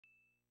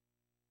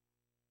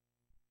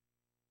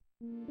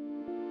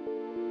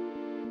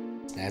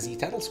Snazzy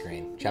title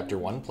screen. Chapter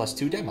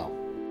 1+2 demo.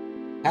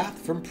 Path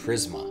from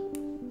Prisma.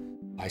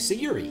 By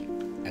Sayuri,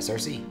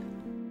 SRC.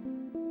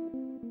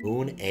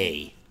 Moon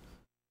A.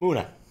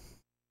 Muna.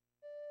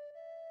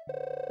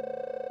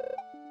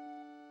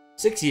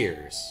 6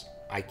 years.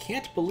 I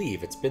can't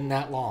believe it's been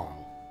that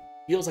long.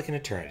 Feels like an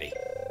eternity.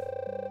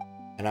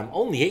 And I'm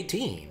only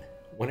 18.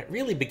 When it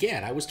really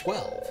began, I was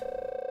 12.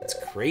 It's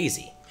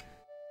crazy.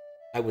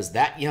 I was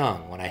that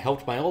young when I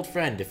helped my old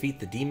friend defeat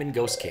the Demon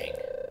Ghost King.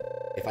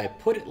 If I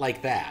put it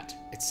like that,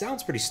 it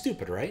sounds pretty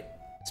stupid, right?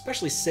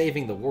 Especially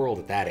saving the world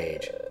at that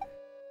age.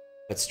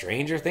 But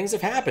stranger things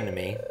have happened to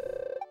me.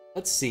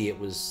 Let's see, it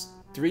was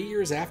 3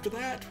 years after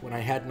that when I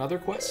had another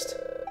quest?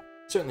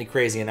 Certainly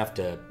crazy enough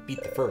to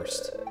beat the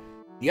first.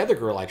 The other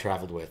girl I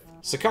traveled with,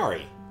 Succor,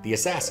 the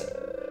assassin.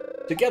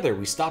 Together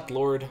we stopped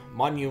Lord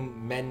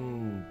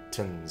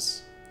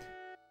Monumenton's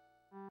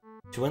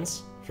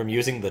from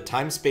using the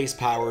time-space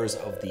powers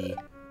of the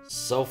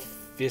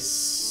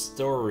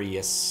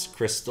Sophistorius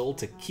crystal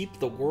to keep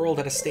the world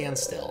at a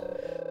standstill.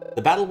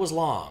 The battle was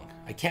long.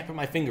 I can't put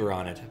my finger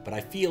on it, but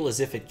I feel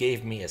as if it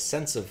gave me a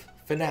sense of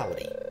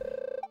finality.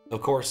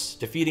 Of course,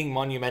 defeating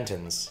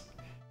Monumentons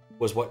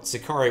was what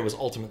Succor was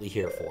ultimately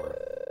here for.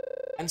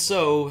 And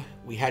so,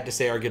 we had to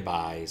say our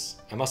goodbyes.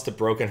 I must have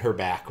broken her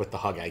back with the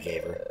hug I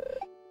gave her.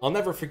 I'll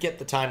never forget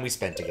the time we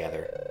spent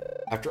together.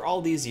 After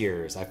all these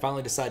years, I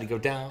finally decided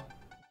to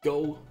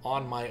go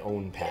on my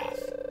own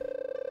path.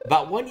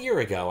 About 1 year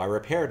ago, I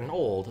repaired an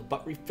old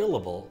but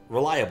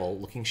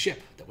reliable-looking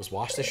ship that was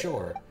washed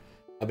ashore.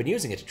 I've been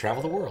using it to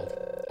travel the world.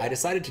 I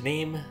decided to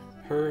name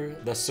her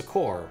the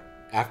Succor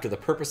after the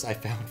purpose I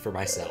found for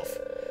myself.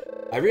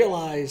 I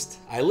realized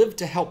I lived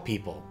to help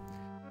people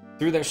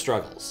through their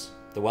struggles,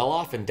 the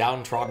well-off and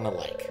downtrodden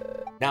alike.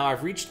 Now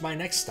I've reached my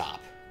next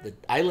stop, the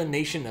island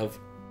nation of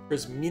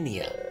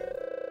Prisminia.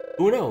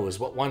 Who knows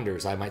what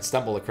wonders I might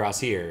stumble across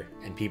here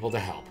and people to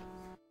help.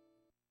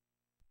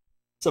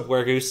 What's up,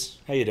 Weregoose?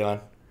 How you doing?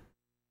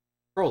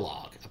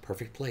 Prologue, a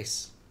perfect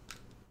place.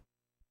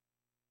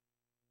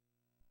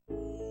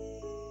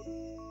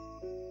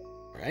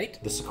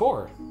 Alright, the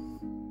Succor.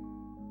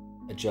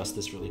 Adjust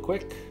this really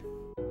quick.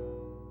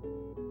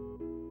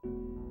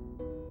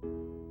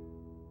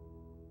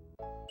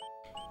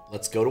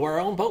 Let's go to our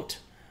own boat.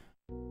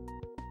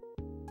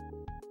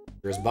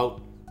 Here's a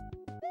boat.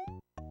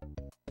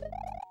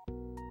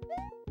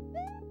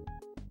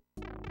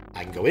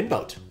 I can go in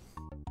boat.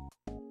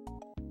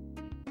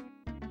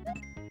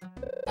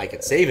 I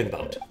can save in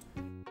boat.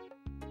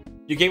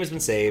 Your game has been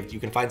saved. You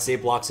can find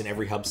save blocks in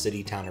every hub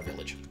city, town, or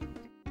village.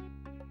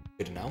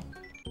 Good to know.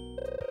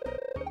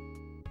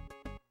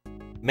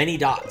 Many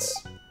dots.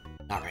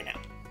 Not right now.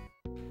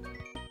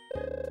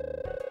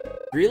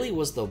 Greeley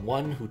was the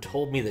one who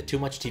told me that too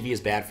much TV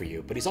is bad for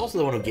you, but he's also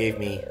the one who gave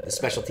me the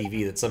special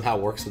TV that somehow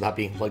works without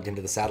being plugged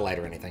into the satellite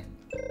or anything.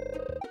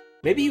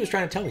 Maybe he was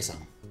trying to tell me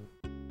something.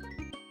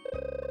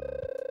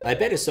 My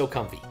bed is so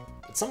comfy,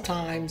 but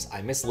sometimes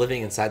I miss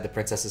living inside the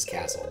princess's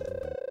castle.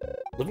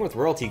 Living with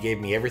royalty gave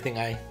me everything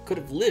I could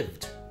have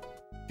lived.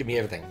 Give me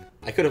everything.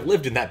 I could have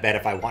lived in that bed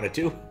if I wanted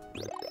to.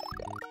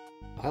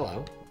 Oh,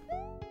 hello.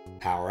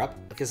 Power up.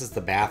 I guess it's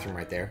the bathroom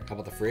right there. How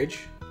about the fridge?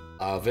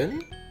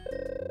 Oven?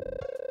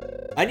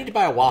 I need to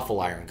buy a waffle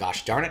iron,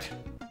 gosh darn it.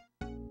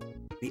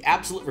 The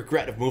absolute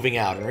regret of moving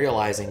out and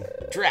realizing,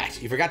 drat,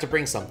 you forgot to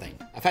bring something.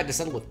 I've had to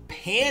settle with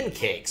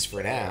pancakes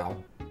for now.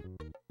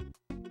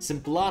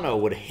 Simplano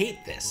would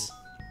hate this.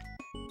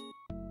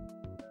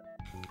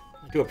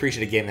 I do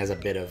appreciate a game that has a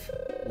bit of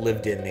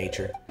lived-in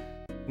nature.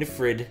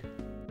 Nifrid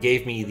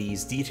gave me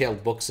these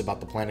detailed books about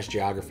the planet's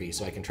geography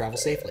so I can travel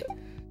safely.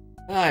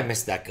 I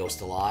missed that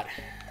ghost a lot.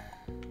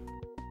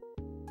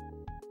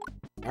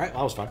 Alright, well,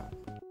 that was fun.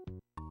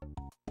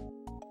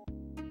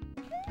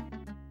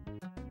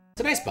 It's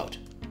a nice boat.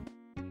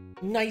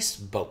 Nice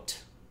boat.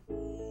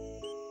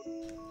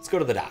 Let's go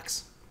to the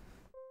docks.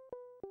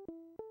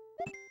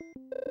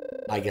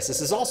 I guess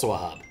this is also a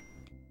hub.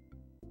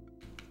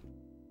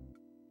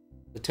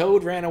 The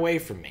toad ran away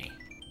from me.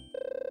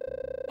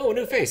 Oh, a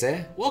new face,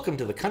 eh? Welcome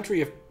to the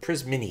country of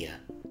Prisminia.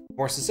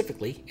 More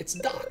specifically, its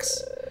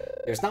docks.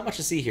 There's not much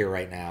to see here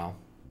right now,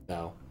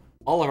 though.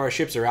 All of our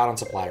ships are out on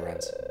supply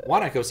runs. Why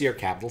not go see our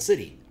capital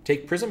city?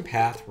 Take Prism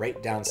Path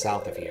right down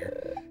south of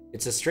here.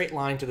 It's a straight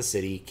line to the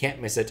city.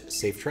 Can't miss it.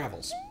 Safe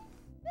travels.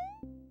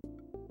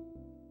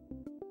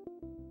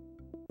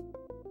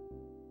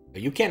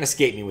 But you can't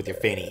escape me with your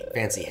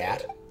fancy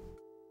hat.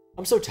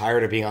 I'm so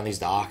tired of being on these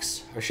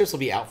docks. Our ships will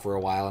be out for a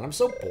while, and I'm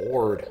so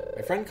bored.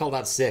 My friend called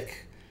out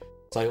sick,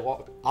 so I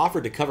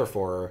offered to cover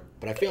for her,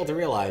 but I failed to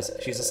realize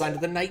she's assigned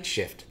to the night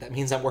shift. That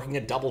means I'm working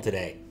a double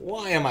today.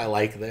 Why am I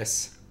like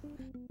this?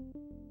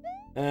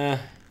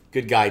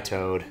 Good guy,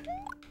 Toad.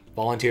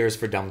 Volunteers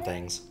for dumb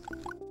things.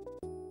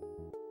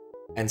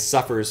 And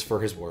suffers for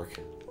his work.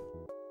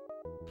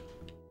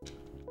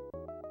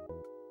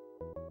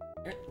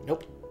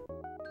 Nope.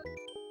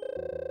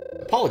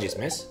 Apologies,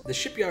 miss. The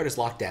shipyard is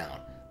locked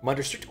down. I'm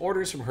under strict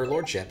orders from her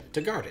lordship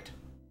to guard it.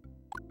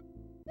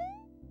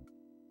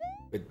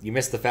 But you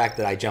missed the fact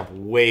that I jump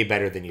way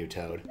better than you,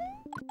 Toad.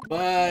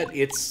 But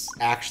it's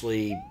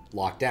actually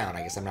locked down.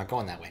 I guess I'm not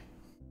going that way.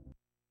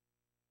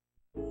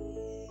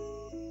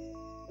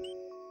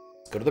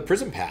 Let's go to the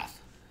Prism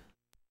Path.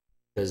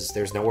 Because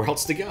there's nowhere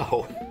else to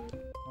go.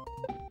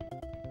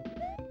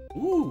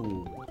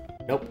 Ooh.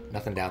 Nope,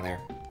 nothing down there.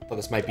 Thought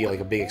this might be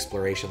like a big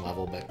exploration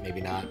level, but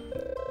maybe not.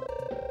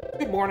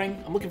 Good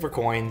morning. I'm looking for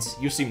coins.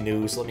 You seem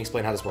new, so let me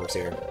explain how this works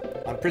here.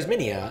 On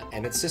Prisminia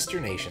and its sister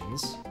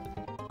nations,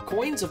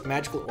 coins of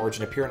magical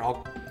origin appear in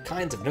all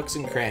kinds of nooks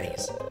and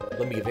crannies.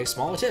 Let me give you a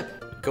small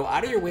tip. Go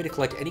out of your way to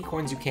collect any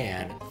coins you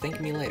can.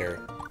 Thank me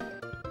later.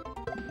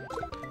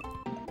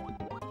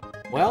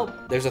 Well,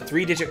 there's a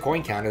 3-digit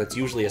coin counter that's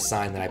usually a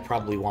sign that I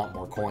probably want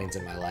more coins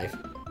in my life.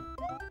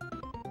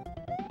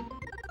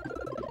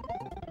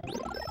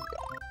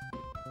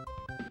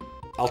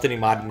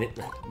 Alternating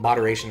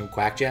moderation and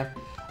Quack Jam.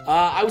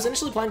 I was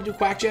initially planning to do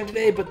Quack Jam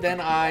today, but then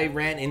I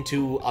ran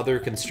into other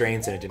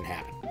constraints and it didn't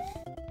happen.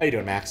 How you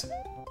doing, Max?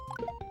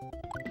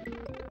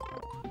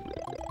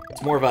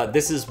 It's more of a,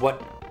 this is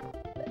what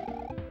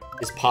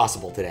is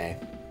possible today.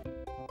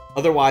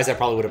 Otherwise, I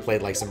probably would have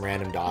played like some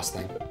random DOS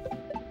thing.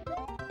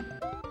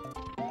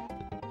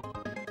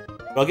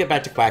 But I'll get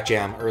back to Quack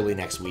Jam early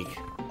next week.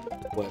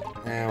 Well,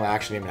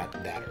 actually, maybe not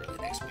that early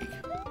next week.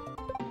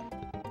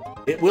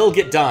 It will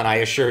get done, I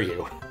assure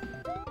you.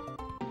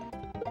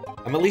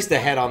 I'm at least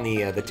ahead on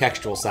the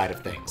textual side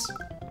of things,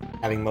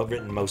 having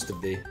written most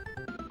of the...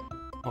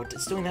 Oh,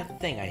 it's doing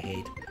that thing I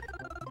hate.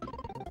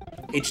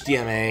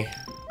 HDMA,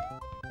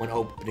 when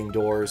opening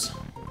doors.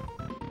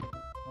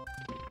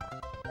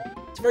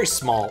 It's a very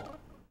small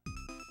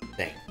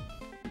thing.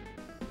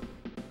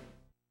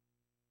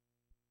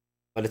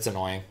 But it's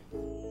annoying.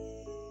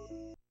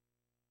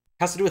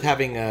 Has to do with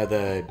having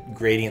the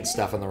gradient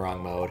stuff in the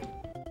wrong mode.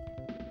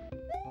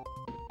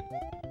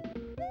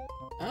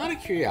 Out of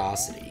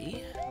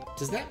curiosity,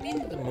 does that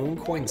mean the moon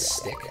coins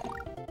stick?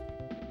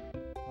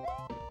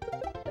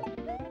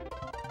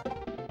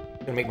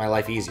 Gonna make my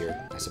life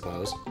easier, I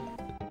suppose.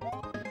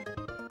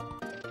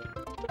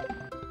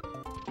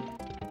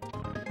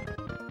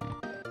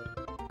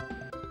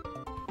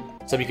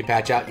 Some you can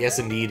patch out? Yes,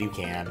 indeed, you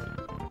can.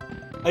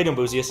 How you doing,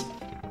 Boozius?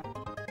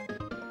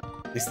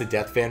 At least the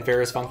death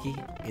fanfare is funky?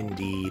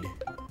 Indeed.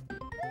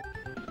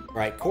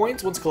 Alright,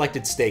 coins once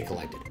collected stay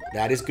collected.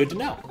 That is good to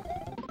know.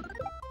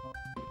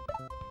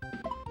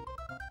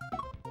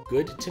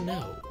 Good to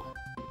know.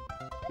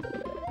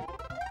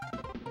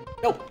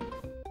 Nope.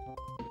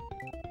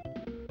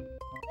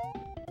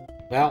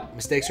 Well,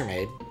 mistakes are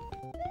made.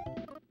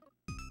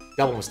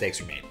 Double mistakes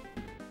are made.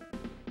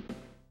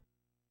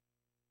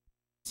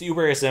 So you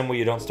wear SM where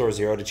you don't store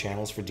 0 to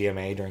channels for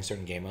DMA during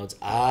certain game modes?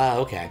 Ah,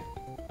 okay.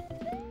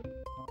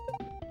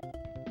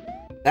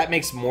 That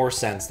makes more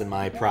sense than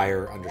my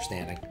prior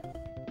understanding.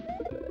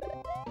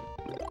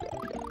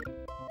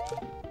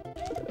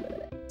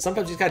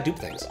 Sometimes you just gotta dupe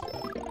things.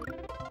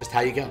 Just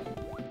how you go.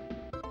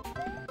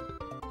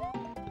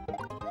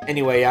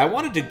 Anyway, I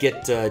wanted to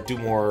get do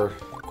more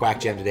Quack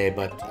Jam today,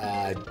 but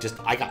just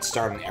I got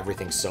started on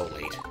everything so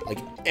late. Like,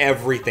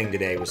 everything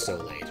today was so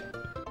late.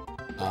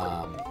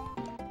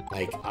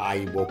 Like,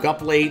 I woke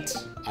up late,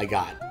 I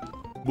got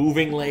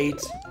moving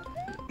late,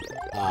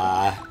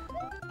 I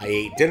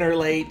ate dinner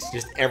late,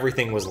 just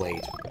everything was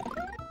late.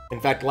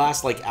 In fact,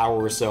 last, like,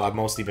 hour or so, I've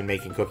mostly been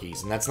making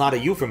cookies. And that's not a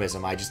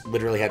euphemism, I just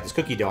literally had this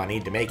cookie dough, I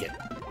need to make it.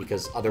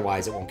 Because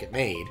otherwise it won't get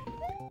made.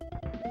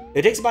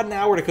 It takes about an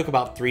hour to cook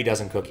about 3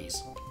 dozen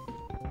cookies.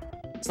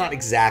 It's not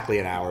exactly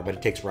an hour, but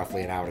it takes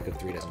roughly an hour to cook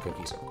 3 dozen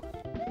cookies.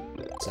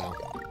 So.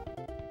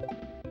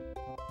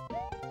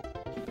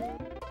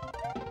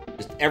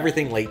 Just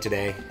everything late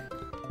today.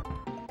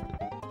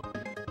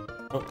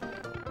 Oh.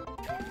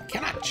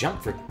 Cannot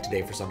jump for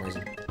today for some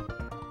reason.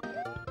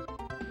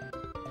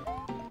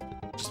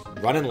 Just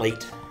running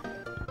late.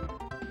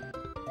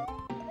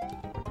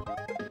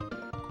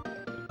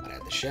 Gotta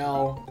add the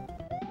shell.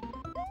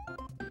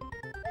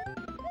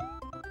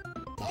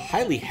 The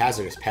highly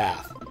hazardous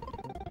path.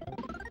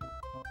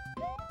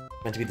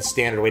 Meant to be the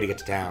standard way to get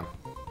to town.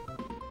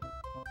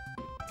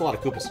 That's a lot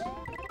of Koopas.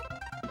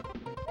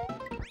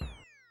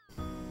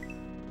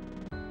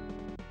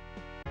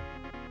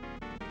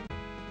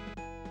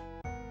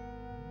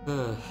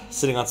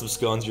 Sitting on some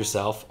scones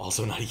yourself,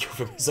 also not a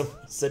euphemism.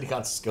 Sitting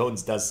on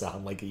scones does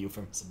sound like a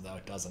euphemism, though,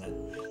 doesn't it?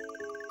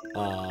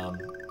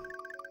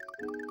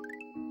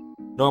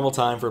 Normal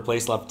time for a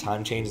place left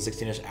time change is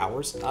 16-ish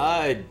hours.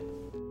 Are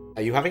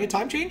you having a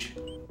time change?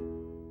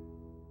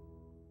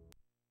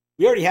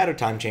 We already had a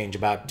time change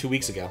about 2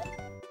 weeks ago.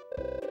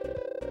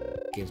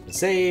 Game's been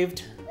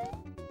saved.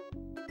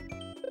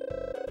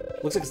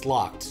 Looks like it's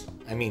locked.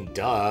 I mean,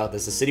 duh,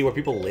 this is a city where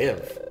people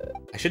live.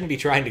 I shouldn't be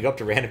trying to go up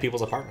to random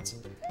people's apartments.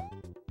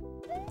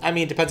 I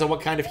mean, it depends on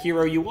what kind of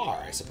hero you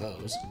are, I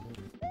suppose.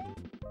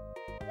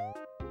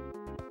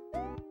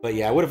 But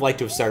yeah, I would have liked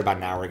to have started about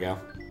an hour ago.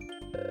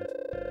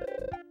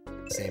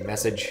 Same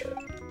message.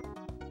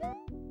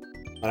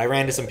 But I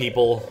ran to some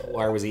people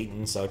while I was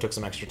eating, so it took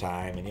some extra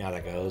time, and you know how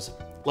that goes.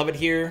 Love it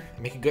here.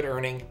 I make a good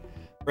earning.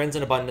 Friends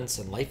in abundance,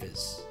 and life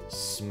is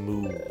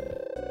smooth.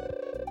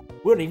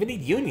 We don't even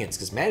need unions,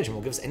 because management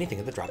will give us anything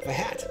at the drop of a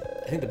hat.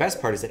 I think the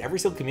best part is that every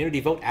single community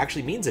vote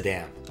actually means a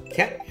damn.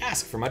 Can't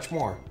ask for much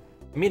more.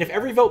 I mean, if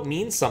every vote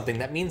means something,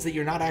 that means that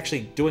you're not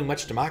actually doing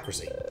much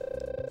democracy.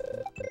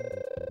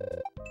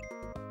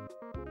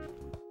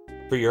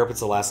 For Europe, it's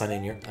the last Sunday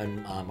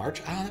in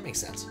March. Ah, that makes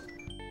sense.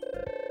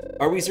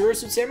 Are we Zero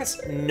Suit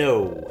Samus?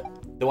 No.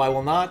 Though I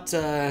will not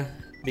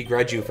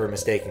begrudge you for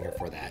mistaking her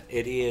for that.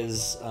 It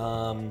is,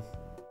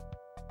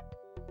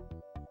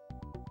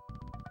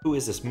 who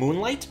is this?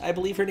 Moonlight, I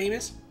believe her name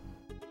is?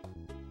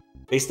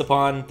 Based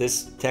upon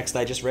this text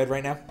I just read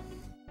right now.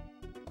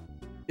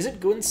 Isn't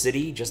Guin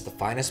City just the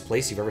finest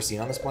place you've ever seen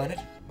on this planet?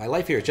 My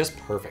life here is just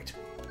perfect.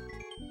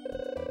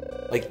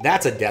 Like,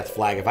 that's a death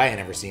flag if I ain't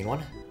ever seen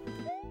one.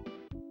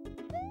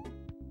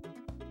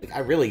 Like, I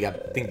really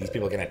think these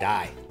people are gonna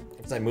die.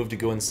 Since I moved to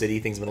Guin City,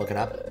 things have been looking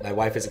up. My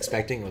wife is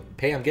expecting the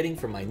pay I'm getting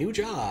from my new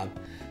job.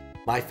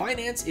 My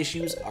finance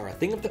issues are a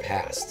thing of the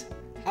past.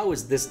 How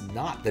is this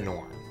not the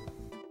norm?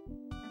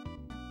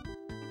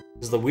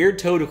 This is the weird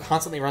toad who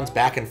constantly runs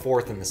back and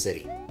forth in the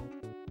city.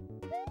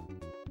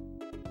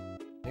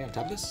 Are on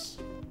top of this?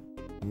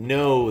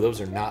 No,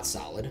 those are not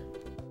solid.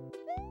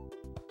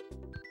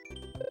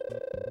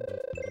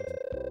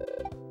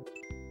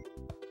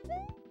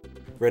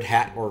 Red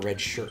hat or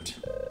red shirt?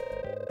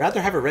 I'd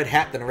rather have a red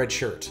hat than a red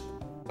shirt,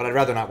 but I'd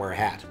rather not wear a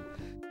hat.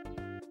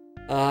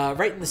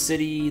 Right in the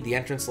city, the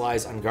entrance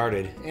lies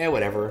unguarded.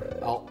 Whatever.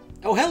 Oh,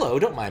 hello,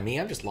 don't mind me,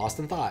 I'm just lost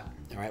in thought.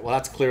 Alright, well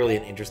that's clearly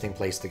an interesting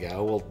place to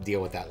go. We'll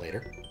deal with that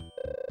later.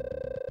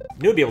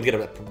 Knew I'd be able to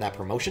get that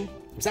promotion.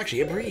 It was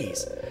actually a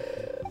breeze.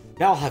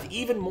 Now I'll have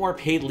even more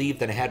paid leave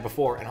than I had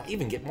before, and I'll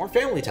even get more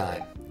family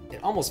time.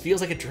 It almost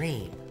feels like a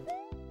dream.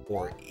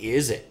 Or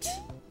is it?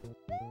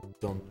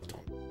 Dun,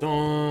 dun,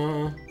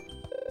 dun.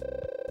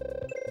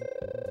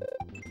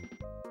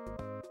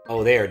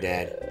 Oh, they are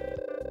dead.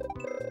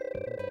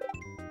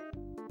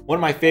 One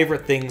of my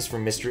favorite things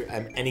from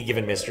any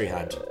given mystery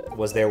hunt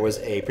was there was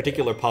a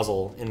particular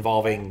puzzle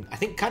involving, I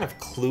think, kind of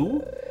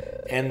Clue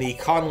and the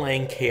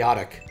Conlang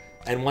Chaotic.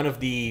 And one of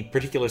the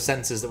particular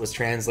sentences that was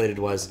translated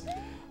was,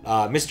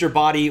 Mr.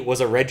 Body was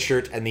a red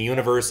shirt and the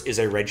universe is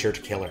a red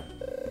shirt killer.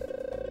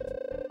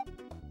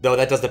 Though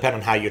that does depend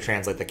on how you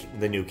translate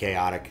the new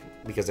Chaotic,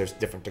 because there's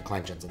different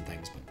declensions and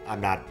things, but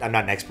I'm not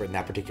an expert in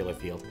that particular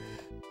field.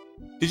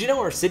 Did you know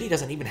our city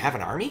doesn't even have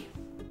an army?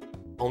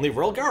 Only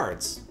royal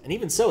guards, and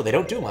even so, they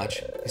don't do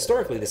much.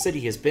 Historically, the city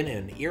has been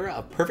in an era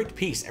of perfect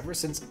peace ever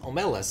since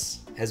Omelas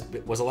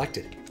was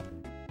elected.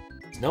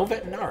 There's no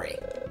veterinary.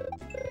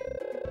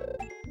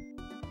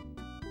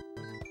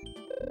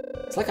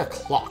 It's like a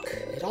clock.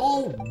 It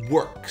all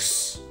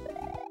works.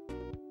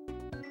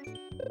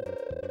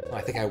 Oh,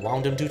 I think I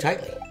wound him too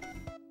tightly.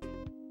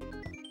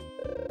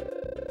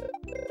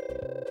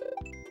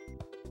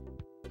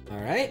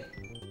 Alright.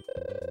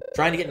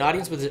 Trying to get an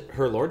audience with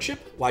her lordship?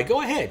 Why,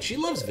 go ahead. She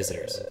loves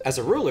visitors. As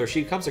a ruler,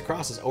 she comes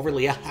across as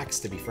overly lax,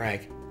 to be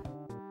frank.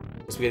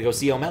 Guess we gotta go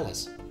see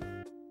Omelas.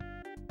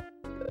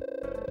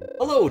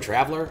 Hello,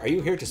 traveler. Are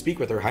you here to speak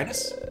with Her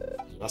Highness?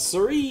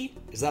 Sayuri.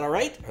 Is that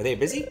alright? Are they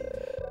busy?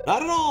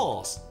 Not at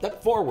all.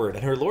 Step forward,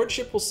 and her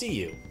lordship will see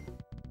you.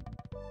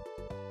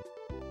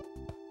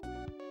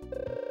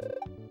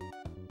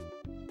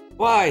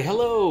 Why,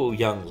 hello,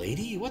 young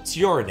lady. What's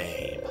your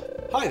name?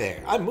 Hi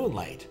there, I'm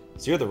Moonlight.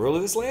 So you're the ruler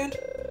of this land?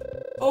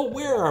 Oh,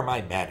 where are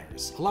my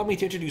manners? Allow me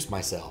to introduce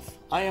myself.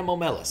 I am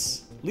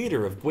Omelas,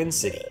 leader of Guin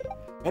City,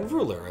 and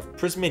ruler of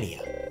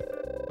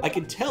Prisminia. I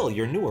can tell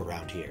you're new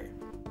around here.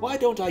 Why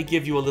don't I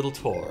give you a little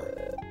tour?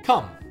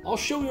 Come, I'll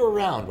show you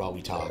around while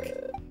we talk.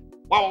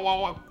 Wow,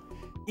 wow, wow.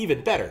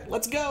 Even better,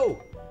 let's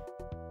go!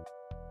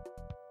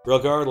 Royal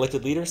Guard,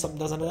 elected leader, something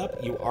doesn't add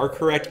up? You are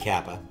correct,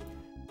 Kappa.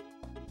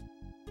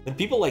 And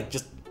people, like,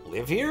 just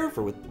live here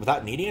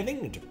without needing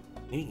anything?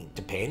 Needing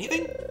to pay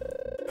anything?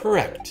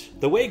 Correct.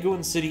 The way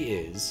Guin City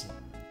is,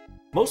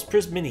 most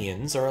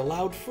Prisminians are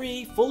allowed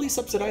free, fully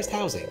subsidized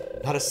housing.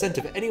 Not a cent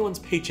of anyone's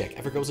paycheck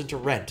ever goes into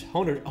rent,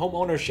 home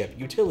ownership,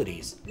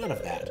 utilities, none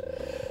of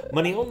that.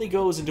 Money only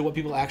goes into what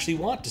people actually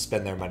want to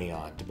spend their money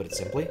on, to put it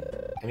simply.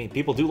 I mean,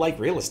 people do like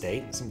real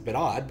estate. It seems a bit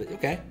odd, but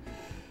okay.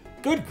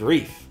 Good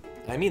grief.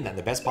 I mean that in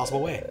the best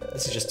possible way.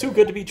 This is just too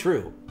good to be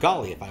true.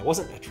 Golly, if I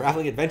wasn't a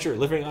traveling adventurer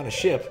living on a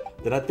ship,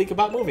 then I'd think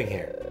about moving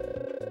here.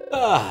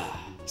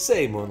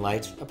 Say,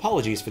 Moonlight,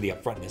 apologies for the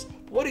upfrontness,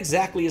 but what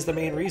exactly is the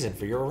main reason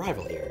for your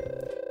arrival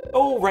here?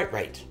 Oh,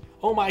 right.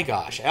 Oh my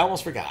gosh, I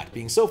almost forgot,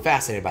 being so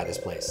fascinated by this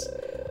place.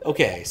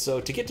 Okay,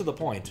 so to get to the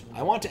point,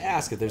 I want to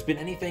ask if there's been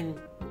anything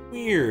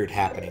weird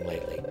happening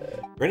lately,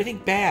 or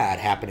anything bad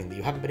happening that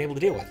you haven't been able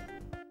to deal with.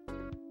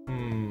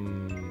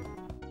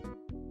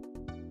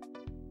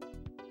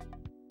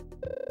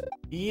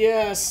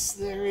 Yes,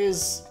 there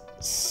is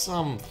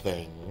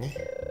something.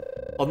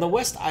 On the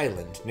West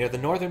Island, near the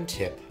northern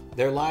tip,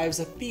 there lies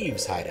a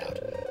Thieves Hideout.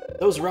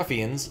 Those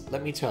ruffians,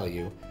 let me tell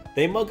you,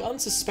 they mug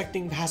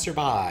unsuspecting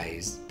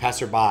passerbys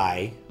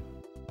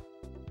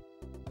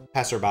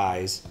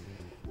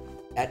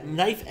at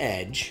knife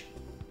edge,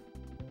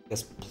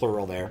 that's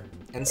plural there,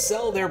 and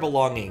sell their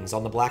belongings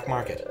on the black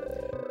market.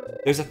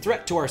 There's a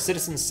threat to our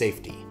citizens'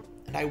 safety,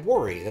 and I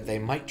worry that they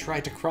might try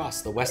to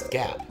cross the West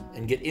Gap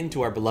and get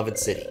into our beloved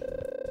city.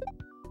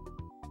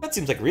 That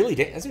seems like really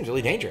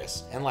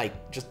dangerous, and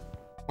like, just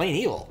plain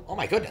evil. Oh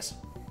my goodness.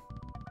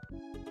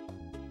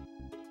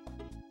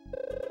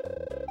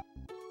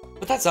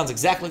 But that sounds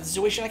exactly the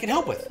situation I can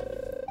help with.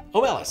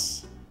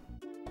 Omelas,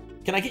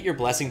 can I get your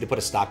blessing to put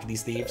a stop to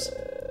these thieves?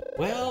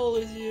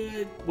 Well,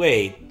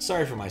 wait,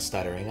 sorry for my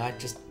stuttering. I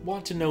just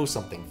want to know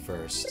something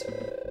first.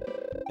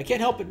 I can't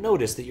help but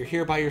notice that you're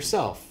here by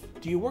yourself.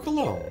 Do you work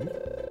alone?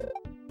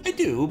 I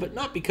do, but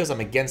not because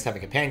I'm against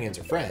having companions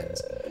or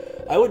friends.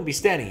 I wouldn't be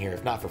standing here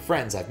if not for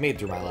friends I've made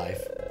through my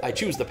life. I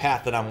choose the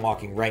path that I'm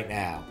walking right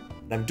now,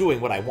 and I'm doing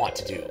what I want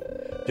to do.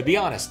 To be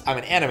honest, I'm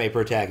an anime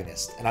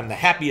protagonist, and I'm the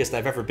happiest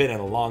I've ever been in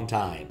a long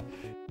time.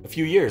 A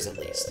few years, at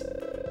least.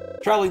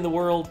 Traveling the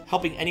world,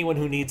 helping anyone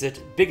who needs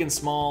it, big and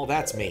small,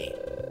 that's me.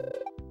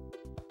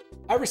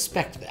 I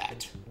respect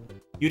that.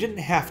 You didn't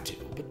have to,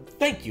 but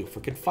thank you for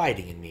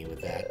confiding in me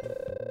with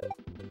that.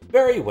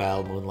 Very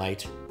well,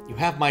 Moonlight. You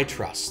have my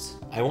trust.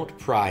 I won't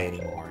pry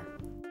anymore.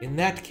 In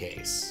that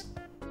case...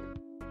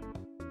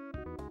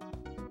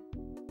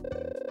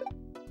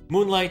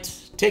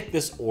 Moonlight, take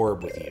this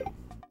orb with you.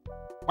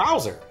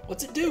 Wowzer!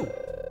 What's it do?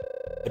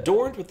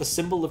 Adorned with the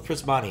symbol of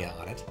Prisminia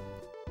on it.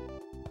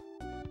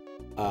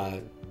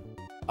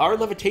 Our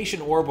levitation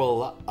orb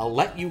will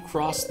let you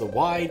cross the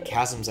wide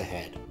chasms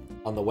ahead,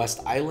 on the West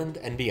Island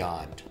and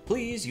beyond.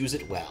 Please use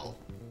it well.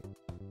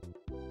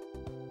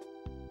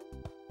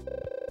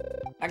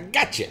 I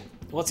gotcha!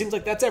 Well, it seems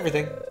like that's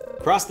everything.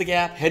 Cross the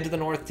gap, head to the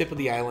north tip of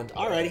the island.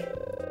 Alrighty.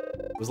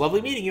 It was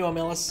lovely meeting you,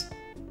 Omelas.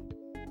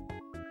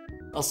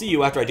 I'll see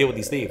you after I deal with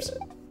these thieves.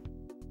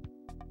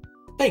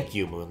 Thank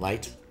you,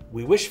 Moonlight.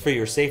 We wish for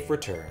your safe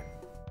return.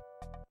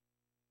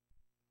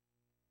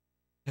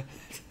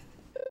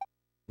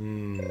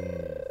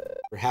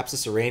 Perhaps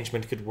this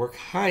arrangement could work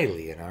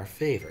highly in our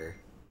favor.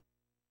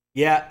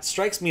 Yeah,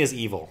 strikes me as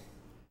evil.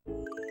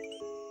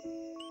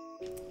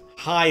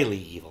 Highly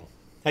evil.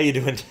 How you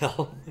doing,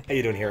 Del? How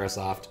you doing,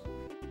 Herosoft?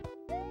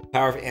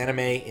 Power of anime,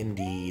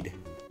 indeed.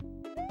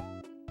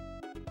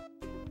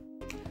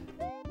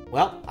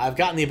 Well, I've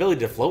gotten the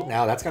ability to float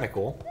now. That's kind of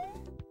cool.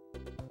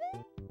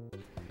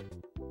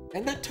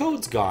 And that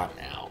toad's gone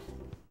now.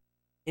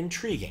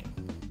 Intriguing.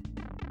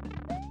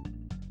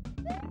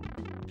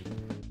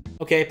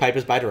 Okay, pipe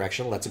is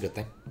bidirectional. That's a good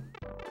thing.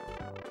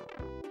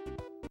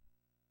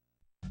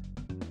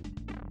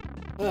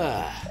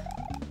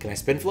 Can I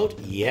spin float?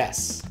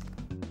 Yes.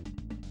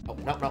 Oh,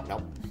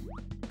 no.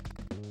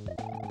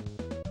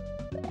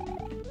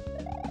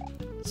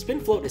 Spin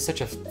float is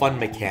such a fun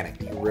mechanic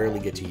that you rarely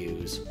get to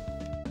use.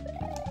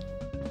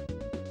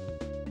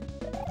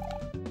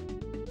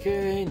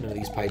 Okay, none of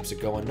these pipes are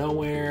going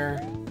nowhere.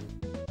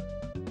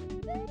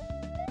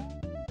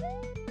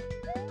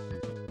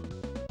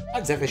 Not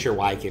exactly sure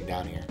why I came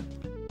down here.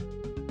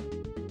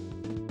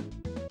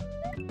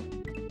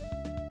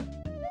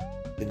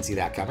 Didn't see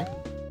that coming.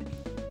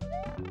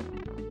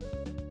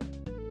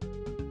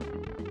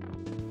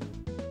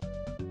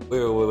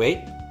 Wait.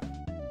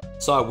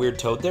 Saw a weird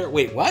toad there?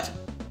 Wait, what?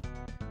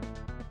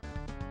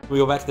 Can we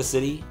go back to the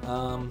city?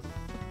 Sounds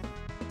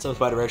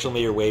bidirectional.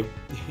 Maybe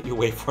your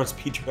waveform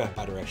speed trap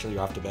bidirectional.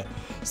 You're off to bed.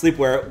 Sleep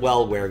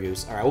well,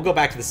 Weregoose. Alright, we'll go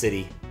back to the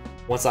city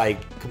once I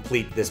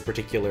complete this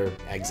particular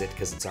exit,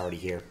 because it's already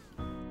here.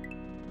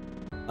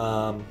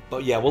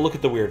 But yeah, we'll look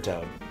at the weird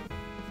toad.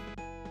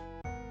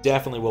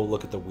 Definitely will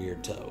look at the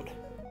weird toad.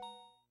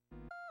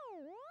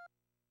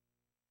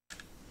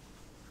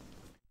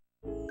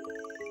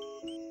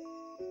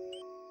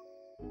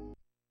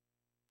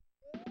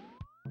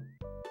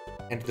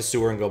 Enter the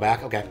sewer and go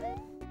back? Okay.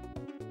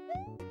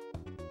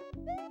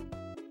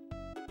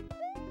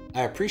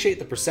 I appreciate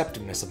the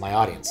perceptiveness of my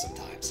audience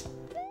sometimes.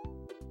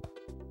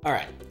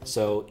 Alright,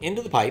 so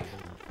into the pipe.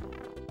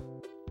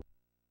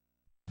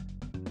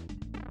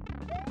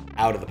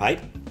 Out of the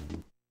pipe.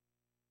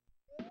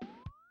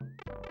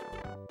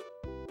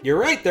 You're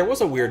right, there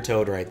was a weird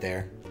toad right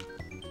there.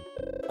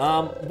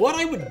 What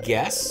I would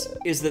guess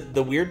is that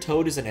the weird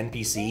toad is an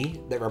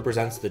NPC that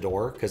represents the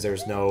door, because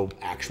there's no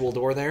actual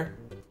door there.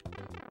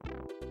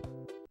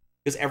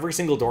 Because every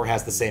single door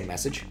has the same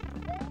message,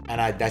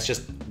 and that's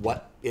just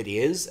what it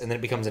is, and then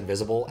it becomes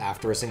invisible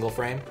after a single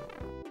frame.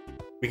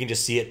 We can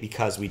just see it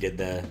because we did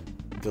the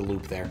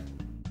loop there.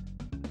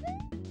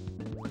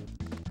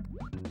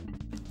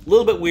 A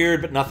little bit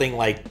weird, but nothing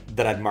like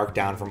that I'd mark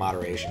down for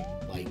moderation.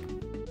 Like,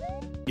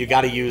 you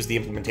gotta use the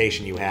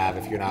implementation you have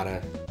if you're not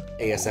a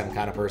ASM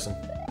kind of person.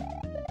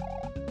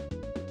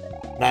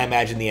 And I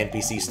imagine the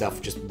NPC stuff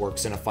just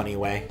works in a funny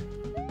way,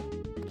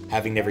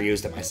 having never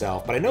used it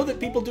myself, but I know that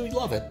people do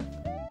love it.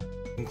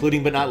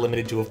 Including but not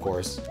limited to, of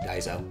course,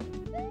 Daiso.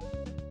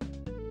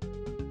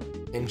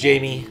 And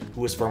Jamie,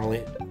 who was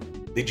formerly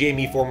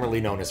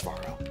known as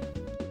Faro.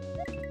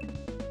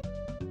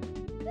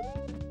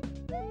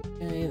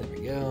 Okay, there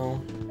we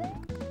go.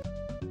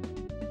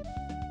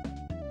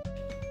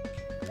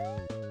 Is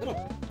that a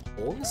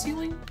hole in the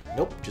ceiling?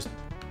 Nope, just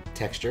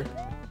texture.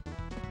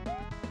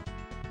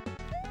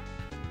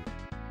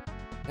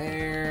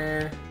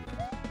 There.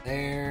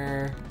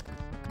 There.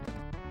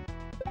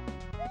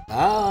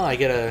 Oh, I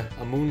get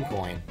a moon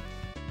coin.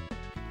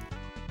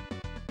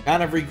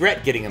 Kind of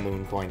regret getting a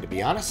moon coin, to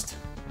be honest.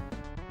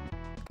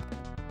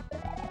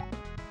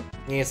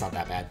 Yeah, it's not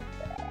that bad.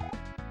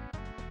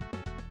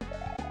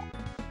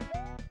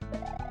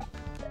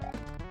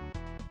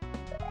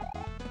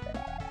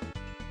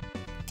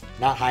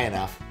 Not high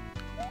enough.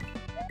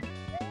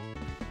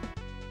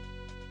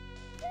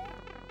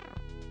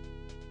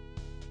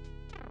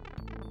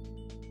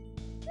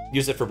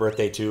 Use it for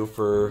birthday, too,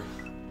 for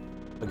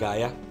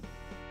Agaya.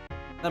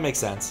 That makes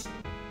sense.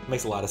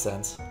 Makes a lot of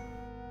sense.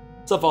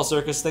 What's up, All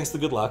Circus? Thanks for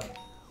the good luck.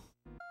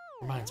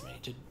 Reminds me,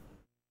 did...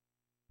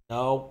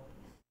 No.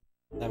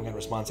 I haven't got a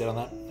response yet on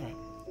that. Alright.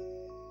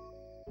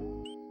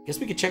 Guess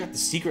we could check out the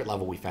secret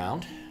level we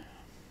found.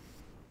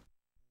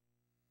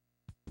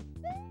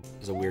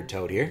 There's a weird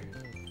toad here.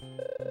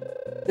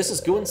 This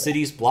is Guin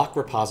City's block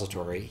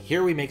repository.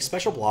 Here we make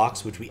special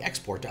blocks which we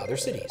export to other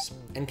cities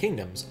and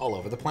kingdoms all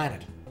over the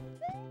planet.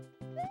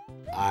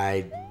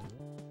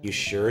 You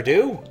sure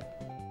do?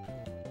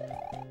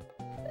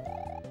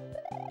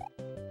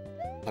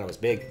 Thought it was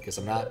big, because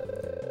I'm not.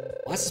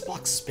 Why is this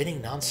block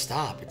spinning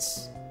non-stop?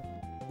 This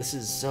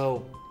is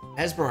so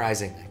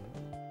mesmerizing.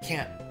 I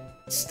can't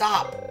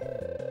stop.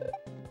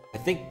 I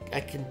think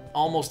I can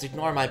almost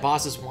ignore my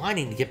boss's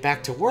whining to get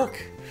back to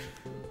work.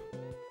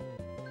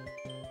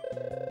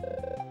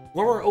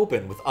 We're more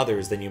open with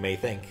others than you may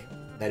think.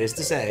 That is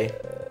to say,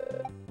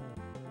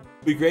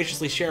 we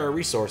graciously share our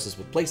resources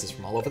with places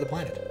from all over the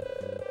planet.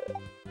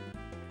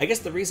 I guess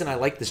the reason I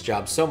like this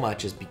job so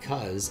much is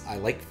because I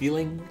like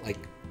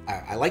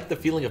I like the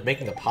feeling of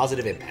making a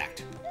positive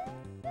impact.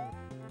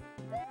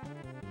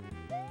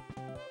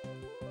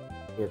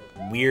 We're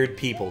weird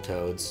people,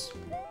 toads.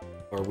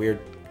 Or weird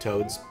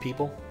toads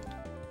people.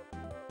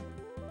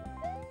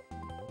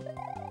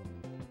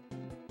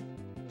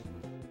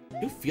 I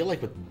do feel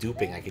like with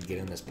duping I could get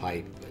in this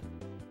pipe, but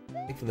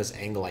I think from this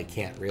angle I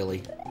can't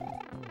really.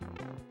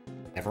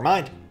 Never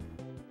mind.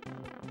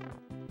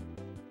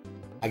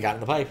 I got in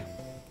the pipe.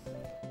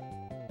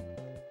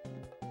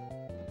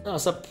 Oh,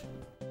 what's up,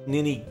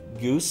 Ninny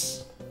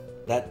Goose?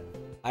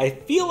 I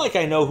feel like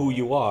I know who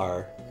you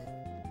are.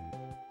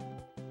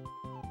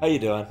 How you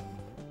doing?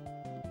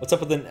 What's up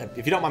with the...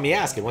 If you don't mind me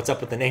asking, what's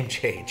up with the name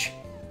change?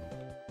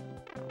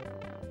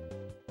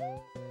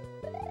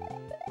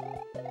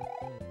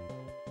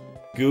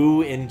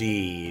 Goo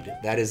indeed.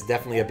 That is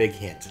definitely a big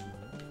hint.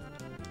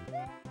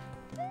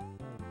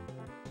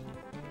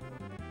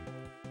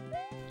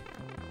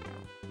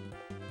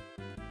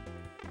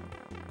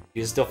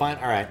 You still fine?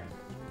 Alright.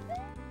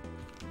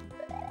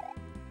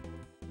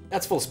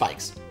 That's full of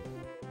spikes.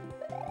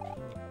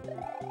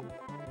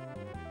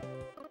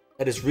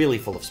 That is really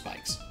full of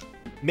spikes.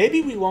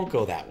 Maybe we won't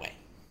go that way.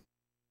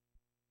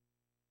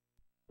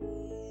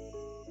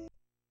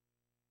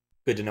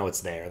 Good to know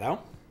it's there, though.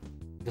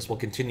 This will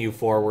continue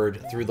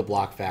forward through the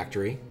block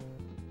factory.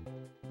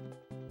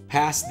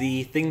 Past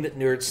the thing that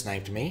nerd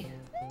sniped me.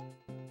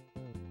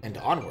 And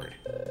onward.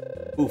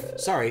 Oof,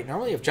 sorry.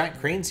 Normally have giant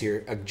cranes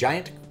here.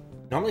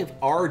 Normally have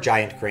our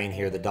giant crane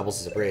here that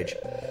doubles as a bridge.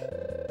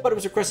 But it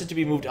was requested to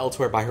be moved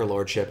elsewhere by her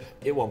lordship.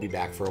 It won't be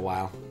back for a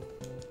while.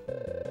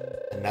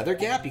 Another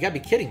gap? You gotta be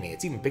kidding me.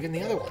 It's even bigger than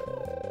the other one.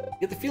 I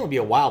get the feeling it'll be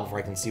a while before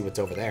I can see what's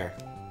over there.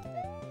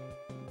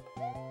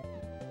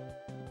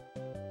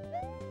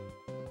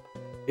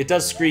 It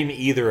does scream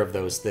either of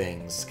those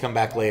things. Come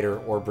back later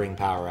or bring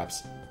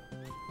power-ups.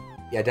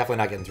 Yeah, definitely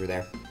not getting through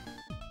there.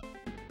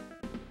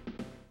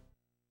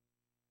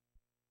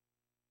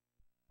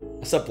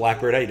 What's up,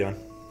 Blackbird? How you doing?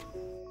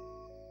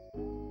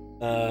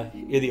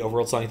 Hear the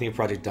overworld song, you think of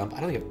Project Dump? I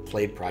don't think I've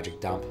played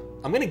Project Dump.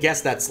 I'm gonna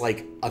guess that's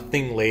like a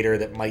thing later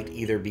that might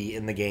either be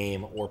in the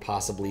game or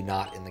possibly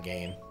not in the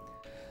game.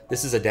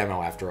 This is a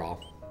demo after all.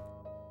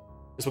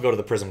 This will go to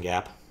the Prism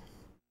Gap.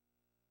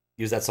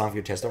 Use that song for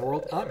your test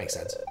overworld? Oh, that makes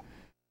sense.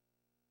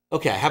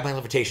 Okay, I have my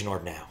levitation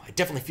orb now. I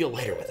definitely feel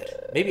lighter with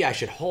it. Maybe I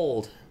should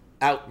hold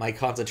out my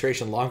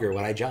concentration longer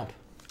when I jump.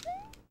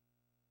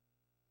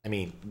 I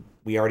mean,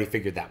 we already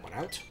figured that one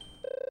out.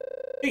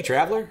 Hey,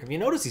 Traveler, have you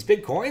noticed these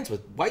big coins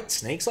with white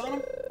snakes on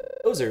them?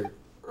 Those are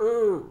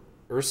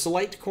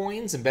Ursulite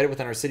coins embedded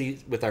within our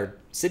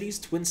city's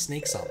twin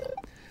snakes on them.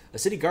 A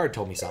city guard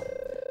told me something.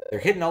 They're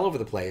hidden all over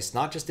the place,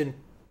 not just in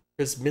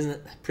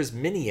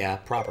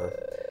Prisminia proper.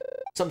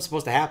 Something's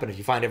supposed to happen if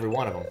you find every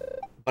one of them.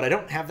 But I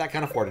don't have that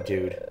kind of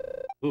fortitude.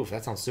 Oof,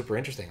 that sounds super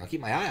interesting. I'll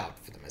keep my eye out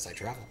for them as I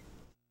travel.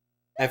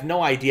 I have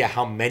no idea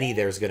how many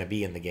there's going to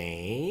be in the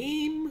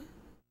game.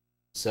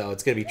 So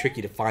it's going to be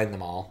tricky to find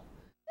them all.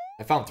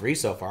 I found 3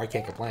 so far. I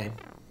can't complain.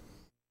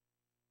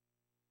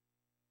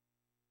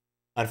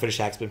 Unfinished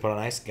hack's been put on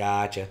ice.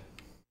 Gotcha.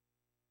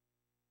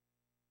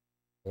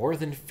 More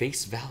than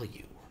face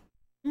value.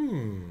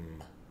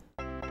 Kind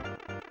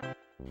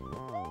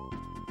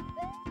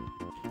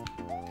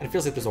of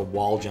feels like there's a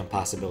wall jump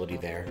possibility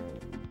there.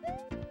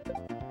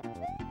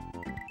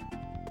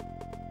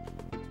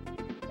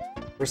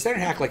 For a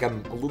standard hack, like,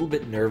 I'm a little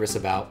bit nervous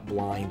about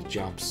blind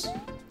jumps.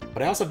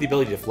 But I also have the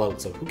ability to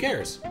float, so who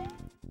cares?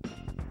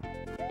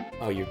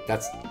 Oh, you're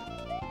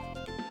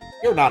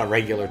not a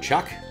regular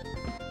Chuck.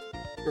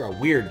 You're a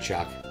weird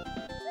Chuck.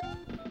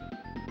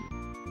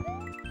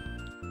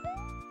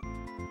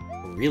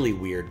 A really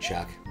weird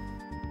Chuck.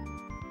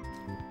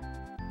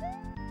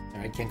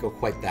 Alright, can't go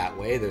quite that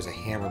way. There's a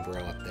hammer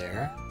bro up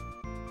there.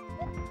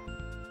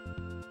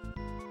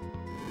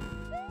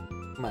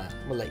 Come on,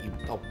 I'm gonna let you...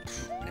 Oh,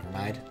 never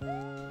mind.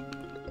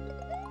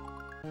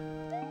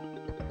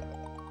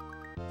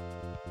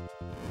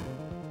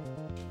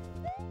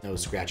 No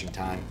scratching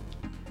time.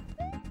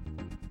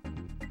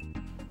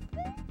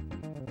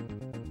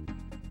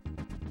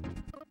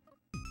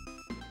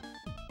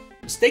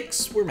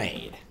 Mistakes were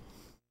made.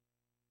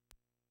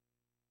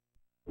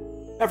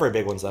 Not very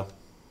big ones, though.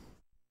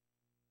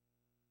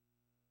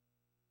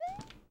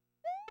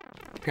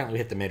 Apparently we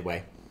hit the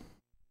midway.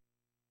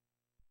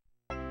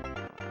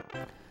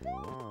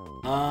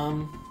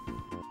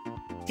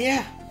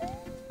 Yeah.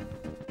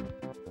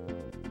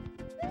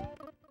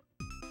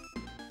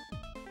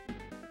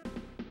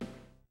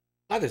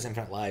 There's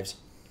infinite lives.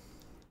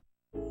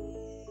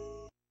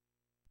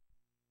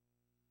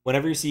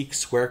 Whenever you see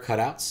square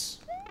cutouts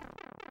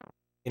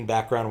in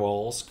background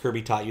walls,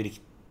 Kirby taught you to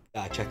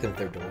check them at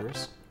their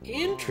doors.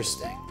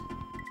 Interesting.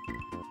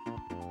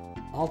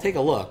 I'll take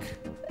a look.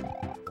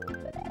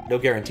 No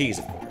guarantees,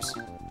 of course.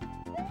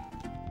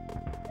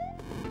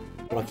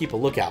 But I'll keep a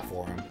lookout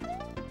for them.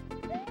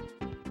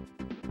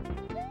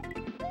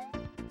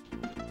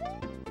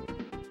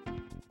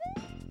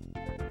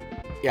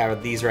 Yeah,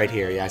 these right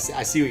here. Yeah, I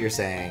see what you're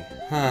saying.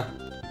 Huh.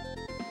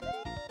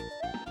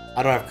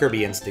 I don't have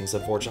Kirby instincts,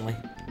 unfortunately.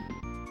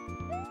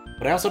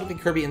 But I also don't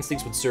think Kirby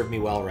instincts would serve me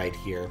well right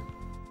here.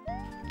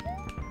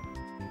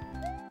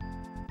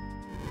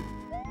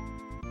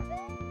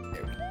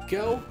 There we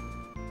go.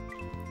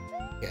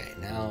 Okay,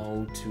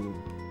 now to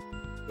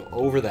go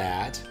over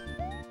that.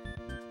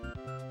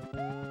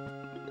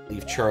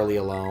 Leave Charlie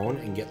alone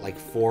and get like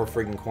 4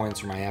 friggin' coins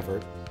for my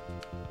effort.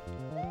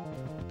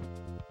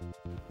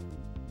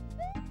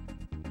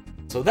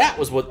 So that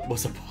was what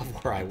was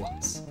above where I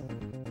was.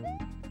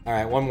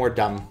 Alright, one more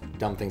dumb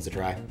things to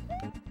try.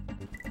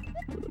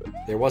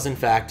 There was, in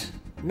fact,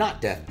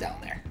 not death down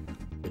there.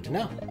 Good to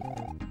know.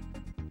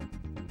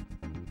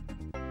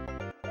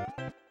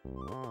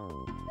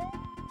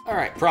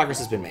 Alright, progress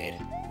has been made.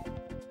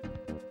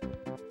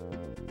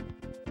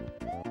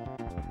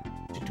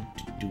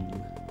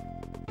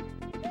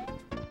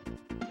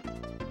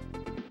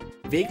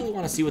 Vaguely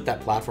want to see what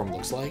that platform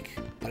looks like,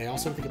 but I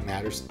also don't think it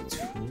matters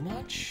too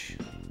much.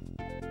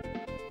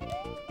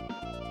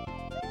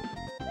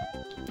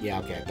 Yeah,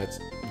 okay, that's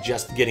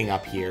just getting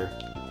up here.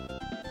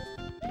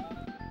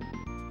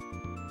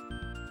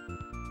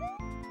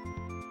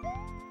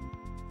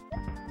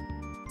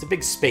 It's a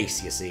big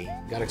space, you see.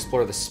 Gotta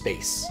explore the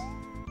space.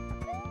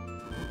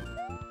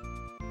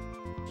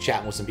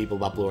 Chatting with some people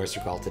about Blue Oyster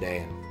Cult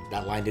today, and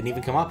that line didn't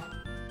even come up.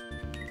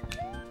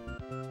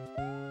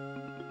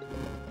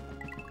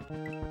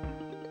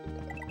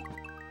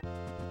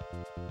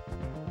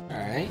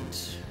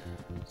 Alright.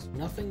 There's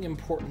nothing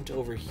important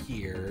over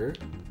here.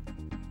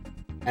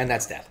 And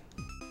that's death.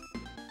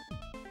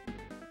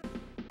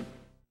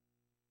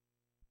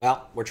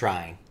 Well, we're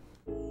trying.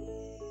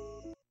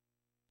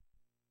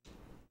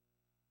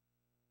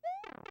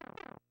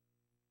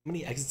 How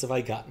many exits have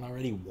I gotten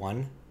already?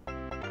 1?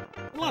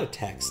 A lot of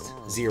text.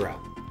 0.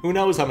 Who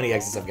knows how many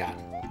exits I've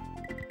gotten?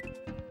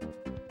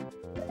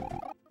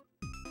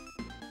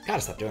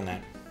 Gotta stop doing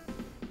that.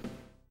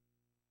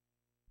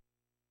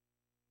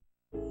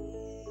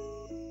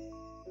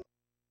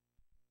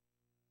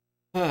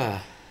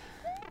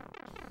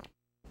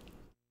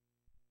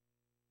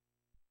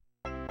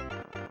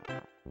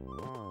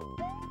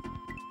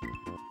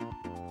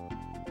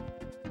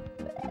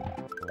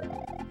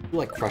 I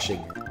like crushing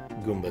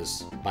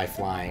Goombas by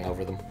flying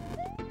over them.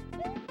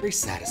 Very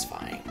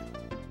satisfying.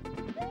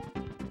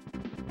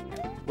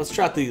 Let's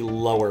try out the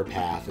lower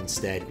path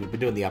instead. We've been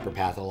doing the upper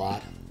path a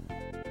lot.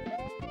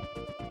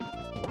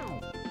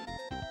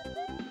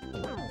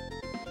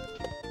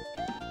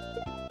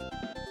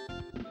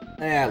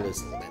 I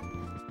lose a little bit.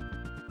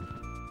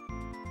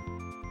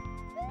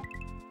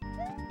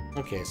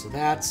 Okay, so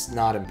that's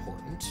not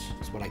important.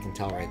 That's what I can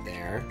tell right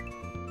there.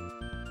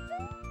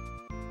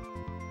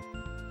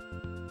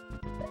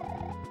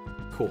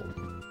 Cool.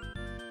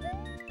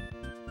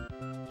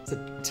 It's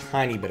a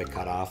tiny bit of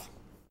cutoff.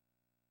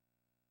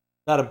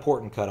 Not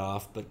important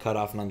cutoff, but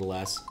cutoff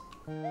nonetheless.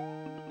 If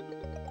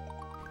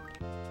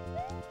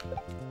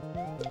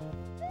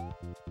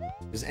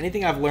there's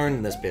anything I've learned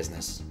in this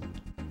business,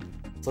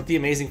 it's let the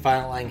amazing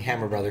flying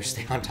hammer brothers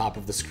stay on top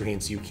of the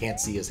screen so you can't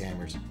see his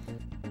hammers.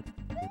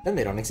 Then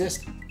they don't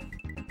exist.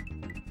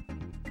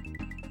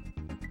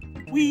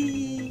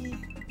 Whee!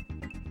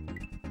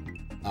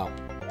 Oh,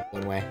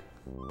 one way.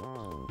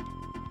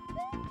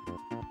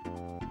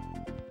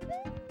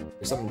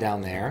 There's something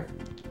down there.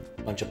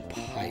 A bunch of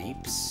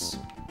pipes.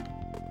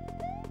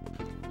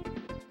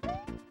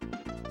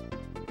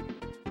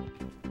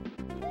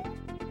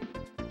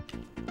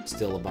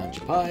 Still a bunch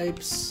of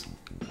pipes.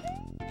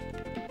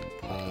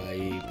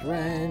 Pipe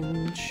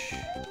wrench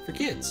for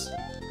kids.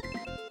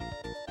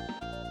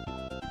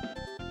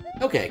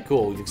 Okay,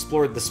 cool. We've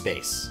explored the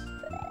space.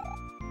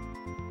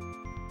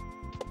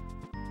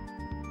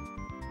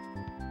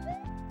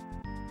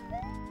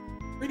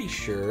 Pretty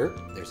sure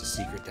there's a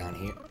secret down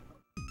here.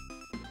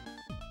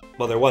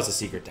 Well, there was a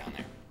secret down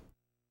there.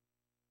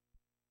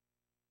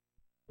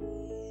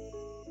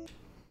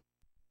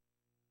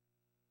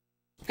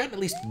 I've gotten at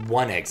least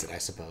one exit, I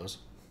suppose.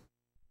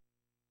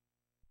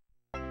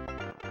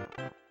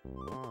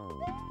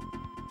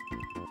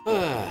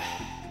 Ugh.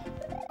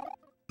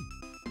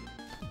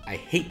 I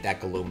hate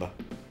that Galumba.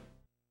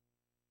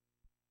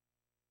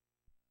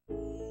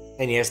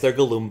 And yes, they're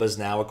Galoombas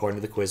now,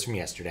 according to the quiz from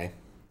yesterday.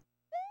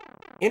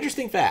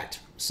 Interesting fact.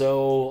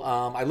 So,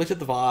 I looked at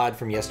the VOD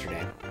from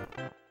yesterday.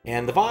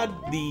 And the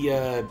VOD,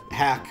 the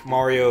hack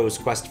Mario's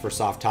Quest for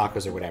Soft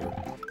Tacos or whatever,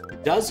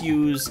 does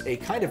use a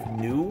kind of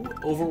new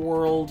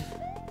overworld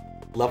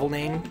level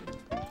name,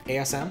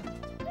 ASM.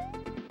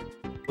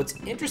 What's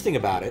interesting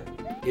about it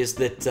is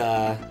that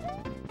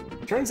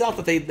turns out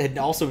that they had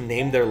also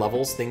named their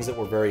levels things that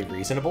were very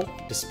reasonable,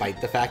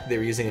 despite the fact that they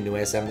were using a new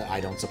ASM that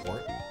I don't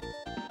support.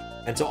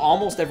 And so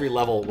almost every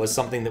level was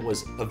something that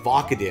was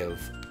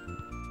evocative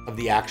of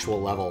the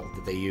actual level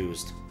that they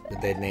used,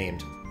 that they had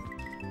named.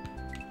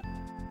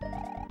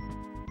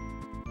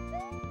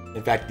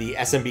 In fact, the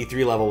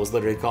SMB3 level was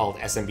literally called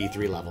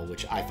SMB3 level,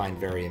 which I find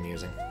very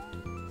amusing.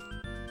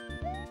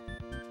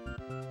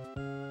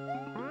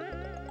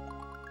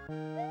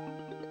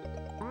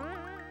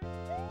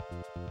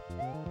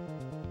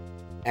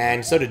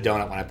 And so did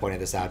Donut when I pointed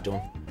this out to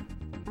him.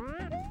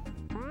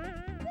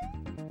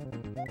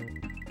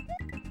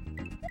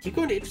 Keep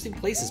going to interesting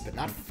places, but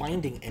not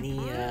finding any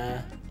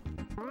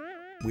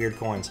weird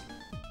coins.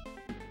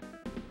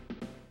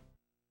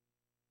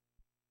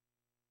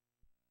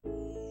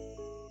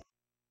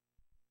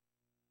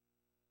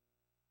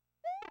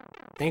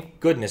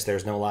 Thank goodness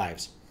there's no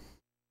lives.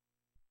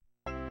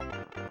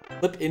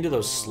 Flip into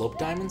those slope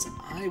diamonds?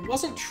 I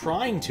wasn't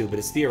trying to, but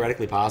it's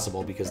theoretically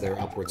possible because they're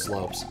upward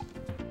slopes.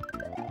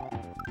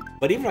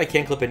 But even if I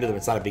can't clip into them,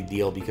 it's not a big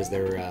deal because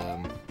they're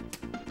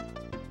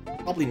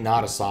probably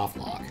not a soft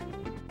lock.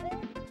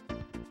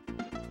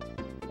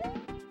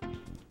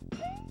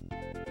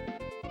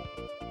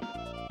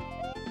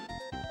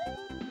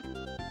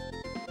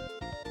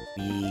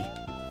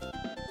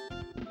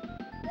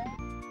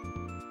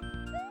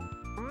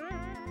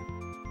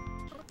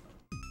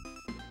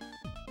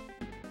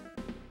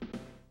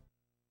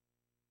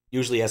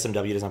 Usually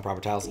SMW doesn't have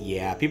proper tiles.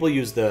 Yeah, people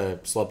use the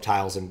slope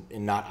tiles in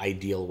not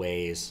ideal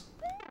ways.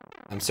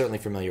 I'm certainly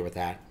familiar with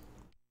that.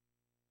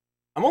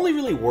 I'm only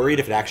really worried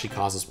if it actually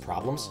causes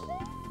problems.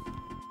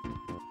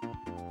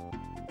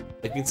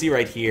 Like you can see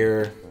right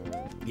here,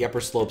 the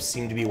upper slopes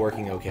seem to be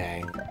working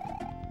okay.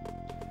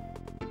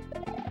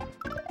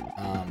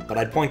 But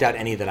I'd point out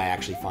any that I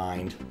actually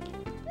find.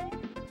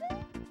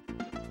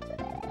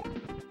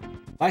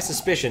 My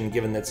suspicion,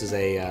 given this is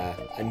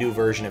a new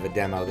version of a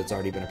demo that's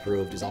already been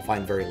approved, is I'll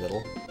find very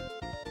little.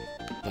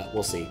 But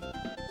we'll see.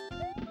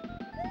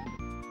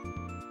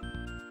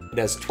 It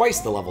has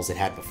twice the levels it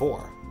had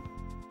before.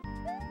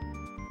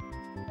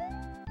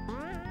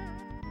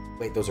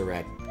 Wait, those are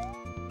red.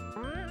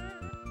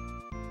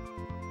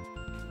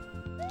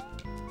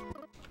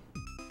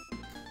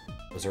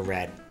 Those are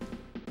red.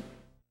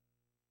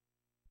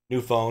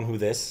 New phone, who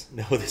this?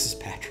 No, this is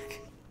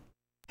Patrick.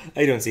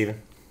 How you doing,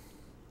 Steven?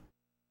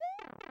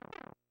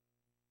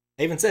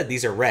 I even said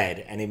these are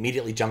red, and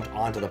immediately jumped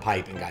onto the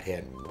pipe and got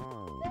hit.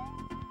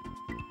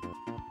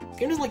 This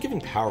game doesn't like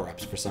giving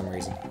power-ups for some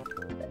reason.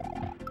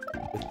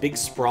 With big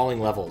sprawling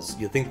levels,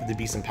 you'd think that there'd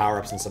be some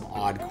power-ups in some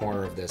odd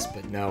corner of this,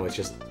 but no, it's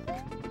just...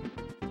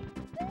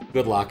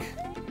 good luck.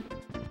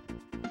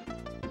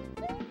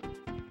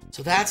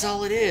 So that's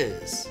all it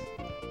is.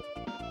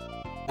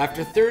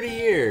 After 30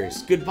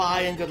 years,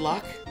 goodbye and good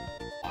luck?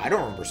 I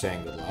don't remember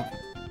saying good luck.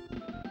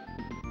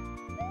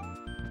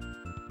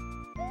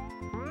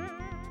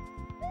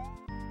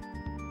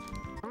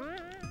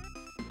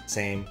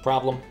 Same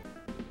problem.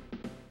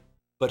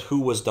 But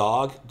who was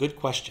dog? Good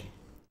question.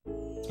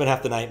 Spent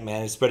half the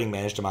night spreading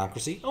managed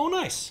democracy. Oh,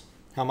 nice.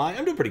 How am I?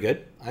 I'm doing pretty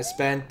good. I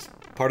spent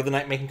part of the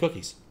night making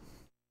cookies.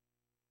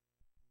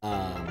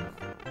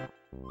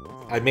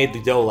 I made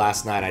the dough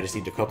last night. I just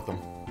need to cook them.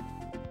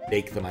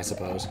 Bake them, I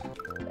suppose.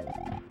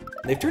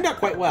 They've turned out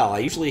quite well. I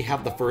usually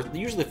have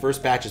usually the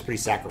first batch is pretty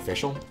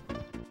sacrificial,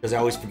 because I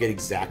always forget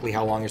exactly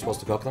how long you're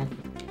supposed to cook them.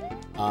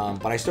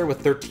 But I started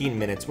with 13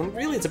 minutes, when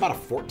really it's about a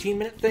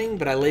 14-minute thing,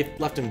 but I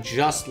left them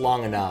just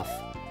long enough,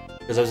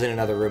 because I was in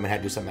another room and had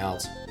to do something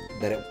else,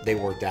 that they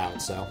worked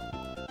out, so.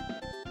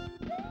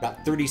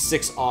 Got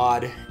 36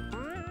 odd,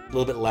 a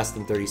little bit less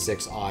than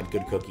 36 odd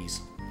good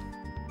cookies.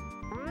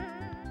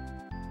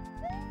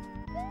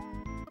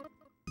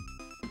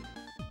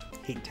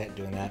 Hate Ted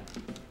doing that.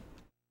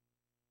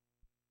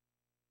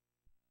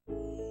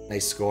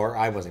 Nice score.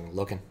 I wasn't even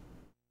looking.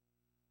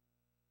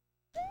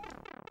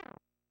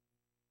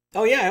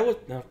 Oh yeah, I was.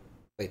 No,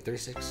 wait,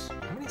 36.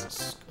 How many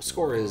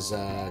Score is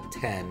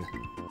 10.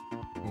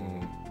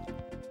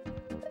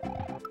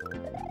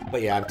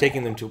 But yeah, I'm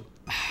taking them to...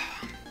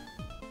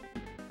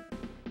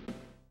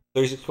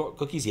 36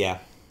 cookies? Yeah.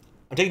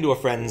 I'm taking to a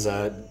friend's,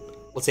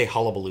 let's say,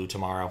 hullabaloo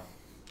tomorrow.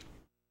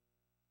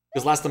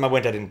 Because last time I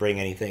went, I didn't bring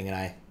anything, and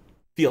I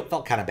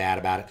felt kind of bad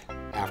about it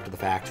after the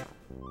fact.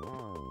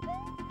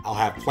 I'll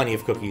have plenty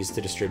of cookies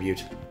to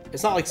distribute.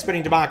 It's not like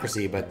spreading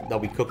democracy, but there'll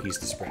be cookies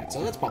to spread,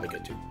 so that's probably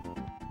good too.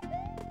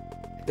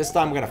 This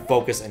time I'm going to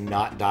focus and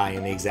not die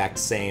in the exact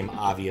same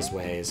obvious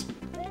ways.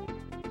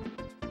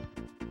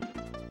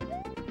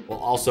 While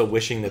also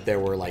wishing that there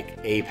were, like,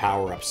 a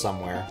power-up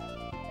somewhere.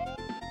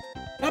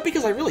 Not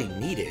because I really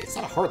need it. It's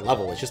not a hard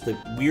level. It's just the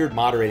weird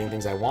moderating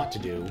things I want to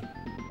do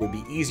would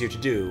be easier to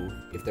do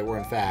if there were,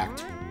 in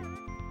fact...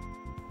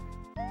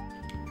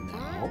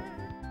 No.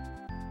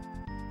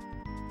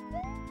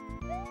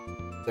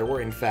 There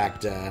were, in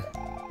fact,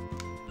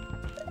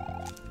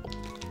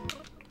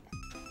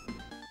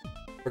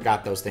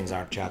 Forgot those things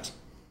aren't checks.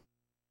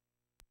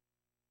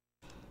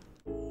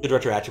 Could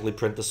retroactively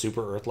print the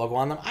Super Earth logo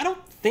on them? I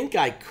don't think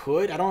I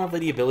could. I don't have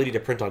the ability to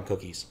print on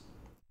cookies.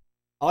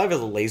 All I have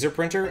is a laser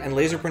printer, and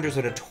laser printers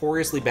are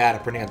notoriously bad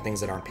at printing on things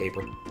that aren't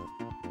paper.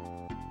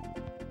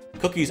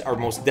 Cookies are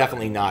most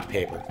definitely not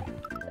paper.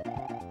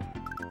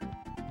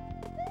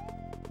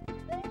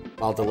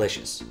 While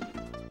delicious,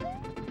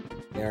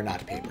 they are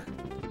not paper.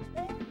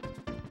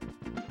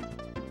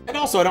 And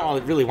also, I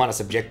don't really want to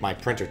subject my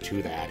printer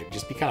to that. It'd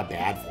just be kind of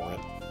bad for it.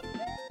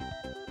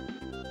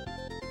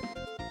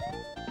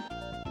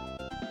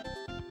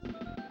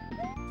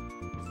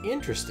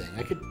 Interesting.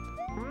 I could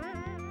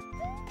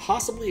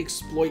possibly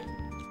exploit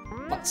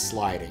butt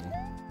sliding.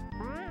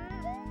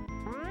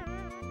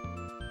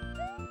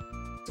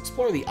 Let's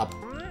explore the up...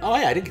 Oh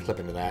yeah, I did clip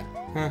into that.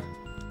 Huh.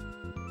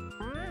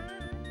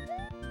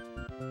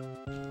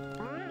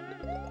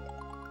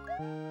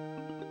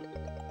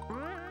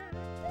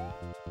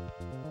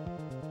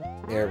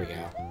 There we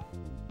go.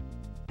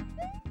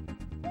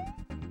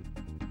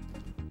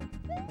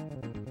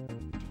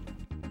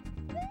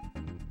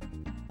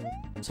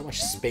 So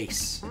much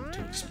space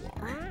to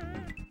explore.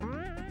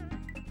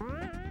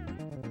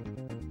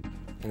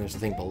 And there's a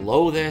thing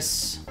below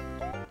this.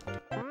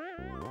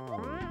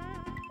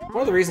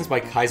 One of the reasons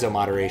why Kaizo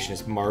moderation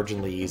is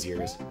marginally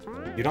easier is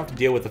you don't have to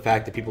deal with the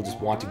fact that people just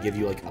want to give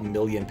you like a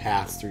million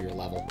paths through your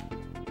level.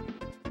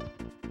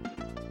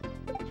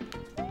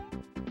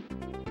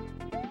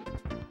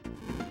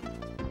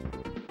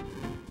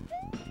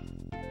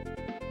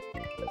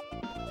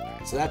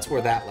 Alright, so that's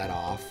where that let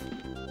off.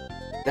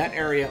 That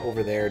area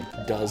over there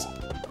does...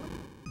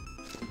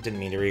 Didn't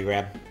mean to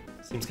re-grab.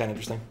 Seems kind of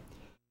interesting.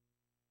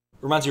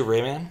 Reminds you of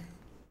Rayman?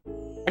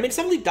 I mean, it's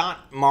definitely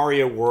not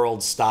Mario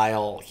World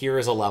style. Here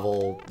is a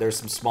level. There's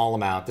some small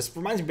amount. This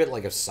reminds me a bit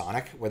like of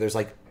Sonic, where there's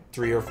like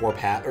 3 or 4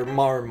 paths, or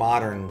more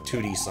modern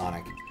 2D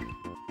Sonic,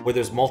 where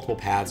there's multiple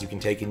paths you can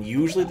take, and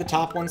usually the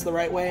top one's the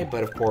right way,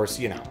 but of course,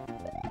 you know,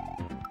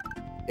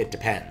 it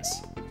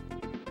depends.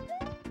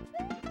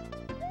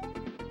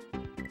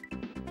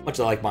 Much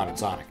like modern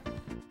Sonic.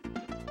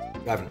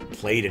 I haven't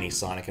played any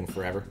Sonic in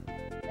forever.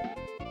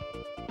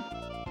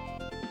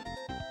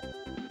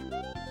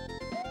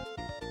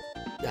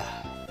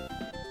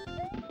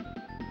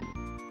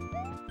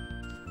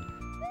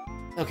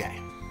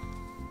 Okay.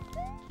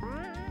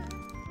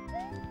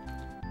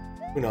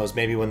 Who knows,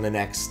 maybe when the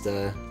next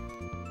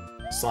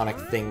Sonic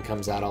thing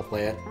comes out, I'll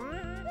play it.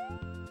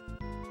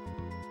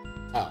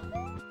 Oh.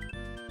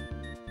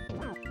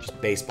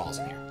 Just baseballs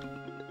in here.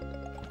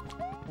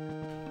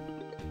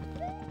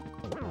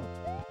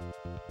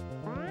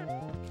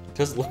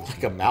 Does look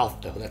like a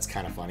mouth, though. That's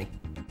kind of funny.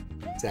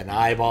 It's got an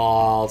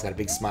eyeball. It's got a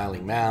big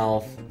smiling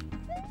mouth.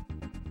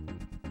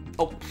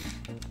 Oh.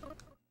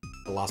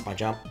 I lost my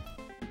jump.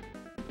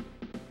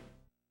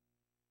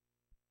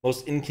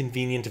 Most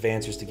inconvenient of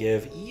answers to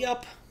give.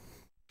 Yup.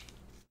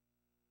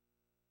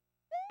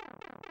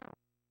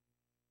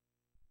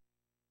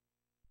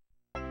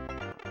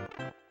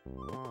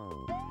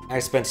 I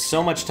spent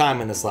so much time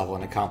in this level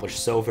and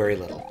accomplished so very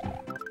little.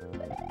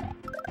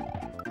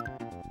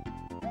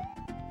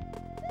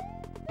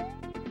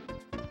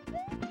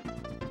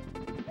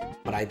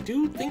 But I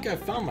do think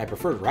I've found my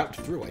preferred route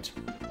through it.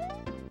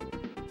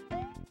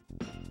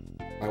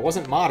 If I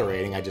wasn't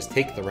moderating, I'd just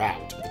take the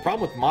route. But the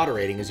problem with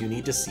moderating is you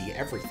need to see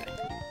everything.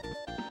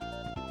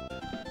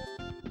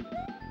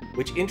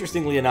 Which,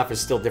 interestingly enough,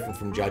 is still different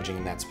from judging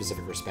in that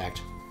specific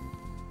respect.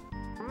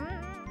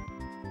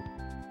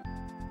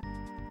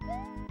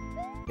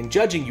 In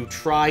judging, you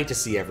try to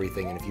see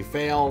everything, and if you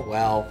fail,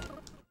 well,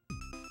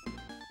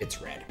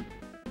 it's red.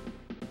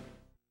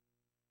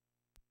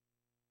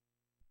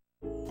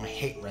 I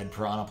hate red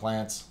piranha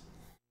plants.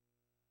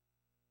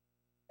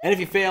 And if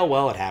you fail,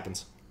 well, it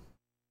happens.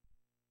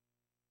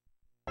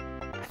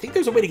 I think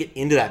there's a way to get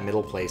into that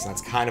middle place, and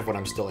that's kind of what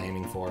I'm still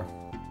aiming for.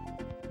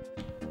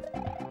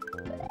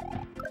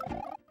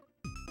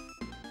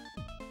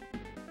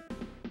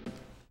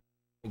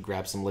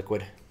 Grab some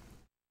liquid.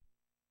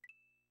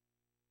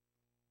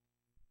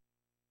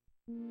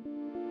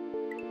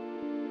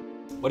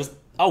 What is...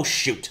 Oh,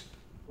 shoot.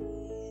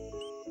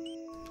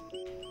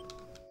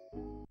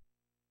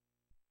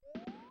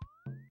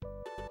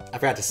 I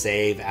forgot to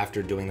save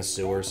after doing the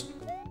sewers.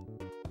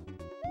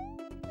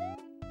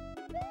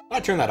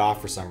 I turned that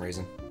off for some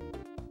reason.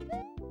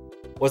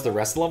 What's the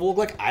rest of the level look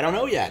like? I don't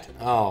know yet.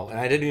 Oh, and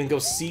I didn't even go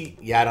see...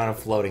 Yeah, I don't have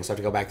floating, so I have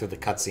to go back through the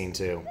cutscene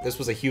too. This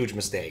was a huge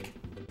mistake.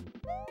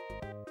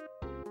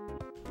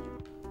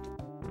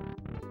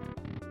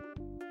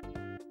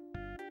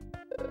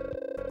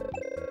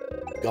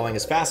 Going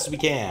as fast as we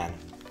can.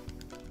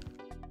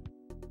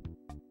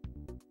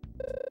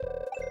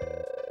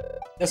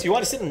 Now, so you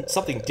want to sit in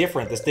something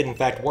different, this did in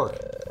fact work.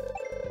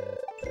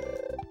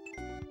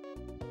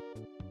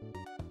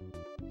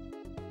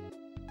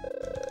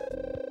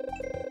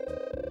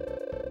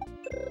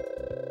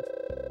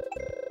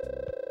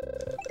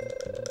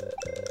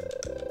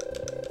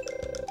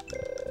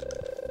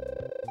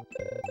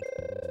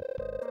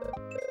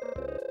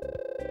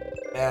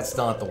 That's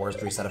not the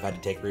worst reset I've had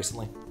to take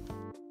recently.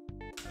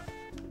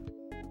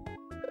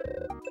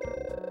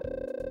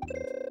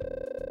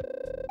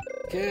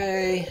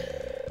 Okay.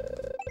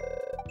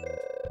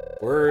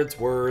 Words,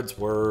 words,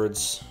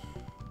 words.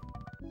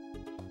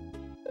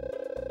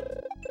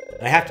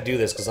 And I have to do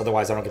this because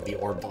otherwise I don't get the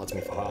orb that lets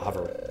me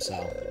hover, so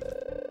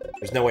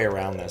there's no way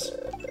around this.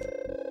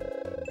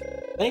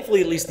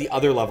 Thankfully, at least the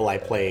other level I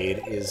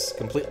played is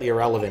completely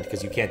irrelevant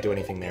because you can't do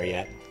anything there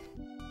yet.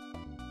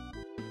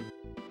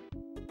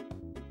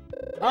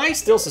 I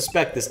still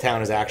suspect this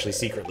town is actually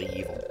secretly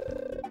evil.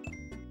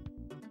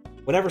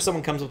 Whenever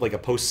someone comes with like a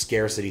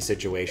post-scarcity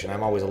situation,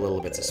 I'm always a little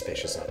bit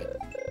suspicious of it.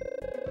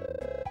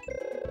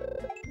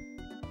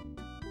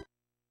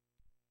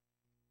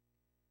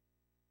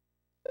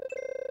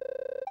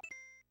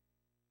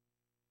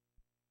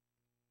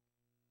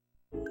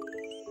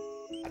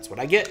 That's what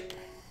I get.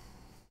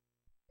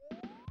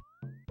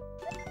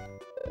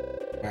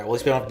 Alright, well, at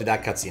least we don't have to do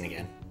that cutscene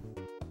again.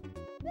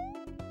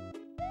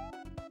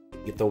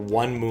 Get the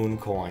one moon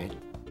coin.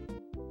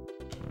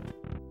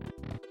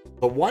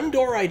 The one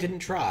door I didn't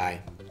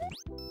try.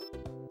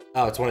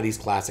 Oh, it's one of these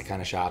classic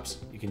kind of shops.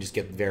 You can just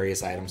get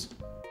various items.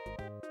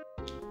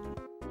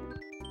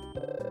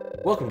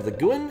 Welcome to the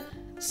Guin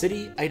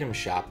City item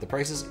shop. The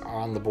prices are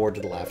on the board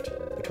to the left.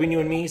 Between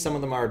you and me, some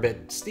of them are a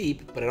bit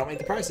steep, but I don't make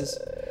the prices.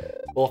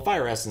 Well, a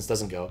fire essence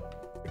doesn't go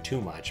for too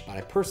much, but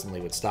I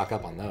personally would stock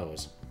up on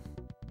those.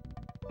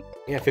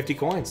 Yeah, 50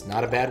 coins.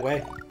 Not a bad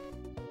way.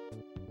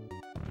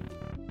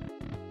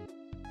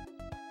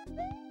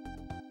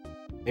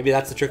 Maybe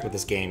that's the trick with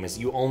this game, is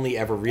you only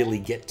ever really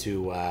get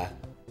to,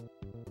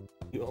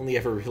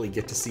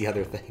 see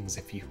other things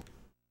if you...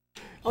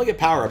 only get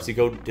power-ups, you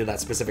go to that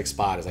specific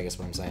spot, is I guess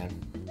what I'm saying.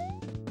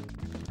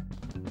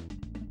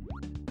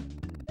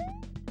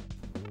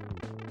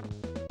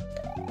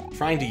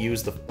 Trying to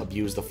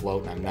abuse the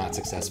float, and I'm not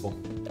successful.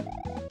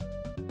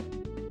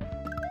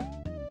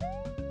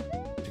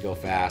 To go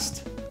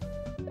fast.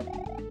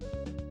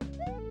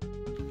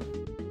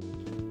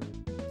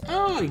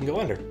 Oh, you can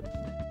go under.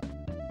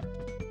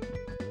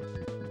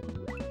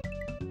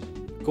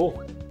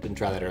 Cool. Didn't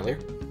try that earlier.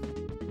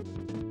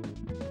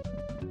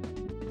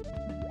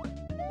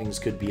 Things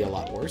could be a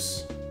lot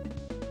worse.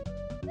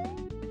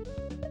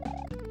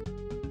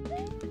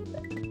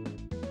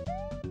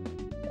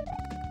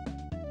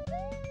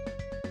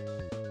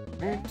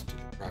 Alright,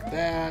 rock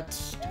that,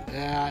 do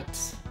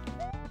that.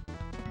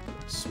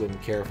 Swim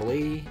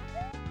carefully.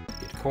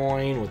 Get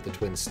coin with the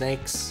twin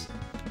snakes.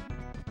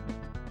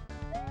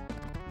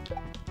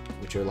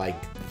 Which are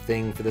like the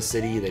thing for the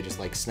city, they just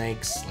like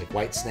snakes, like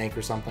White Snake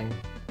or something.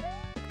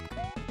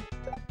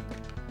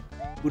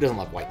 Who doesn't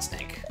love White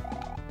Snake?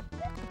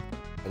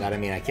 By that I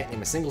mean I can't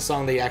name a single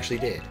song they actually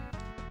did.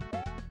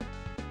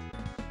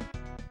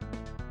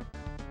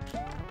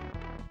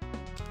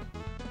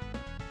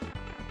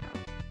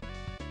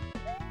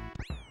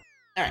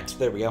 Alright, so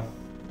there we go.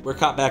 We're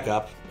caught back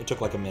up. It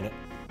took like a minute.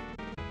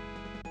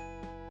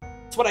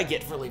 That's what I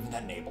get for leaving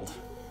that enabled.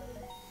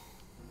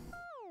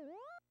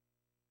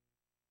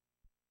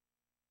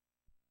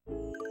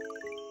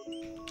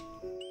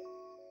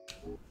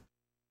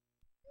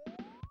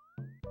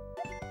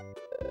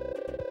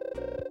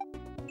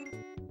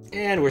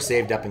 And we're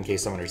saved up in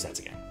case someone resets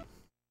again.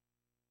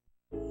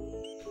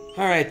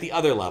 Alright, the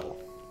other level.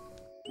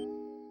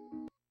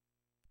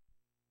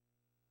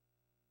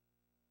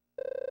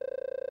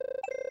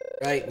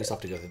 Right, we still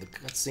have to go through the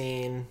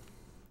cutscene.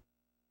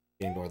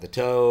 Ignore the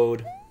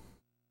toad.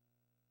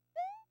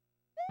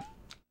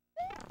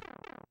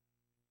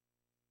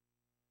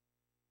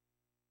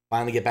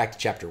 Finally get back to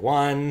chapter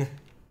 1.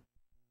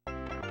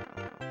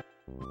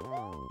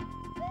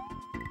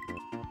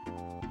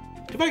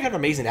 It's kind of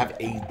amazing to have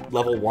a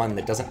level 1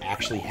 that doesn't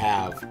actually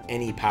have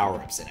any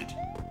power-ups in it.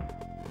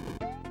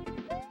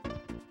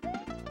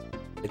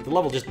 Like, the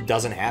level just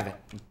doesn't have it.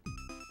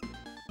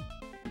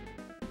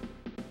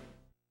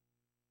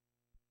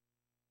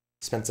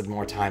 Spent some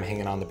more time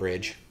hanging on the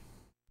bridge.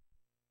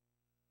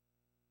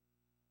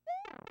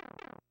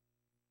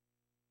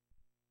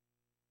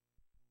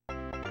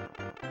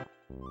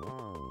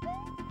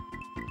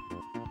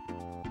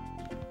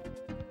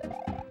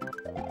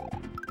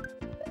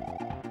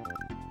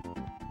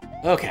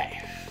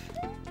 Okay.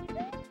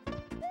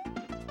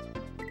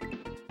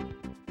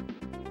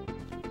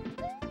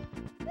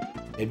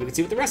 Maybe we can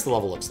see what the rest of the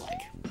level looks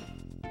like.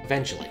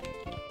 Eventually.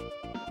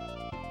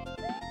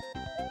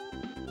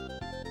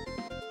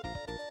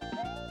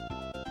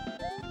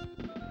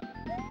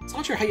 I'm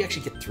not sure how you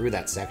actually get through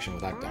that section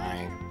without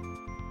dying.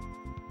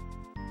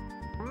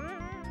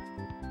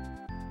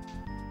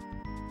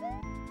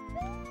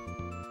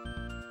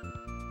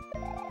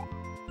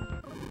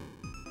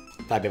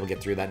 Thought I'd be able to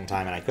get through that in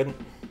time, and I couldn't.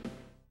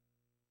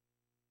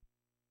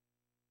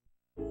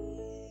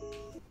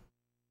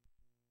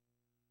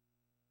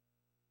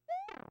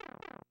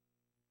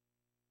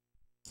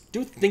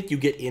 Do think you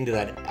get into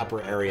that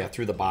upper area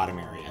through the bottom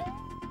area.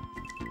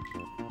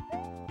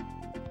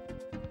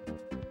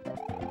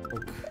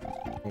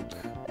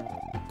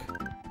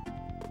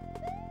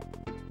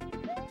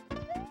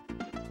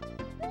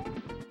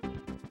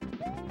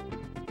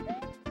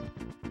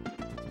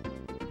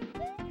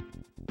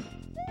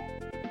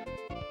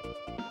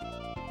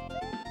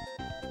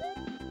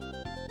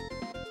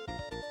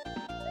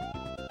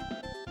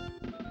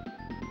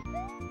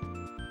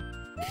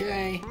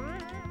 Okay.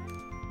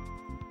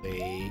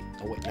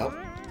 Oh wait, nope.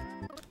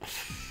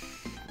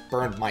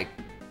 Burned my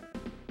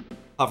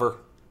hover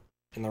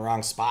in the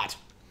wrong spot.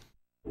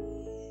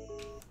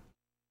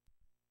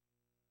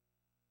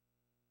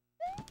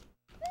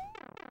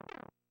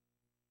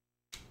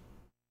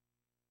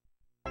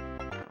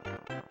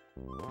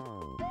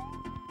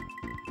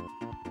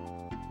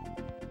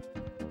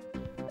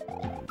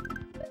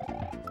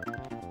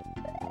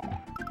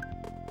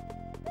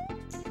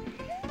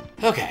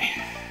 Okay.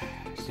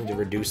 Just need to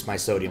reduce my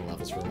sodium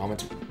levels for a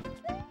moment.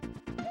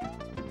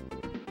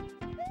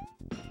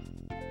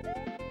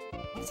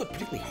 That's a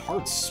particularly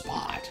hard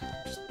spot.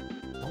 Just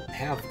don't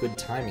have good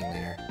timing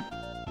there.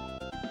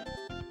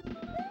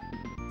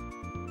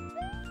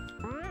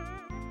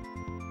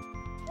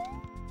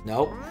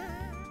 Nope.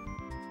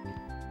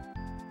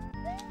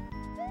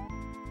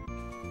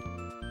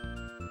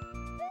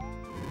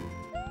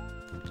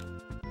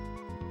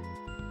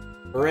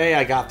 Hooray,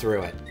 I got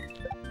through it.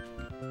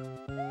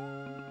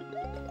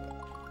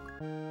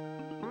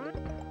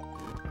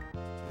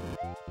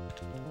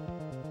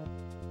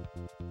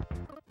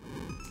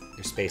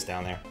 There's space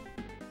down there.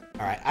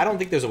 Alright, I don't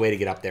think there's a way to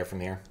get up there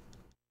from here.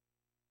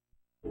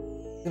 I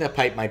think that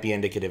pipe might be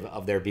indicative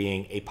of there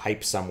being a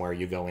pipe somewhere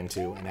you go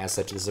into, and as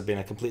such, this has been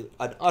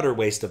an utter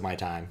waste of my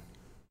time.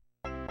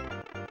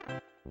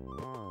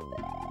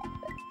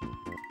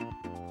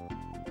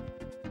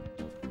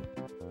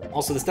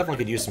 Also, this definitely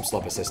could use some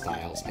slope assist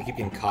tiles. I keep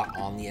getting caught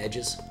on the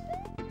edges.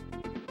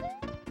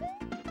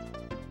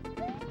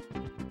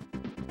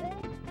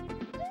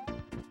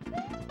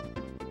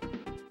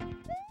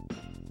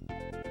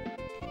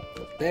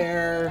 Float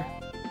there.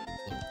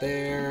 Float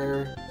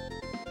there.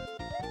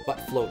 Butt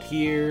float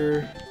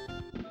here.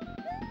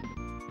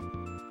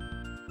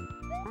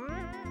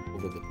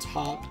 Over the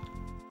top.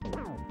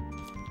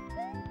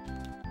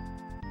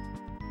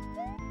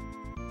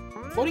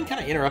 Floating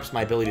kind of interrupts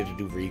my ability to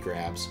do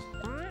regrabs.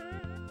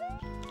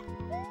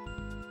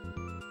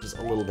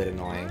 A little bit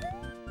annoying.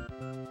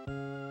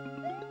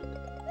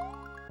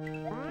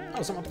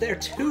 Oh, something up there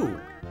too.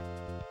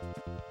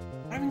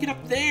 How do I even get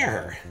up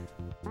there?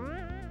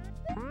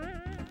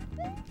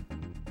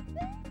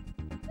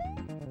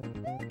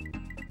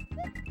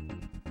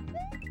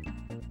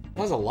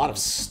 There's a lot of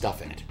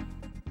stuff in it.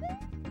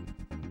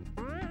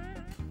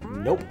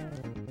 Nope.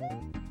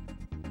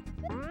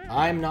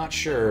 I'm not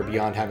sure,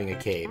 beyond having a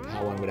cape,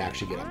 how one would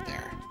actually get up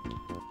there.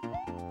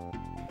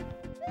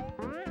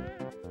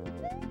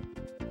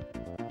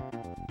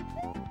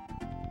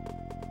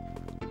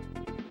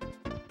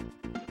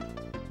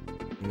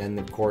 And then,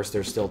 of course,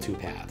 there's still two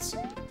paths.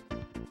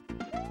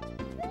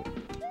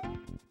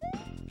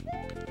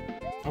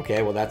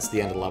 Okay, well, that's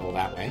the end of the level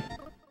that way.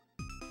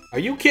 Are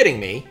you kidding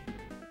me?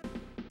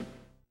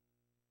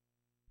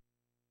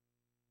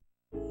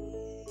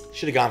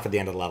 Should have gone for the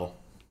end of the level.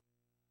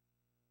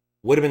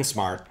 Would have been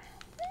smart.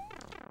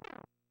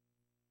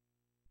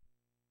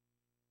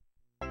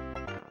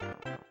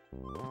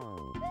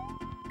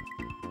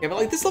 Yeah, but,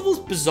 like, this level is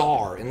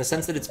bizarre in the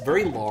sense that it's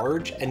very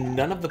large, and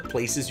none of the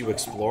places you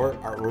explore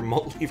are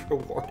remotely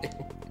rewarding.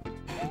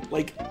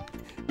 Like,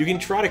 you can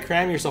try to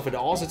cram yourself into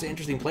all sorts of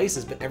interesting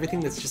places, but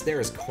everything that's just there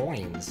is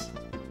coins.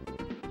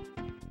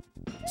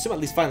 So at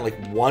least find, like,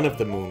 one of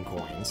the moon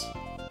coins.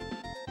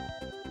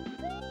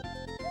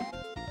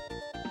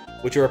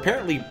 Which are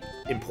apparently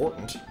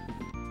important.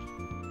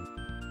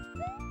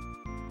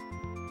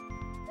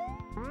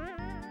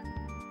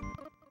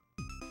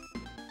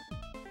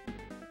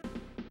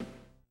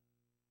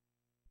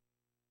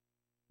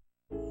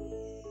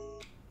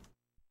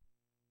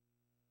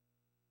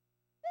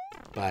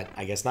 But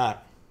I guess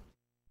not.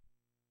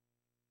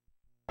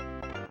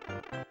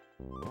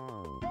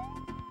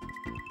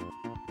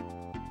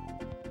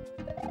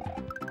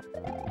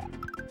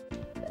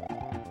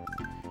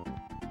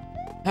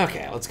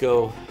 Okay, let's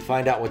go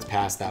find out what's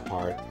past that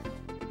part.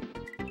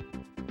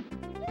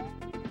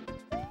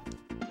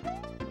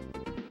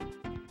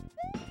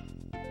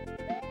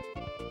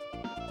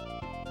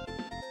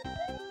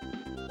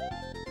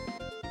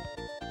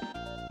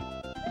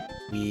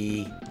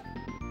 We...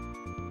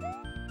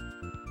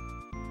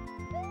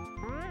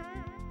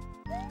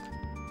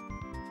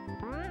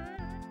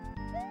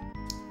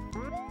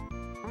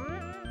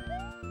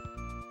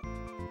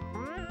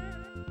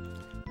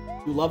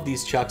 You love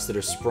these chucks that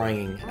are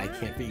spraying, and I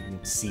can't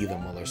even see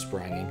them while they're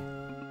spraying.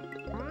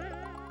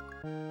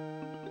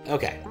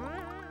 Okay.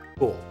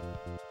 Cool.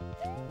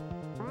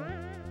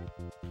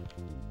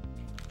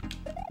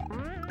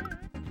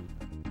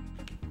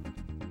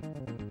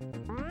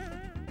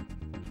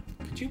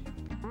 Could you...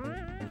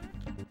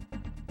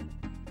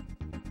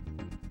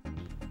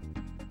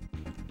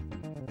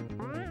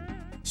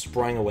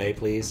 Spraying away,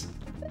 please.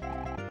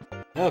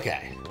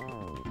 Okay.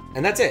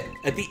 And that's it.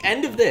 At the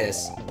end of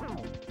this,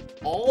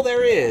 all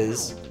there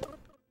is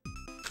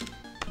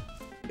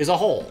a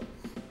hole.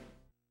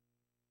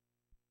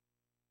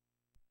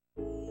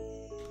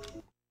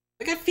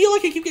 Like, I feel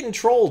like I keep getting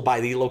trolled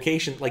by the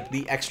location, like,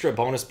 the extra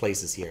bonus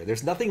places here.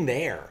 There's nothing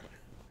there.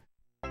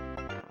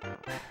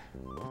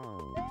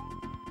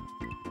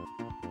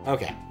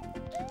 Okay.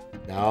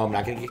 No, I'm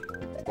not gonna get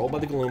trolled by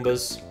the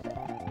Galoombas.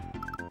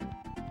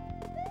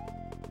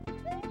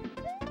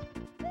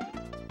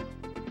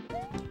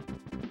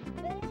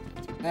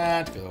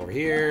 That, go over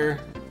here.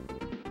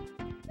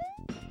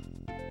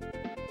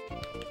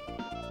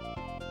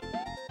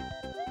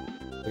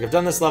 Like, I've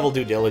done this level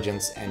due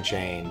diligence and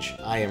change.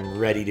 I am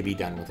ready to be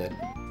done with it.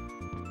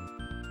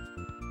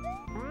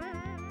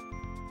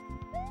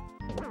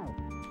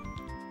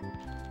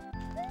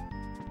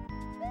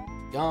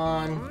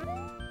 Gone.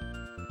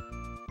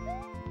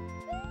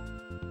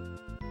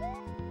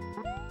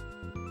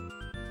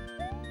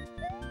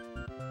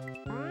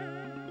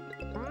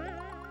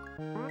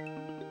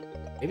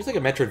 Maybe it's like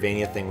a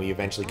Metroidvania thing where you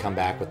eventually come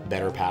back with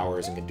better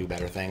powers and can do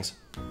better things.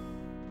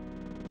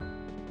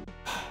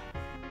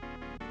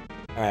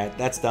 Alright,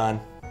 that's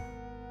done.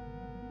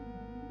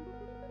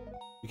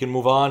 We can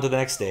move on to the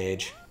next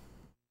stage.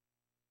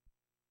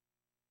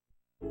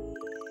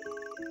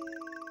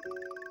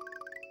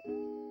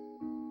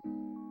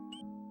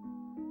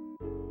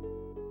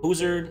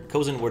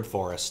 Cozenwood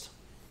Forest.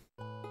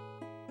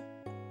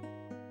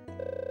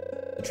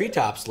 The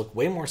treetops look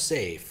way more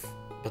safe,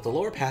 but the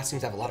lower path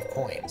seems to have a lot of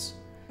coins.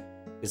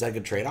 Is that a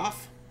good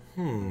trade-off?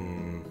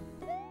 Kinda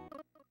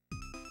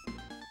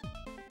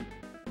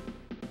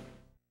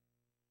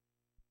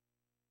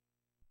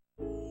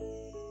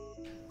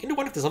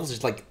wonder if this level's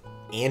just like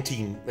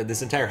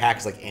this entire hack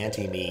is like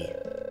anti-me.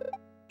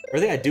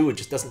 Everything I do, it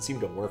just doesn't seem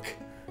to work.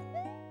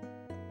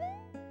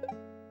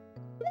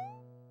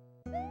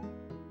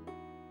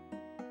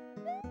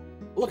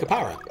 Look, a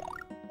power-up.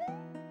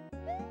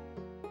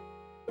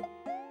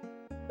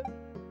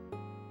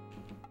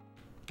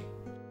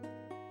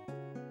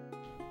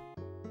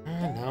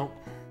 No.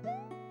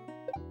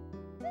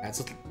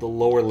 That's the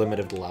lower limit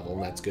of the level,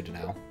 and that's good to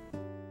know.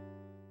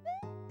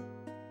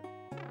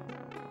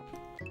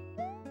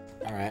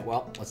 Alright,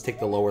 well, let's take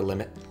the lower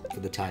limit for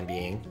the time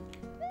being.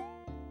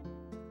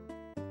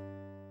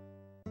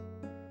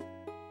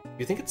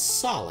 You think it's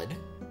solid?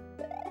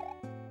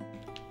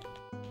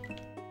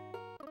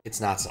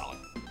 It's not solid.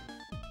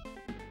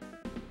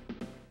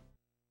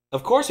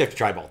 Of course you have to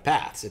try both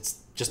paths.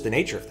 It's just the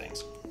nature of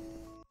things.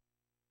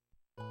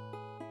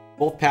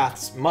 Both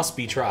paths must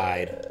be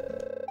tried.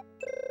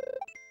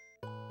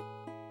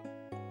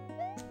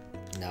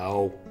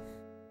 No.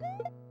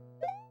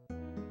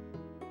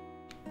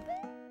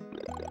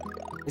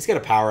 Let's get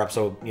a power up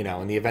so, you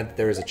know, in the event that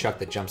there is a Chuck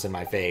that jumps in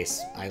my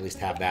face, I at least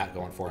have that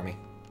going for me.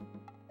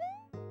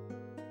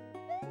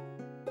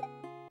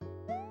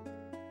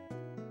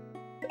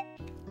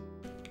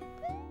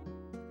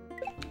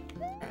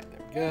 Alright,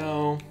 there we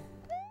go.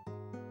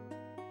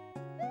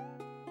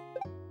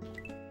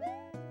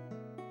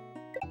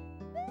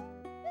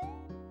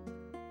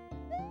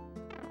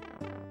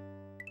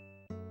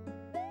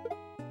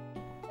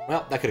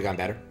 Well, that could have gone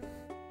better.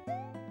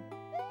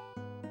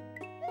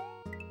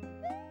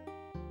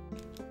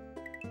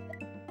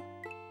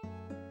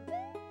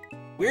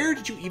 Where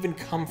did you even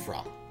come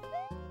from?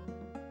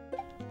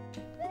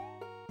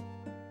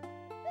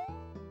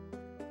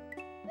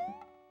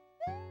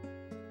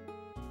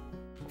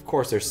 Of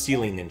course, there's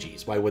ceiling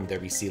ninjas. Why wouldn't there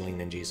be ceiling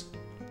ninjas?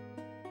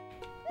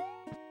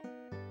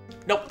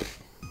 Nope.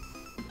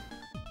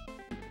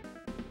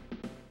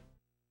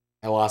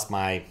 I lost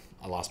my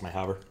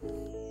hover.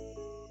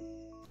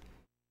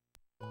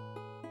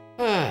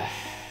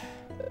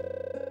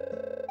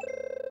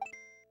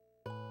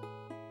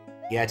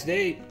 Yeah,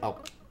 today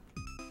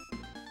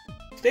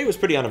was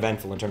pretty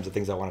uneventful in terms of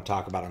things I want to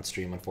talk about on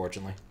stream,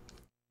 unfortunately.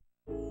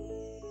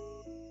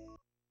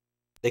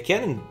 They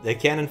can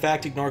in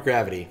fact ignore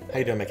gravity. How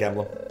you doing,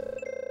 McEmblem?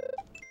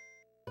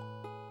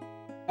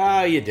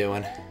 How you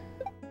doing?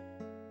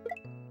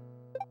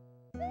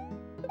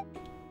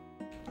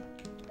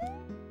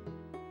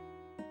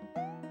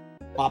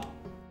 Pop.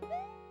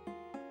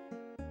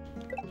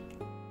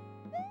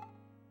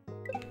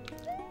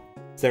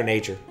 It's their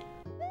nature.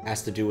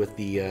 Has to do with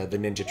the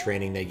ninja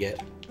training they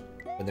get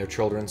when they're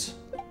children's.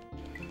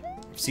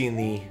 I've seen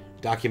the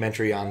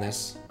documentary on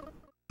this.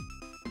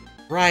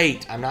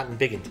 Right, I'm not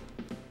embiggened.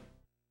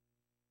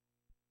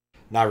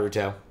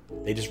 Naruto.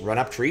 They just run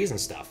up trees and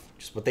stuff.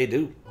 Just what they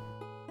do.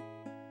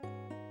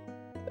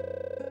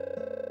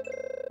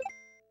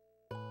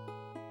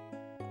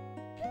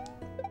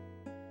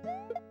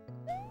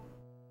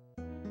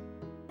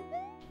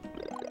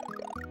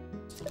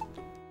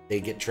 They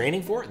get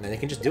training for it, and then they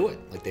can just do it.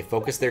 Like, they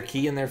focus their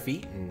ki in their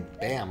feet, and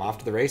bam, off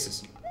to the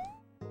races.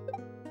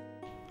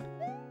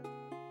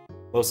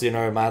 Mostly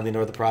ignore, mildly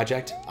ignore the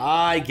project.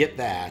 I get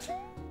that.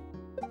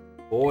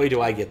 Boy,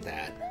 do I get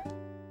that.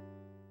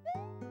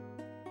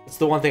 It's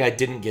the one thing I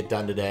didn't get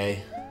done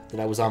today that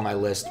I was on my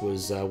list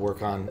was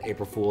work on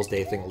April Fool's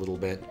Day thing a little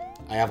bit.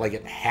 I have, like,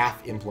 it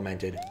half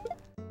implemented,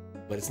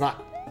 but it's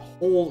not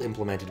whole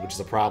implemented, which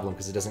is a problem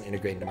because it doesn't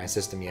integrate into my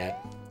system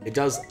yet. It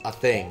does a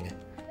thing.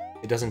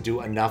 It doesn't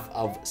do enough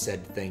of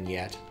said thing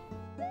yet.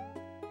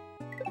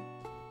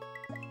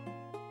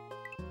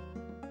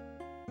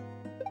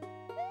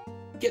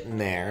 Getting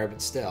there,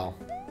 but still.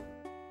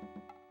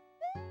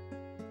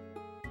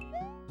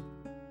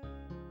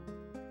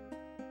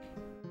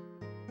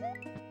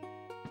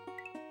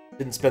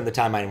 Didn't spend the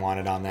time I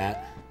wanted on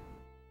that.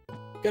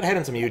 Got ahead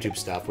on some YouTube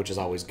stuff, which is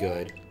always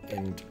good.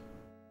 And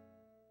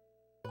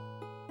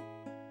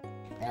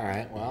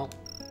alright, well,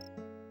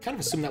 kind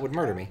of assumed that would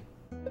murder me.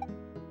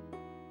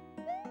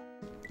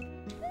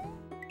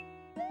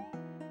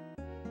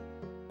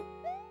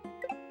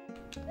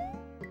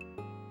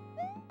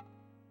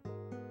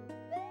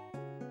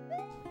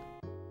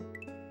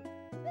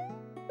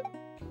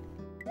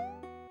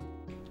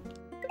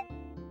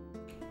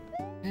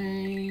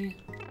 Okay.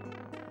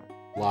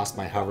 Lost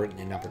my hover at an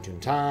inopportune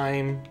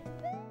time.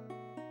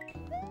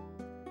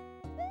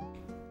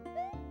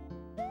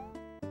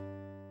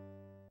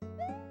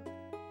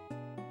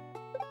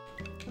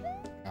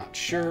 Not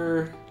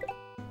sure.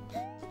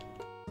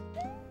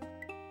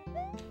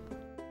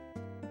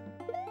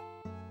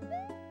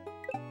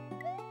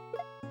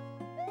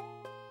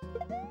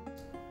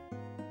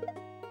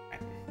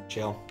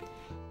 Chill.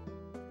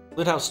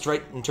 Lithouse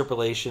Strike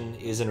Interpolation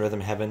is in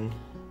Rhythm Heaven.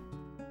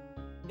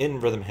 In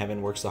Rhythm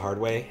Heaven works the hard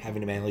way, having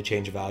to manually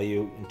change a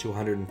value in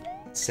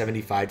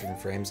 275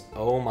 different frames.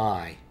 Oh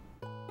my.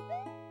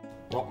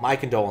 Well, my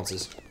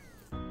condolences.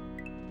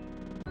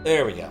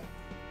 There we go.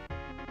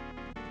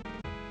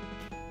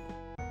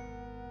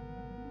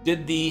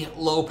 Did the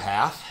low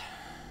path.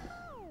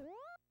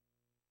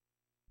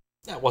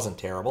 That wasn't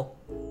terrible.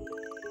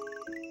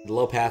 The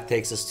low path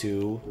takes us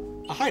to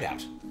a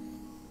hideout.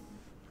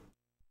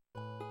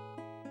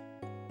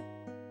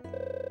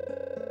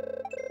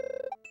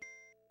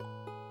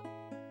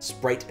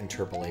 Sprite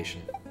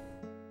interpolation.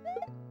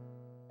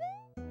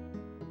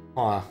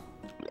 Huh.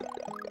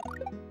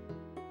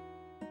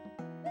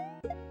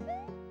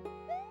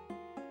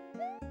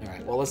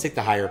 Alright, well, let's take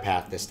the higher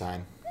path this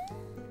time.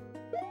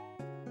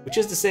 Which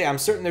is to say, I'm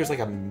certain there's like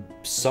a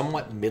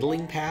somewhat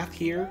middling path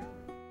here.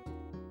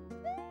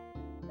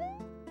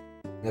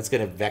 That's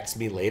gonna vex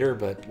me later,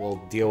 but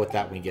we'll deal with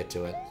that when we get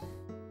to it.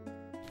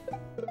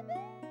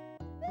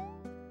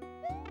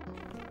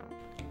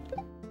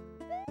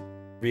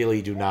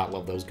 Really do not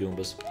love those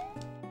Goombas.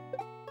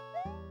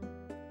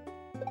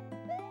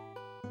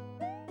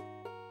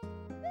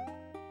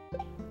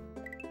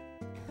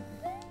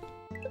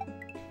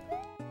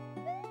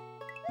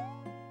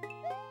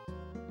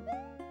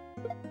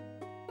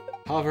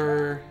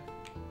 Hover.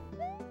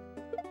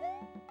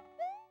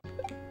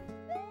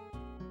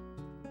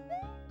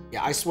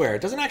 Yeah, I swear,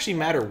 it doesn't actually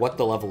matter what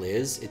the level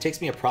is. It takes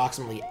me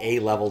approximately a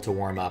level to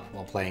warm up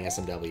while playing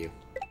SMW.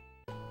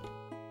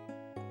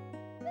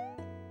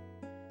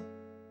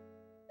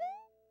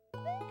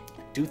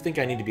 I do think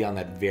I need to be on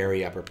that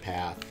very upper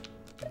path.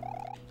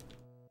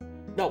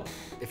 Nope,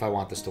 if I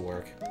want this to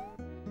work.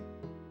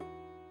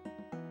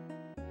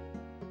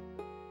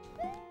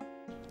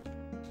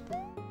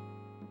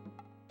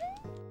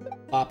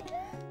 Pop.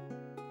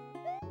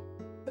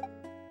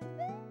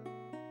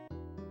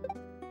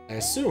 I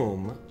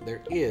assume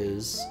there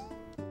is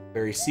a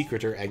very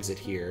secreter exit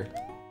here.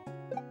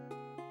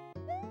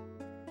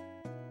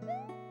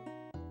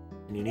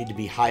 And you need to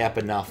be high up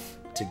enough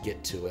to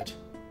get to it.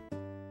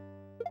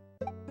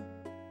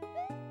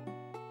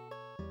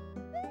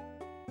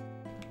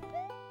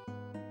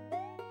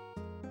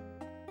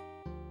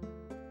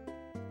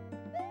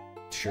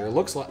 Sure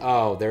looks like...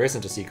 Oh, there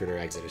isn't a secret or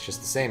exit. It's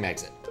just the same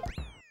exit.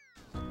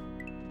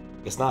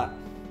 Guess not.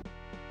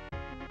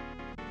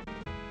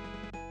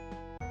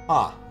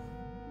 Huh.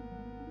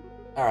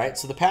 Alright,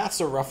 so the paths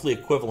are roughly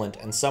equivalent,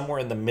 and somewhere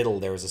in the middle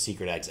there is a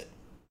secret exit.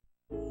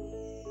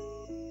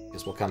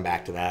 Guess we'll come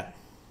back to that.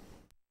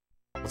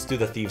 Let's do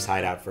the Thieves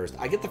Hideout first.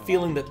 I get the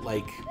feeling that,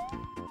 like,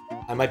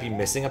 I might be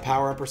missing a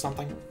power-up or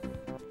something,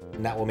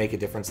 and that will make a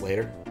difference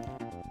later.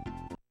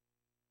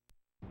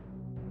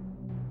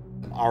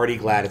 Already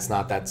glad it's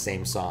not that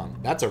same song.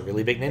 That's a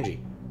really big ninja.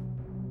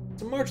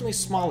 It's a marginally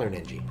smaller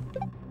ninja.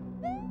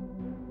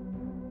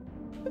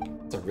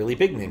 It's a really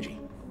big ninja.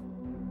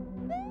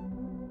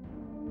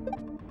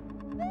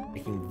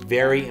 Making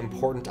very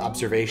important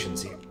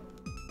observations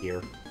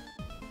here.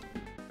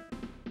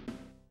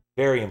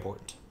 Very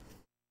important.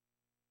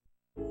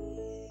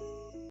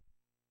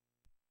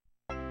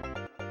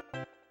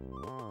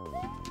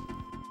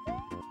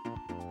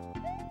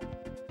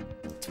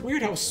 It's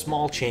weird how a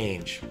small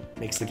change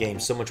makes the game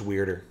so much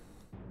weirder.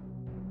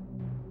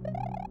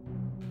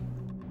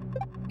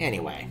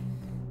 Anyway.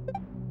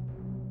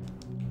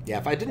 Yeah,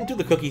 if I didn't do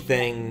the cookie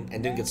thing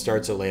and didn't get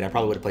started so late, I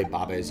probably would have played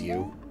Baba as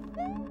You.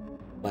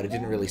 But it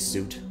didn't really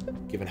suit,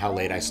 given how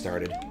late I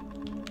started.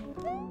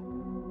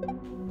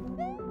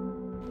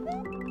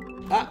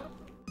 Ah!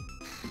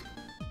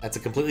 That's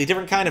a completely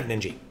different kind of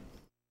ninja.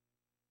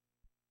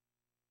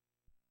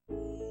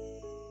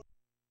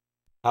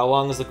 How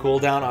long is the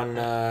cooldown on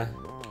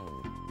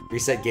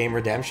Reset Game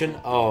Redemption?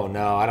 Oh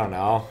no, I don't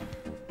know.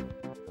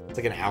 It's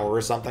like an hour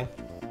or something.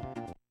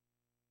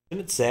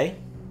 Didn't it say?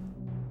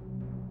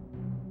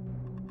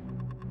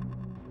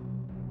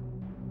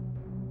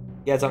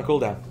 Yeah, it's on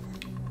cooldown.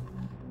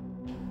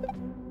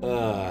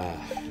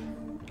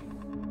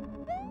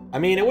 I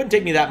mean, it wouldn't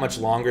take me that much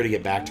longer to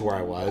get back to where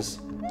I was.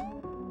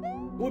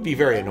 It would be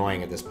very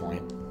annoying at this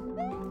point. I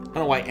don't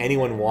know why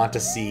anyone would want to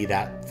see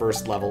that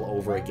first level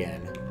over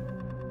again.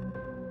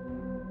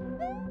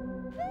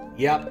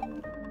 Yep.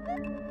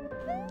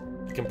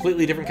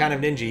 Completely different kind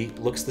of ninja,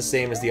 looks the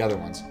same as the other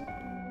ones.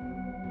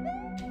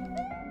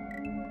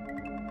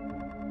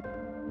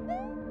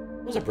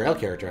 It was a Braille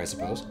character, I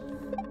suppose.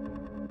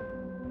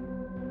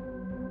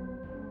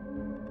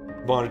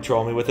 Wanted to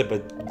troll me with it,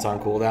 but it's on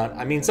cooldown.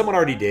 I mean, someone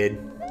already did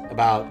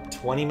about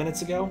 20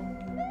 minutes ago.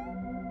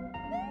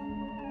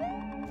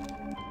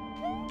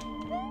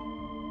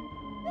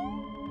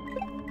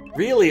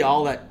 Really,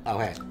 all that... Oh,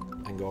 hey.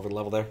 I can go over the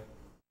level there.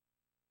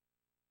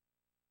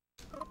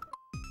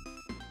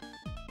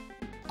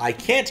 I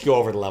can't go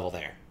over the level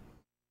there.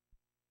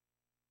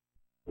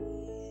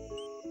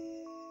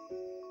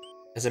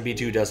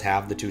 SMB2 does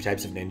have the two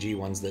types of ninja,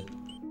 ones that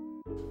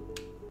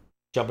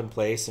jump in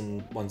place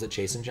and ones that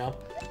chase and jump.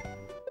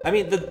 I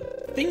mean, the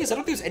thing is, I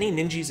don't think there's any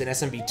ninjas in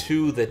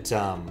SMB2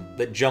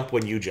 that jump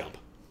when you jump.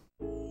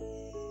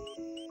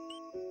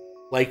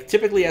 Like,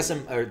 typically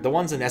the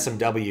ones in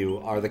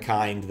SMW are the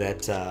kind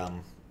that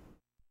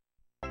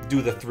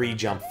do the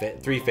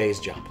three-phase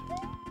jump.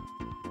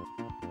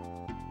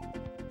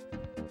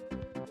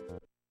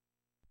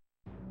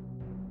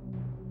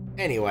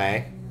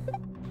 Anyway,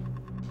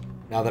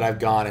 now that I've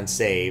gone and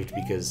saved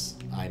because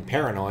I'm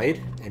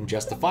paranoid, and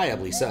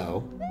justifiably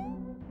so.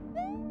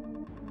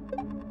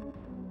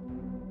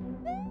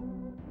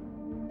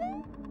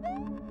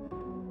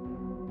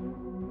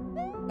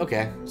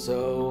 Okay,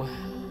 so...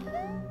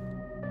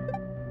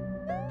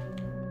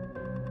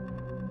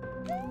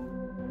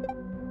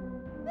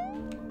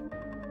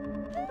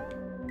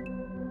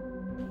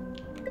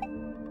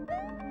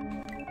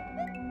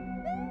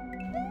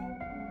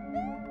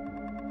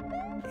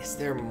 Is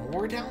there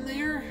more down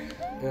there?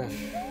 Ugh.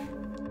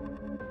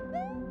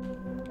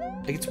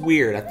 Like, it's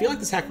weird. I feel like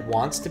this hack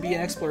wants to be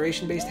an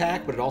exploration-based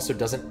hack, but it also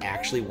doesn't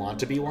actually want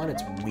to be one.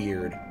 It's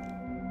weird.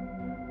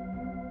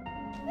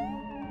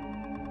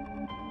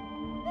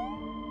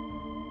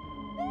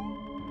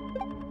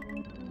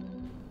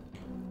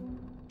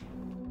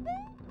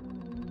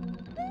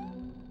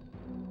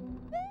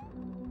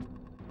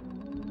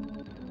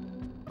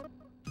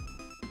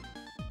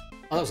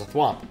 Oh, that was a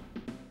thwomp.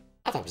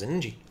 I thought it was a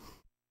ninja.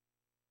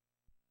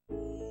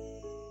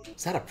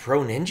 Is that a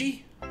pro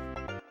ninja?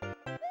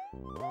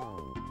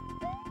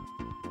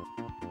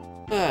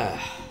 I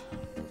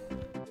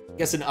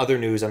guess in other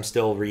news, I'm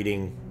still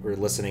reading or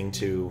listening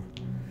to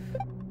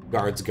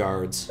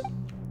Guards,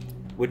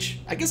 which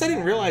I guess I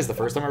didn't realize the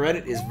first time I read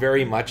it is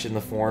very much in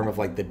the form of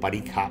like the buddy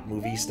cop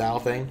movie style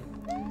thing,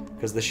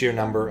 because the sheer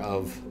number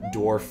of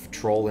dwarf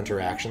troll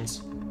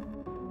interactions.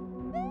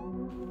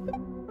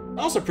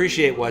 I also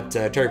appreciate what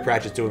Terry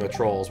Pratchett's doing with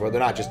trolls, where they're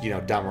not just, you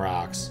know, dumb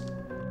rocks.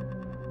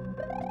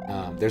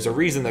 There's a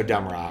reason they're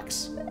dumb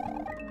rocks.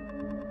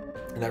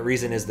 And that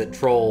reason is that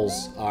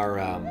trolls are,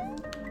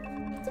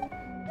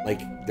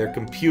 like, their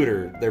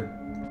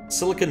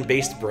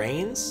silicon-based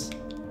brains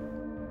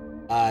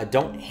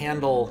don't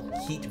handle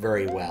heat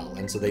very well,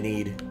 and so they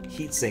need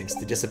heat sinks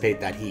to dissipate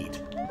that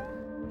heat.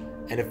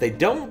 And if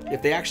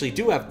they actually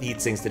do have heat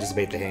sinks to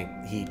dissipate the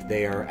heat,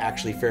 they are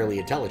actually fairly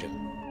intelligent.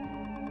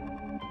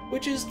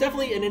 Which is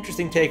definitely an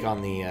interesting take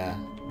on the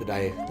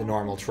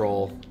normal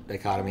troll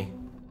dichotomy.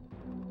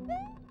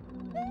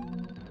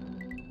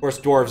 Of course,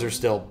 dwarves are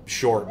still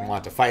short and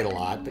want to fight a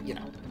lot, but you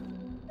know,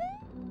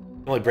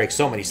 you only break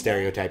so many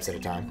stereotypes at a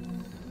time.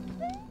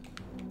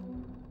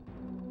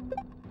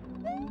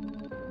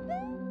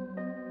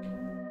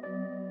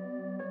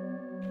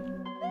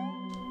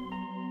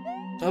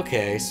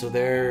 Okay, so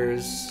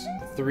there's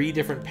 3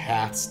 different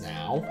paths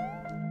now,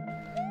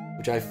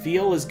 which I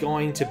feel is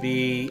going to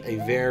be a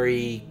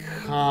very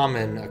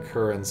common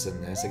occurrence in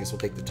this. I guess we'll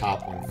take the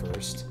top one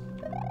first.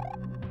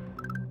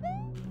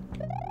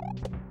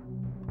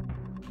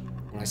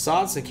 When I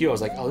saw this in queue, I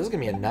was like, oh, this is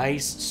going to be a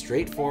nice,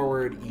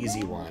 straightforward,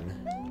 easy one.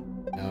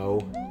 No.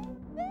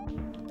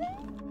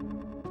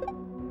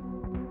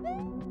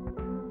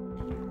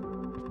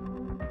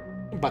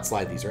 Butt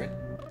slide these, right?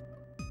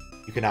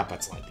 You cannot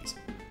butt slide these.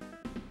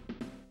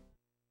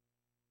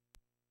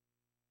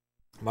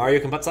 Mario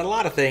can butt slide a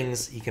lot of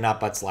things. He cannot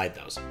butt slide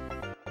those.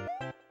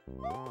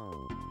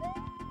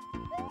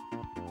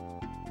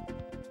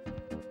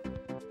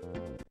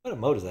 What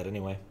mode is that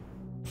anyway?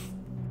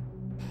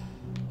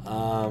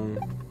 Yeah,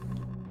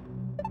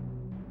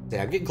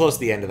 I'm getting close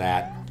to the end of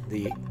that.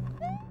 The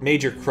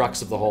major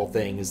crux of the whole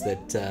thing is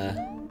that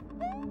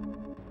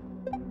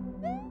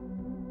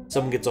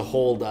someone gets a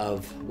hold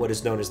of what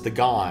is known as the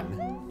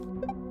Guin,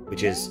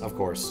 which is, of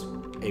course,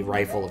 a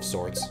rifle of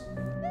sorts.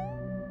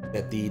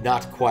 That the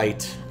not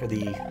quite, or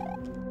the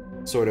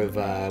sort of,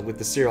 with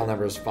the serial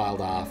numbers filed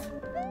off,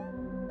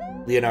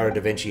 Leonardo da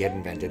Vinci had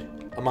invented,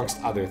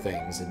 amongst other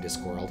things in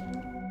Discworld.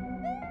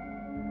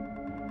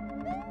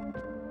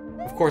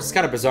 Of course, it's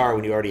kind of bizarre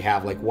when you already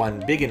have, like,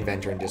 one big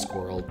inventor in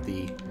Discworld,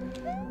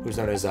 who's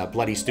known as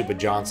Bloody Stupid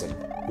Johnson,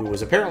 who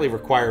was apparently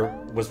required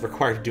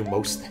to do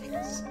most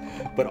things,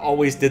 but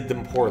always did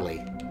them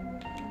poorly.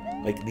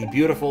 Like the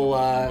beautiful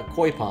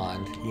koi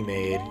pond he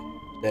made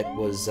that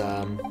was,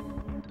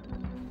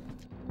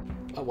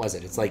 what was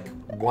it? It's like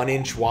 1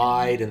 inch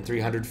wide and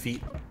 300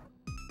 feet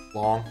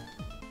long.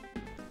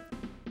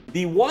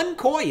 The one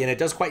koi in it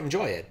does quite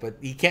enjoy it, but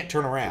he can't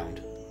turn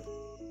around.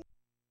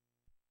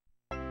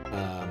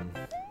 I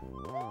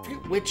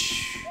forget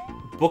which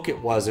book it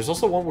was. There's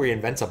also one where he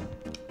invents a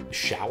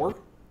shower,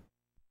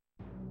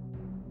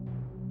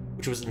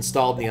 which was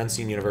installed in the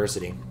Unseen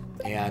University.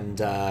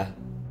 And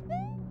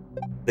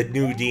the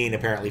new dean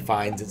apparently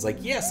finds it's like,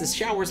 yes, this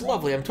shower's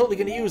lovely, I'm totally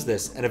going to use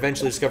this. And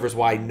eventually discovers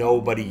why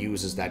nobody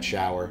uses that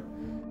shower.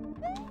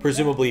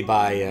 Presumably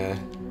by,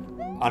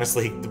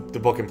 honestly, the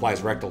book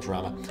implies rectal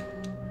trauma.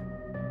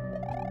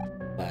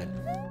 But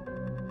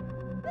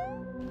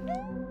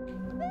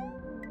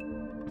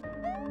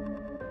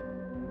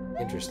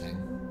interesting.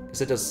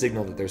 Because it does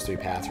signal that there's 3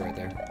 paths right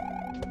there.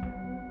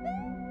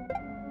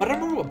 But I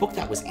don't remember what book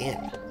that was in.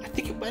 I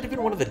think it might have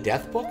been one of the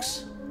death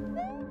books.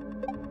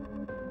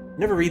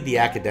 Never read the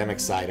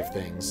academic side of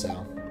things,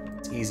 so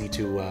it's easy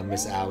to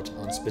miss out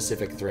on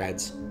specific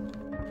threads.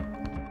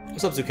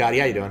 What's up, Zucati?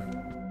 How you doing?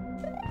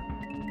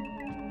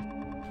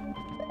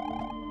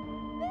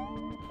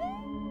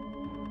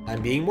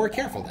 I'm being more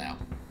careful now.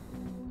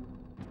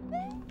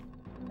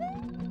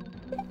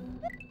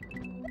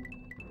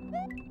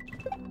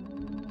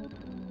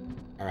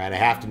 Alright, I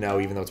have to know,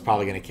 even though it's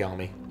probably going to kill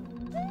me.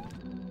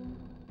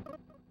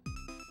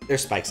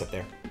 There's spikes up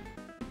there.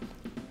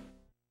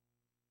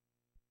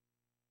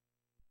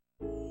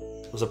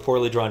 It was a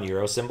poorly drawn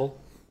Euro symbol.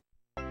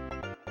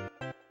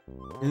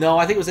 No,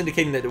 I think it was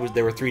indicating that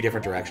there were 3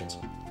 different directions.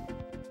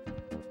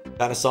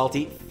 Kinda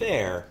salty?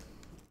 Fair.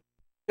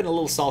 Been a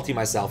little salty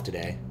myself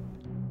today.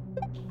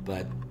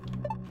 But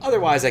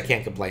otherwise, I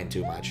can't complain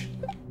too much.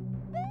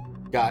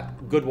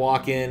 Got good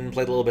walk-in,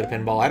 played a little bit of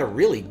pinball. Had a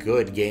really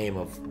good game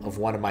of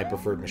one of my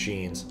preferred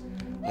machines.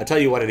 I'll tell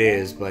you what it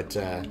is, but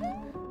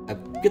I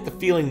get the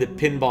feeling that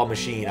Pinball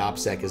Machine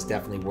OPSEC is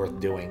definitely worth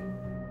doing.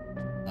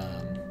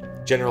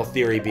 General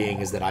theory being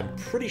is that I'm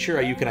pretty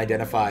sure you can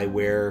identify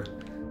where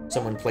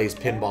someone plays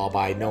pinball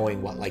by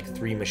knowing what, like,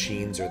 3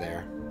 machines are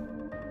there.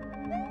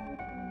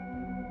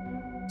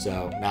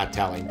 So, not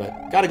telling,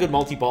 but got a good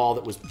multi-ball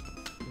that was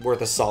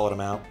worth a solid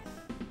amount.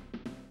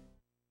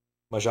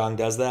 Mahjong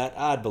does that?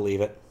 I'd believe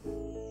it.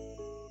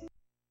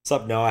 What's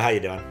up, Noah? How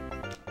you doing?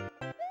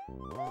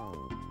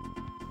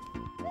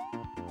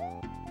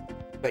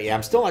 But yeah,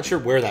 I'm still not sure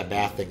where that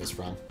bath thing is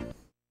from.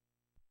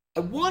 I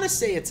want to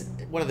say it's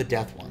one of the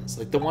death ones.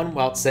 Like the one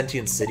about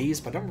sentient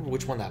cities, but I don't remember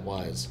which one that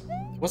was.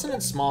 It wasn't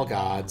in Small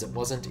Gods. It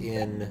wasn't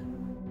in...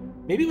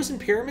 Maybe it was in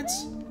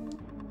Pyramids?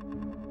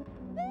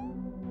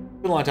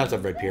 It's been a long time since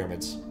I've read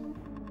Pyramids.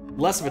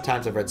 Less of a time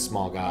since I've read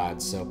Small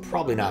Gods, so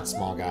probably not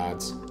Small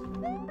Gods.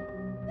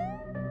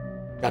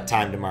 Got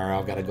time tomorrow.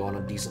 I've got to go on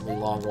a decently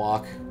long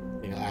walk.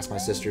 Maybe I'll ask my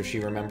sister if she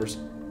remembers.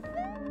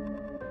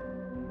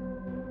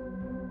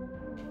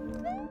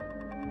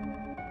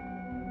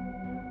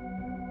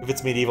 If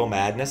it's Medieval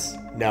Madness?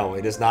 No,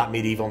 it is not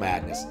Medieval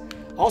Madness.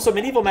 Also,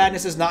 Medieval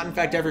Madness is not, in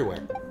fact, everywhere.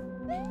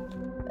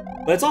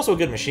 But it's also a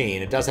good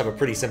machine. It does have a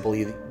pretty simple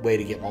way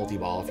to get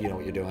multi-ball if you know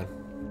what you're doing.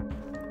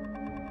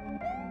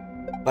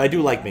 But I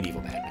do like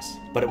Medieval Madness.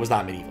 But it was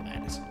not Medieval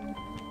Madness.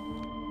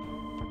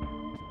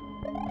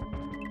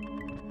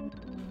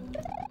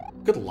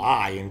 Could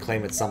lie and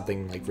claim it's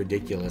something, like,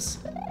 ridiculous.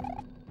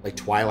 Like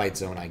Twilight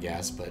Zone, I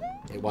guess, but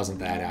it wasn't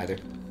that either.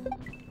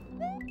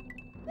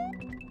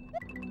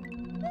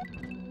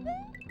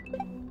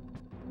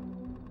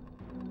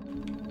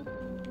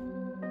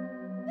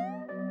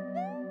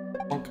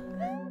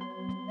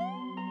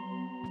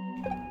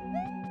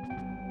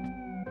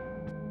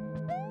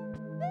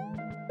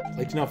 I'd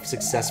like to know if I've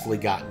successfully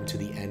gotten to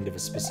the end of a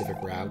specific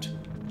route.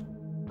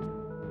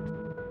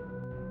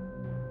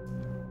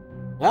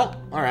 Well,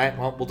 alright,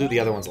 well, we'll do the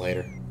other ones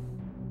later.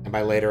 And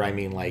by later, I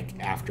mean, like,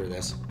 after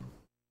this.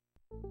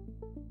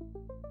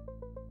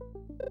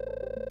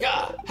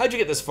 Gah! How'd you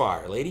get this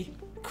far, lady?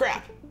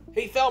 Crap!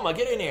 Hey, Thelma,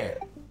 get in here!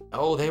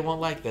 Oh, they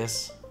won't like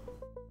this.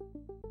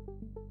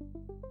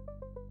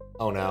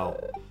 Oh, no.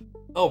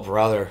 Oh,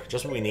 brother,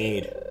 just what we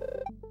need.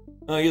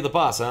 Oh, you're the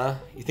boss, huh?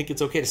 You think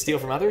it's okay to steal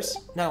from others?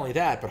 Not only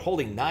that, but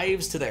holding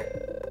knives to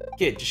their...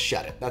 Kid, just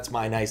shut it. That's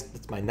my nice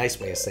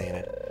way of saying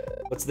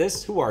it. What's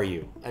this? Who are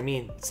you? I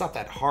mean, it's not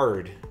that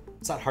hard.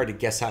 It's not hard to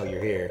guess how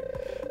you're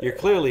here. You're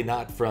clearly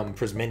not from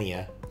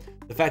Prisminia.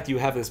 The fact you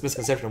have this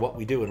misconception of what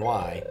we do and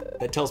why,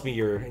 that tells me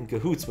you're in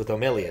cahoots with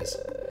Omelas.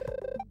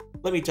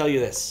 Let me tell you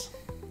this.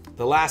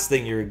 The last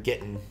thing you're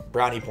getting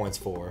brownie points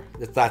for,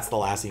 that's the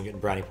last thing you're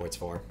getting brownie points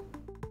for.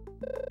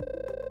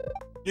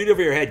 Get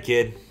over your head,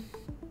 kid.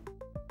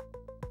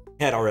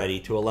 Head already,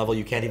 to a level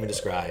you can't even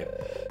describe.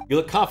 You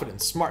look confident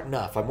and smart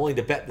enough. I'm willing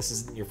to bet this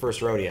isn't your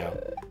first rodeo.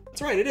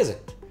 That's right, it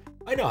isn't.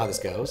 I know how this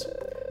goes.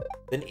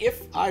 Then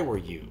if I were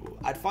you,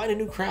 I'd find a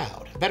new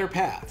crowd, a better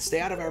path, stay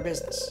out of our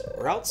business.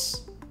 Or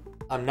else,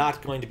 I'm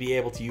not going to be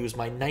able to use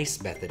my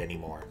nice method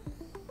anymore.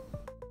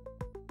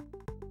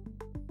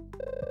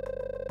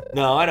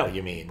 No, I know what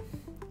you mean.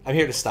 I'm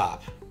here to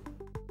stop.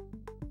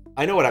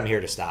 I know what I'm here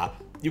to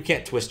stop. You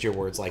can't twist your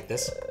words like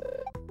this.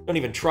 Don't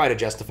even try to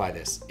justify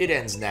this. It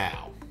ends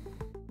now.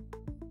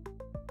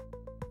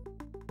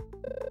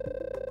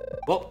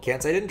 Well,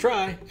 can't say I didn't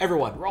try.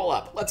 Everyone, roll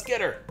up. Let's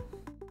get her.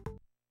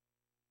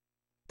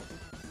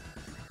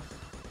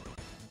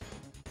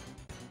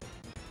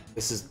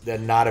 This is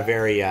not a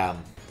very, They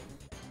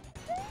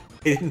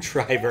didn't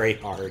try very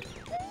hard.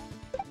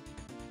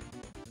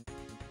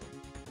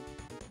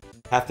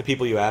 Half the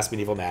people you ask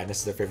Medieval Madness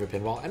is their favorite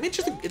pinball. I mean, it's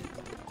just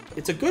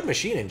it's a good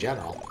machine in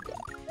general.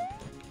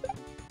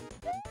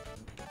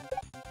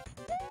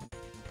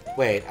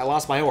 Wait, I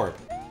lost my orb.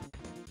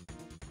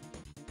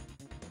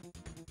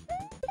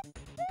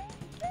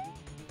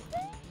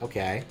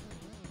 Okay.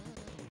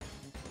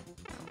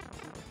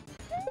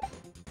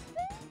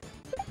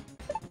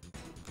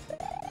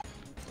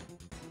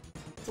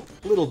 It's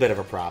a little bit of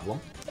a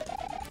problem.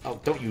 Oh,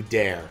 don't you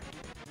dare.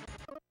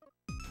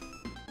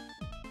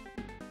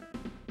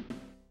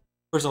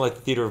 Person like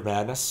the Theater of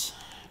Madness,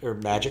 or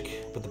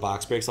Magic, but the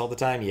box breaks all the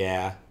time?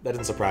 Yeah, that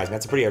doesn't surprise me.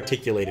 That's a pretty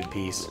articulated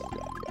piece.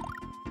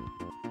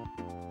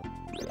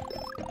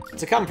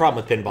 It's a common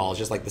problem with pinball, it's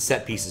just like the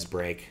set pieces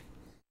break.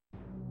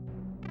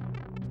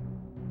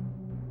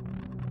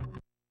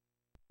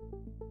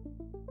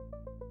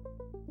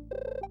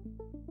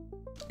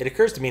 It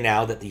occurs to me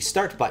now that the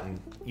start button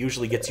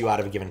usually gets you out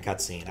of a given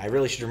cutscene. I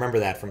really should remember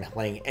that from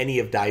playing any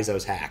of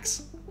Daizo's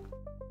hacks.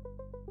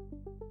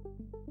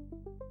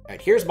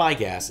 Alright, here's my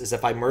guess, is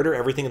if I murder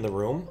everything in the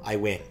room, I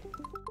win.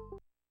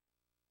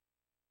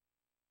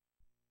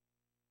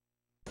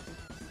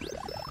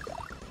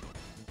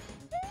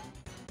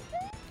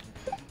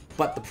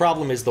 But the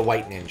problem is the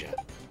white ninja.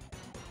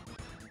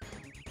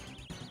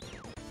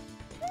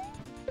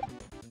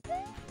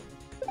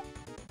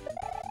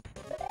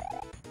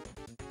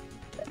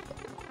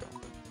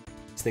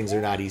 These things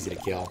are not easy to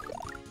kill.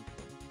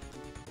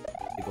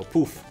 They go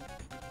poof,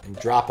 and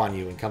drop on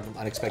you and come from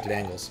unexpected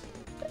angles.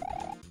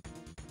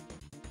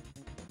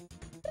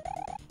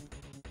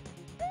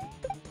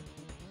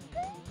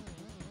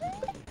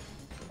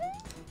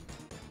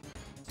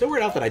 Still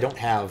weird out that I don't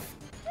have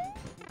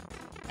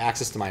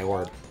access to my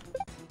orb.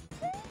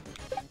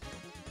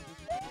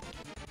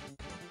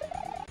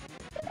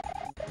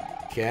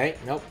 Okay,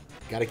 nope.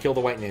 Gotta kill the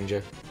white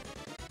ninja.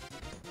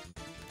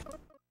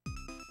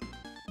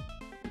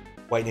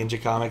 White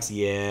Ninja comics,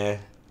 yeah. Are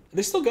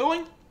they still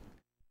going?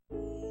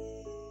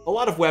 A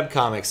lot of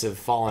webcomics have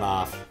fallen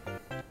off.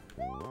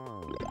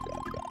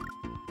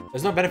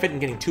 There's no benefit in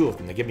getting two of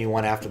them. They give me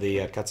one after the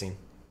cutscene.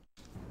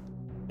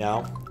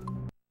 No?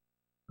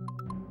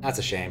 That's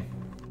a shame.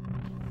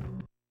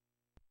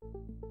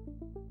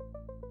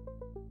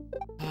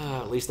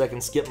 At least I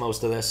can skip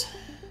most of this.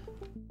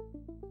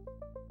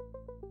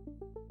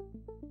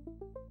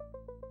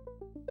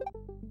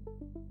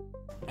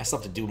 I still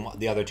have to do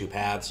the other two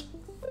paths.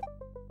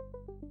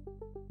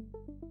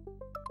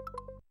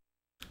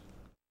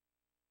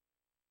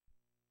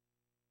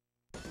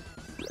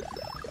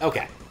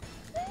 Okay.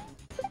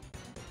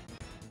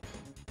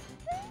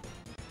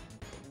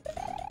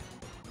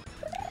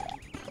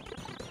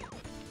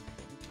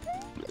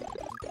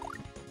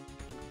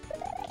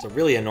 It's a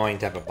really annoying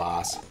type of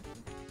boss.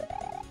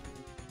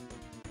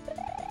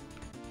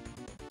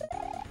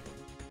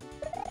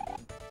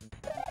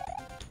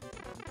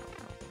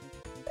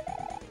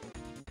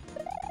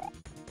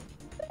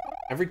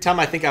 Every time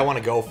I think I want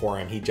to go for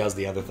him, he does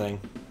the other thing.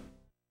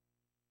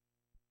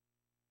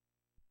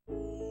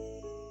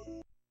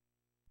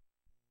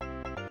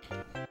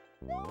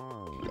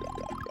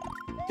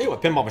 Tell you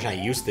what pinball machine I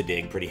used to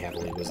dig pretty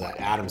heavily was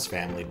Adam's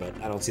Family, but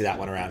I don't see that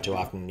one around too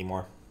often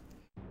anymore.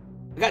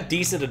 I got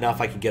decent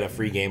enough I could get a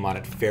free game on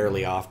it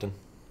fairly often.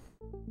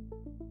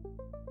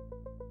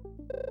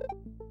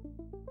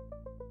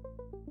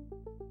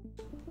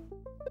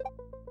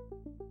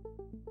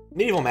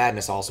 Medieval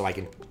Madness also I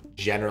can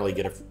generally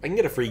get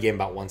a free game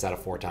about once out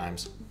of 4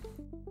 times.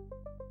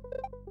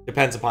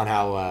 Depends upon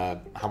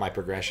how my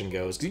progression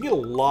goes. 'Cause you get a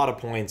lot of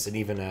points and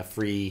even an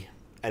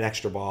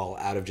extra ball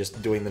out of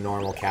just doing the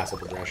normal castle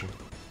progression.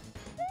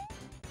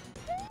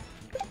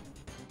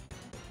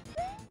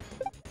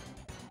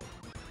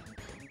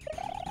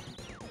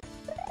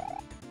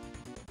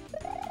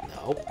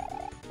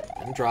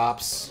 And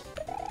drops.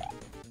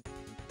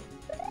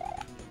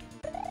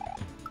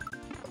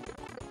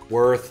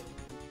 Worth.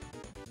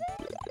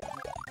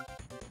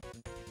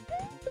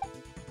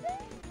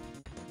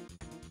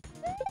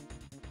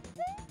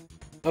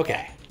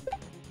 Okay.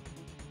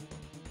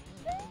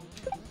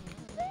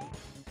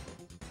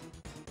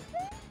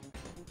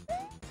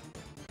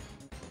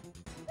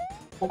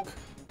 Ok.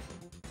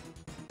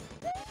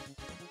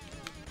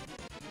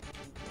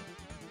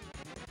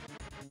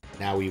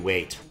 Now we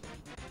wait.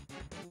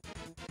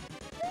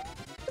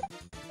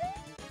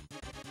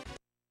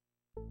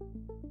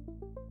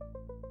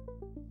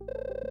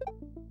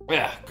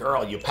 Yeah,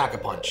 girl, you pack a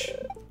punch.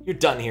 You're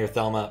done here,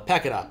 Thelma.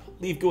 Pack it up.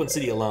 Leave Guin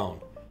City alone.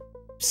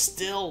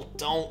 Still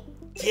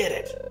don't get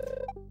it.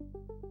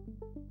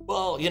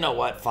 Well, you know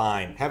what?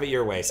 Fine. Have it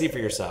your way. See for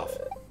yourself.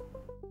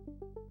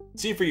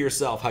 See for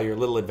yourself how your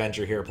little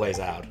adventure here plays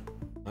out.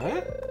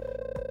 Huh?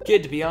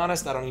 Kid, to be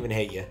honest, I don't even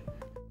hate you.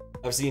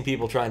 I've seen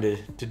people trying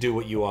to do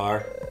what you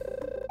are.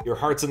 Your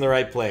heart's in the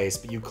right place,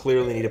 but you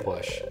clearly need a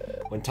push.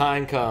 When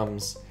time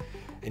comes,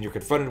 and you're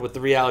confronted with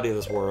the reality of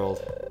this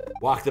world,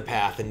 walk the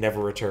path and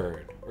never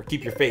return. Or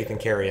keep your faith and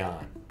carry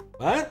on.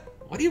 What?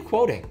 What are you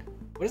quoting?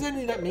 What does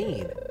any of that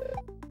mean?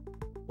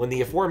 When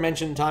the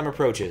aforementioned time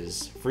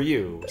approaches, for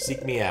you,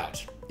 seek me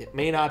out. It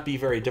may not be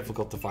very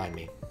difficult to find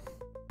me.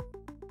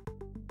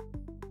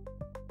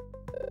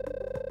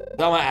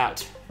 Thelma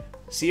out.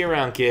 See you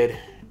around, kid.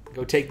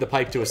 Go take the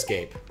pipe to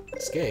escape.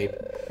 Escape?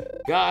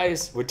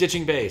 Guys, we're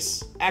ditching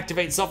base.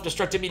 Activate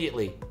self-destruct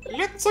immediately.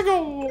 Let's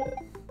go!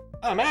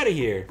 I'm out of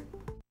here.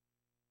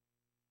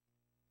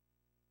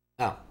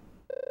 Oh.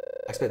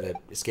 I expected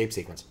the escape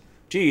sequence.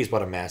 Geez,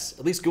 what a mess.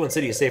 At least Guin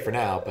City is safe for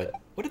now, but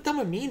what did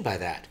Thelma mean by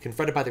that?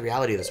 Confronted by the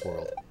reality of this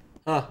world.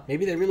 Huh,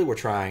 maybe they really were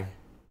trying.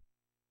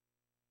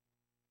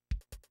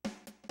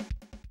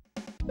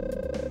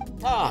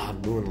 Ah,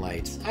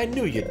 moonlight. I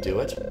knew you'd do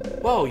it.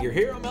 Whoa, you're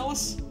here,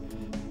 Omelas?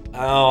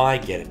 Oh, I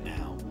get it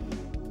now.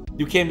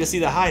 You came to see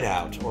the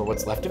hideout, or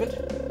what's left of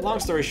it? Long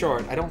story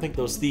short, I don't think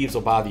those thieves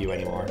will bother you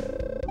anymore.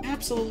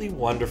 Absolutely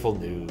wonderful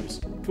news.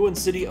 Guin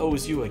City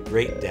owes you a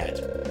great debt.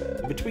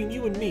 And between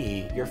you and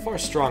me, you're far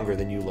stronger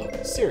than you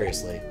look.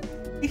 Seriously.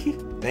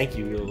 Thank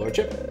you, your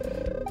lordship.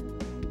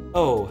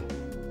 Oh,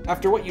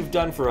 after what you've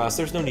done for us,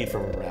 there's no need for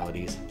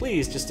moralities.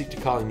 Please just stick to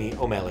calling me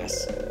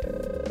Omelas.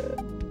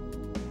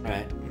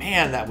 Alright,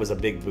 man, that was a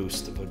big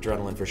boost of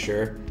adrenaline for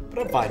sure, but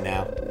I'm fine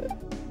now.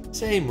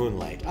 Say,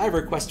 Moonlight, I have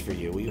a request for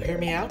you. Will you hear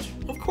me out?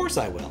 Of course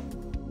I will.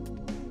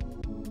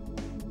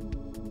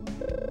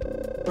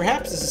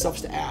 Perhaps this is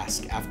selfish to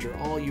ask after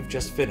all you've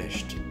just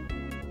finished.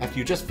 After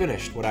you just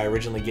finished what I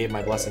originally gave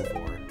my blessing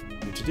for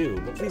you to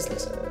do, but please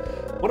listen.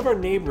 One of our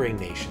neighboring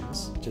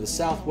nations, to the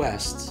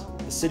southwest,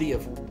 the city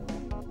of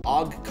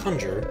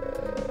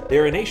Aug-Conjur, they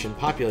are a nation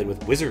populated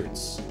with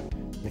wizards.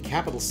 The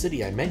capital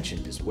city I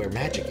mentioned is where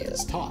magic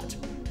is taught.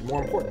 And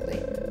more importantly,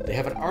 they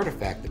have an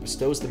artifact that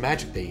bestows the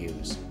magic they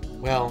use.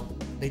 Well,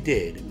 they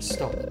did. It was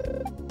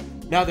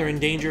stolen. Now they're in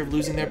danger of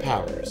losing their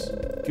powers.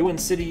 Guin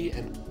City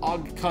and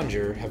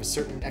Aug-Conjur have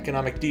certain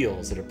economic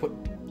deals that are put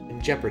in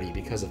jeopardy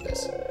because of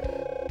this.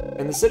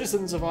 And the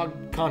citizens of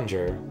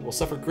Aug-Conjur will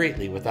suffer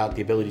greatly without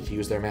the ability to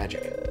use their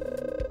magic.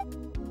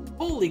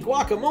 Holy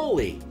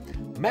guacamole!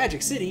 A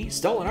magic city,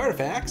 stolen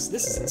artifacts?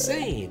 This is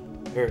insane!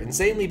 Or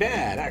insanely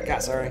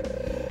bad. Sorry.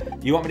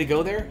 You want me to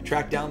go there,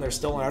 track down their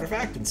stolen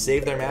artifact, and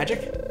save their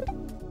magic?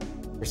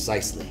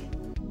 Precisely.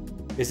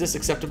 Is this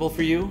acceptable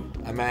for you?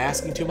 Am I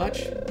asking too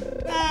much?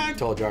 I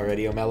told you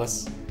already,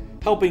 Omelas.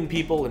 Helping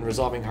people and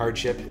resolving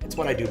hardship, it's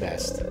what I do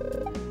best.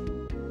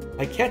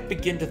 I can't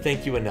begin to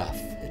thank you enough.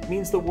 It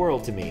means the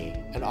world to me,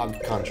 and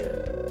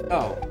Aug-Conjur.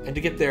 Oh, and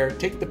to get there,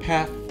 take the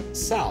path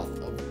south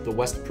of the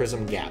West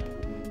Prism Gap.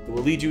 It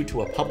will lead you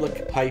to a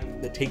public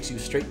pipe that takes you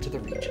straight to the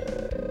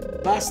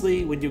region.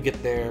 Lastly, when you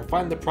get there,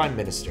 find the Prime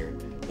Minister.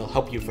 They'll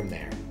help you from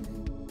there.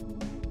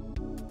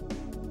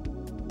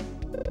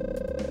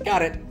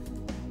 Got it.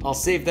 I'll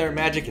save their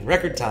magic in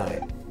record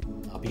time.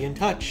 I'll be in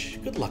touch.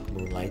 Good luck,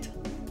 Moonlight.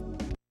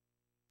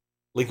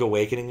 Link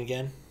Awakening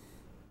again?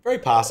 Very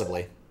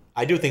possibly.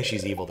 I do think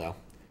she's evil, though.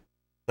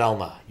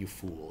 Thelma, you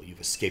fool. You've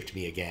escaped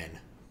me again.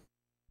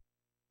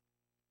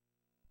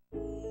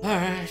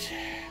 Alright.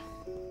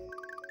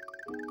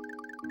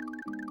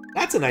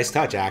 That's a nice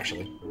touch,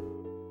 actually.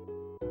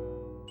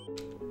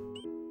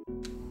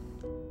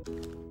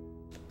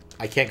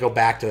 I can't go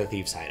back to the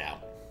Thieves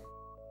Hideout.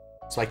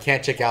 So I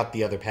can't check out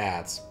the other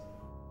paths.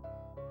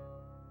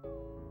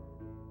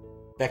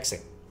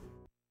 Vexing.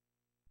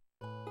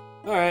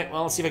 Alright,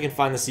 well, let's see if I can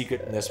find the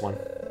secret in this one.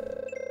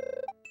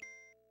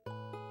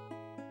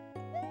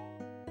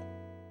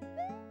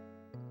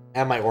 I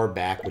have my orb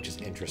back, which is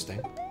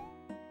interesting.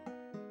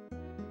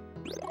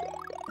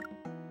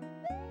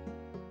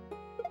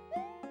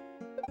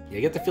 Yeah, I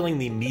get the feeling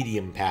the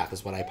medium path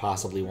is what I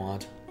possibly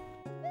want.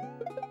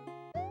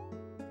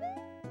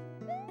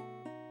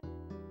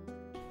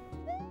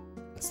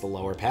 That's the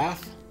lower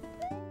path.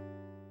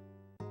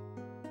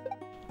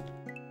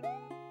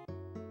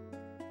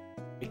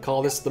 We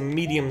call this the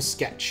medium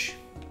sketch.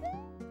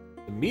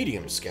 The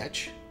medium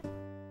sketch?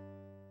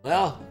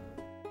 Well,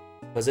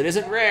 because it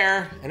isn't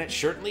rare, and it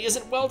certainly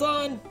isn't well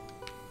done.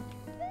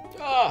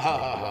 Ah, ha,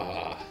 ha, ha,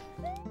 ha.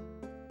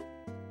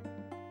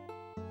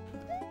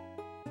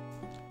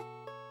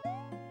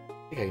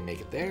 I think I can make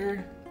it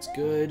there. It's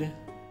good.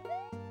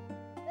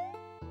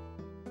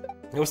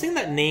 I was thinking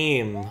that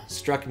name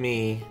struck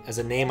me as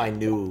a name I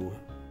knew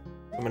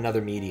from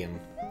another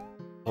medium.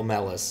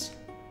 Omelas.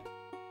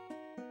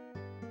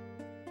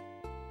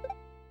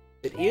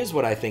 It is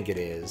what I think it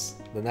is.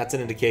 Then that's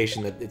an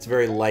indication that it's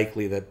very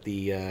likely that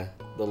the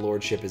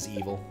lordship is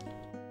evil.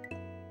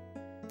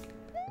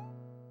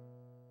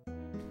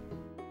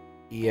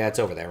 Yeah, it's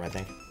over there, I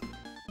think.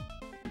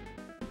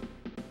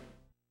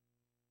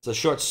 It's a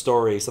short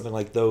story, something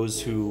like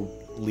Those Who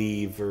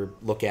Leave or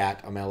Look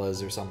at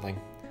Omelas or something.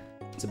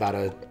 It's about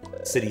a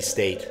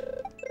city-state.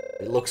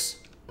 It looks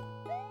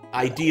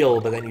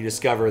ideal, but then you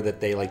discover that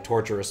they, like,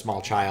 torture a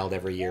small child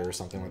every year or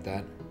something like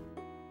that.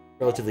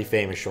 Relatively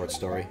famous short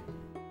story.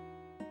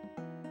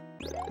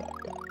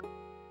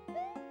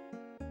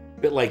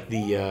 A bit like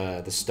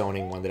the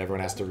stoning one that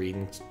everyone has to read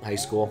in high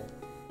school.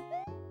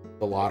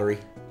 The Lottery.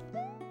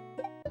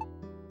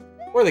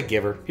 Or The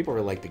Giver. People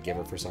really like The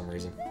Giver for some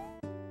reason.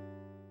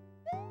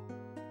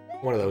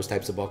 One of those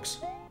types of books.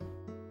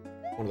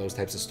 One of those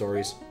types of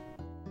stories.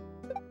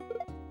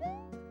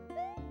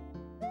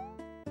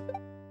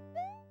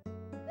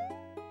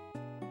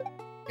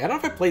 I don't know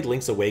if I played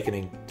Link's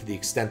Awakening to the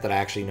extent that I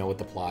actually know what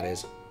the plot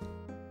is.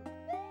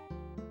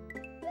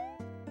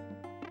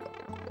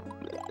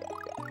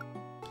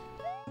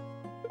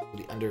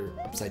 The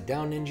upside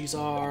down ninjas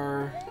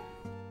are...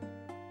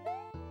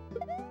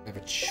 I have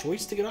a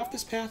choice to get off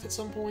this path at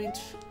some point?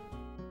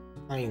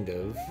 Kind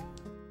of.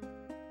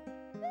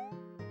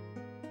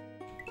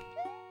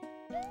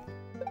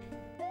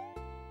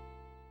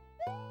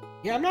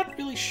 Yeah, I'm not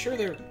really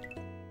sure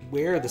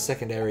where the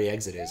secondary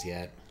exit is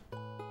yet.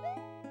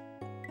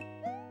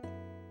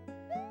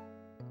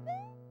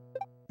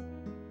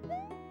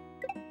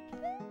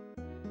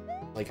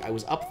 Like, I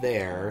was up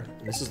there,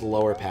 and this is the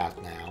lower path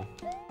now.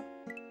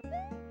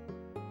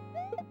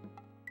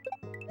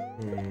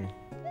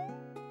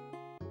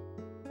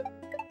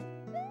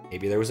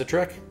 Maybe there was a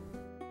trick.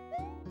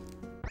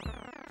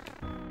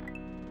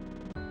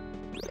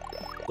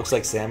 Looks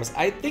like Samus.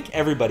 I think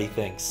everybody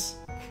thinks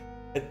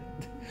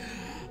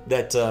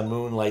that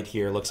Moonlight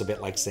here looks a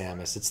bit like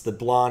Samus. It's the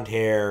blonde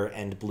hair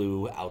and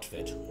blue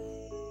outfit.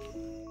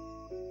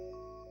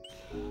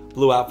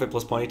 Blue outfit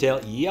plus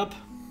ponytail? Yep.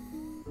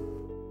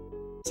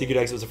 Secret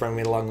exit was a friend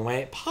we made along the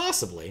way?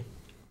 Possibly.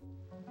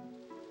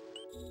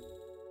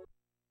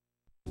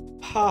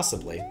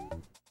 Possibly.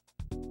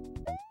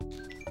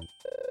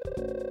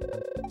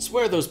 I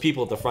swear those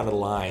people at the front of the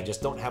line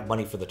just don't have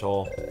money for the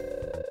toll.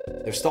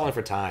 They're stalling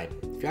for time.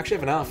 If you actually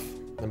have enough,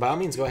 then by all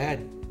means go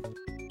ahead.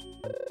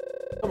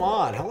 Come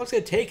on, how long is it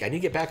going to take? I need to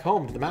get back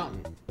home to the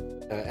mountain.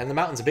 And the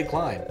mountain's a big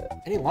climb.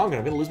 Any longer,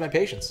 I'm going to lose my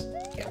patience.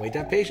 Can't wait to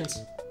have patience.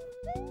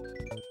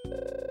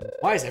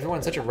 Why is everyone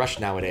in such a rush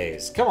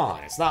nowadays? Come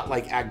on, it's not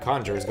like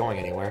Aug-Conjur is going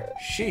anywhere.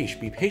 Sheesh,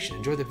 be patient,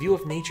 enjoy the view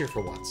of nature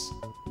for once.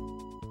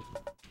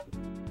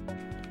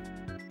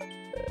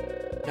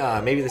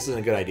 Maybe this isn't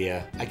a good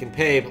idea. I can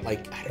pay, but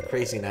like, I had a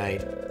crazy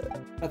night.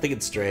 I'm not thinking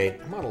straight.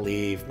 I'm gonna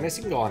leave. I guess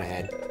you can go on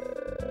ahead.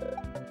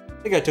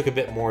 I think I took a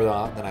bit more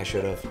than I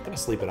should have. I'm gonna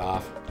sleep it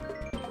off.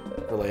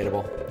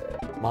 Relatable.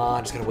 Come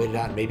on, just gotta wait it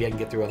out and maybe I can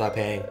get through without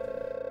paying.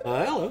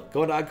 Hello.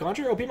 Going to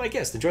Aug-Conjur? Oh, be my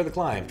guest. Enjoy the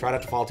climb. Try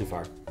not to fall too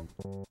far.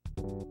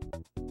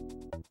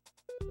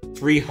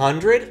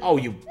 300? Oh,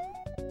 you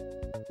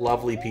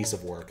lovely piece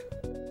of work.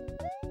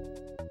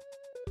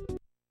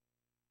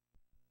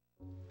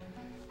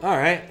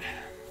 Alright.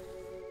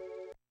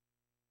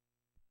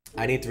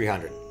 I need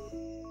 300.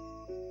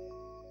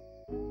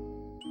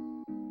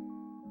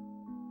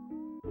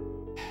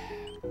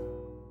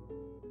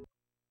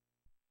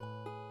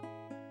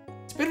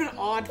 It's been an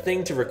odd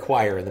thing to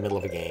require in the middle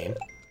of a game.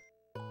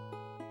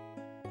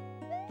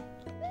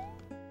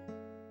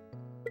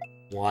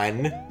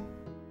 1.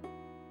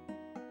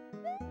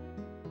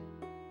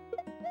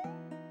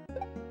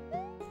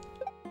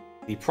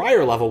 The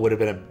prior level would have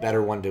been a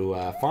better one to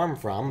farm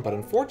from, but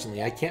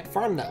unfortunately I can't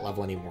farm that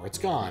level anymore. It's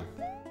gone.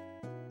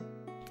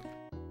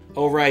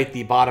 Oh right,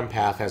 the bottom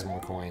path has more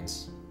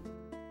coins.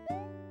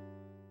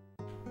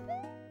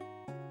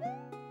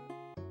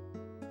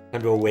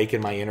 Time to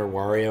awaken my inner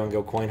Wario and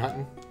go coin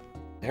hunting?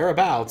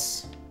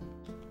 Thereabouts.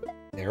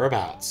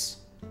 Thereabouts.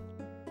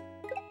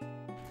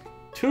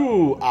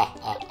 2, ah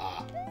ah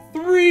ah.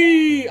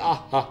 3,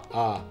 ah ha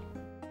ha.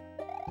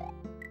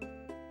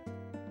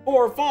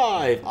 4,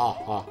 5, ah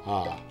ha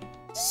ha.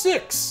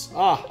 6,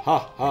 ah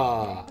ha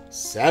ha.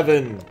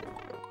 7.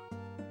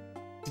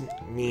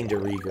 Didn't mean to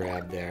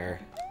re-grab there.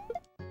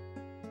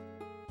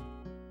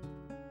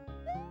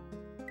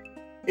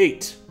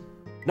 8,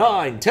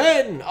 9,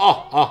 10,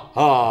 ah ha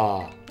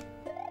ha.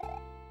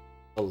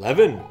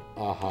 11,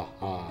 ah ha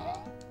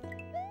ha.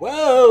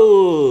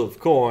 12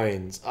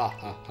 coins, ah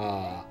ha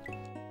ha.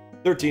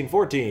 13,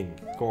 14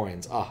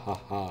 coins, ah ha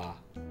ha.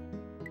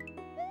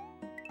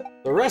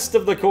 The rest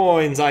of the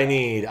coins I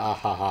need. Ah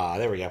ha ha.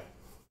 There we go.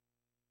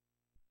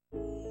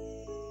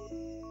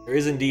 There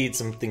is indeed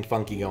something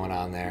funky going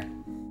on there.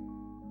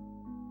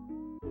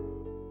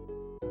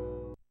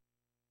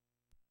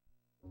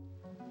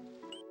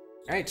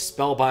 Alright,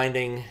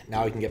 spellbinding.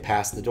 Now we can get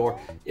past the door.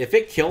 If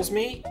it kills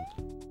me...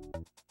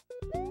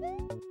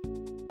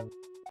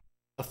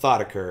 A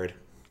thought occurred.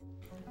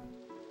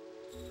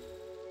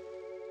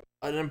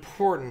 An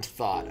important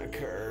thought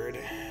occurred.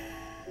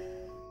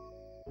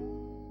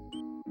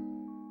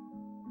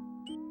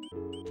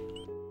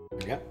 There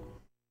we go.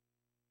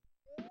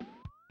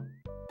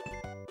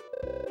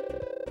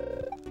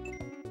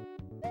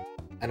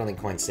 I don't think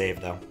coins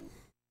save, though.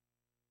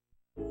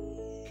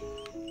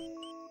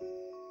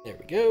 There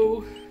we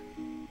go.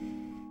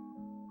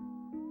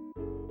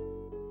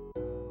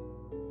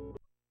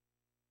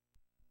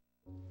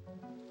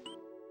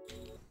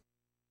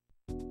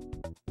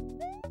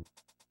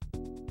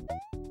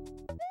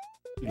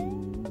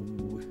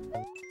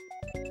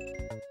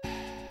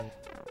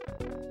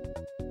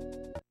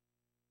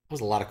 That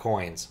was a lot of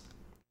coins.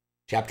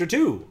 Chapter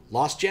 2.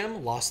 Lost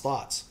Gem, Lost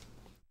Thoughts.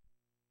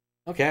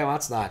 Okay, well,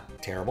 that's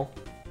not terrible.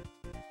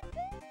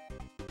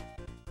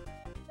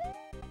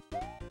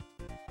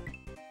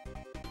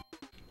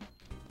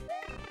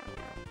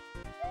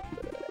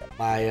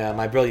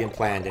 My brilliant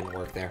plan didn't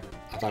work there.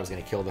 I thought I was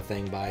going to kill the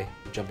thing by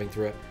jumping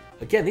through it.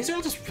 Again, these are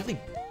all just really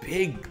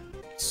big,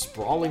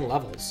 sprawling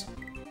levels.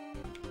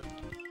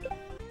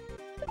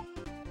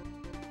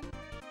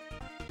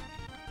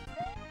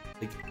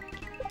 Like,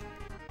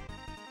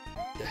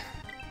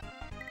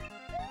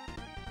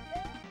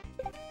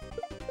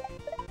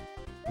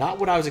 not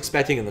what I was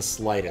expecting in the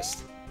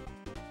slightest.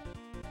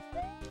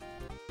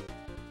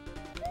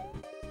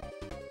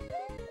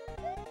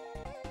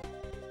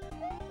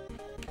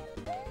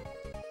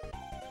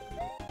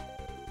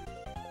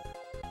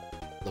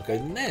 Look,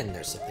 and then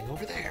there's something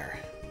over there.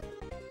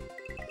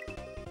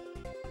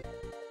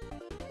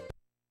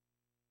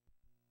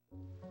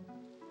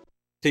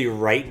 Tell you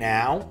right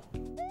now,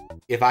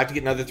 if I have to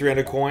get another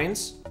 300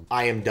 coins,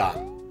 I am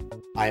done.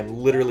 I am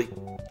literally...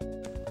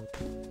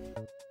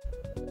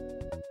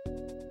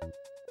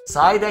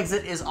 Side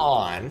exit is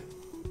on.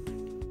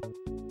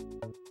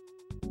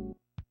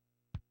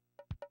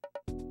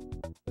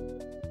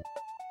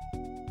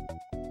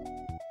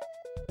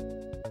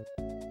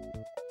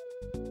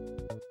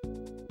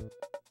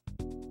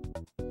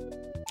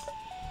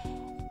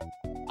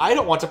 I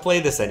don't want to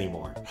play this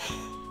anymore.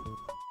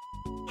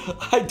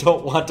 I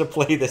don't want to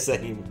play this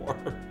anymore.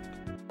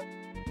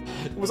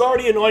 It was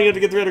already annoying to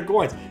get 300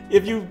 coins.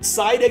 If you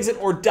side exit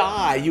or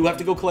die, you have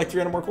to go collect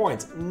 300 more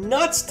coins.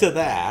 Nuts to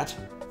that.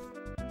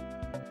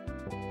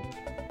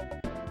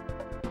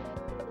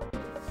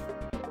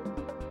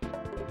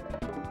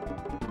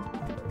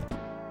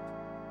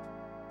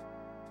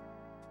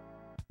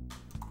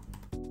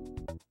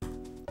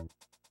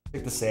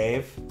 Pick the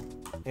save.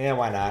 Yeah,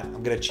 why not?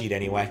 I'm gonna cheat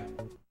anyway.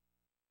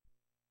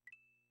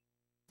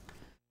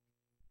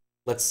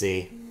 Let's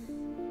see.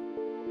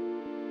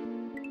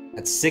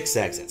 That's 6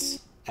 exits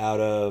out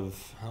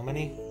of how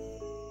many?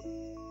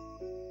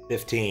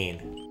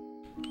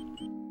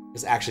 15.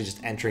 Is actually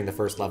just entering the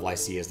first level I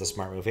see is the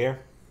smart move here.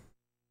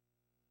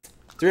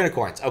 300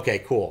 coins. Okay,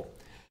 cool.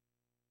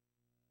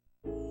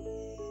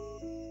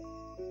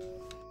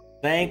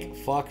 Thank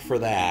fuck for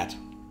that.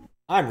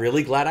 I'm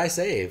really glad I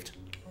saved.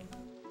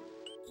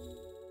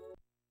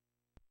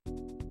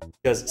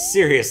 Because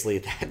seriously,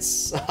 that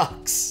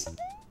sucks.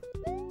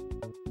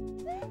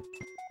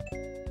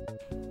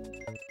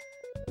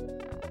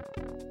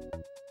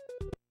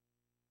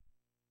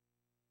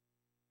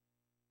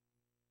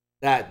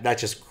 That's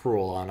just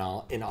cruel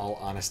in all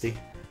honesty.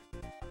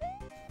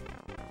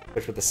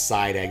 Which with the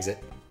side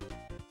exit.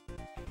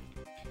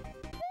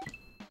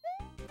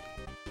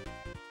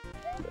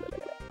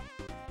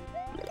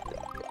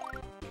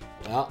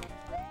 Well,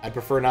 I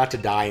prefer not to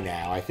die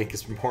now, I think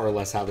is more or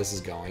less how this is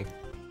going.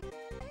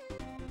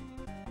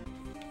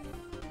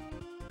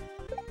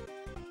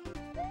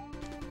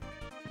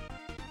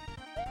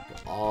 Go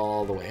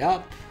all the way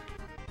up.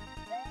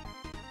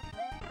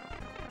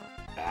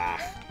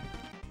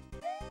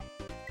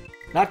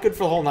 Not good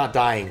for the whole not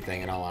dying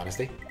thing, in all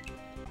honesty.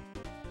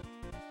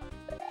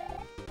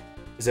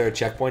 Is there a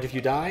checkpoint if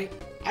you die?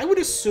 I would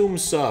assume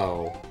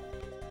so.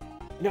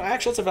 You know,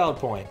 actually, that's a valid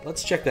point.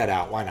 Let's check that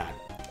out. Why not?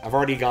 I've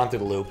already gone through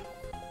the loop.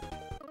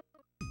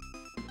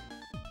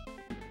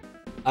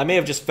 I may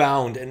have just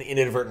found an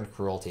inadvertent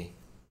cruelty.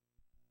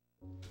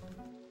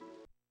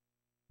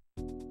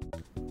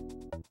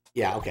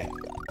 Yeah, okay.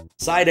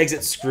 Side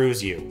exit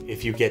screws you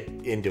if you get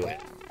into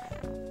it.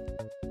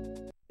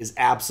 Is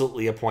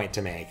absolutely a point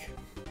to make.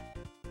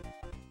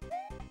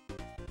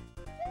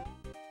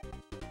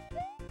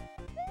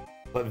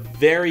 But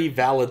very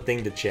valid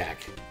thing to check.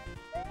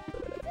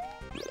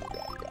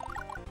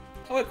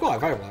 Oh, cool, I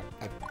have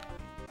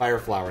Fire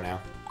Flower now.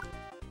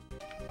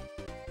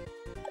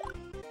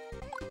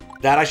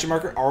 That I should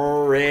marker?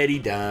 Already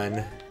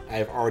done. I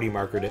have already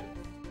markered it.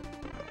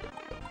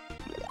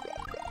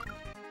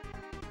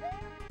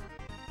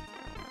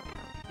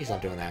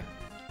 stop doing that.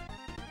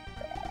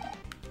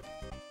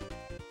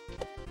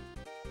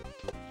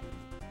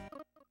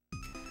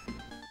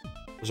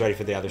 I was ready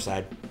for the other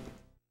side.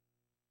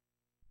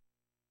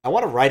 I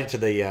want to ride it to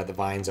the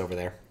vines over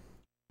there.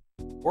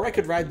 Or I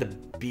could ride the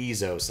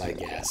Bezos, I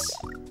guess.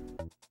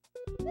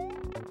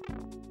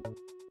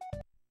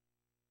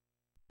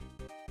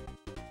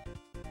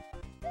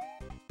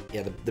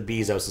 Yeah, the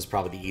Bezos is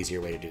probably the easier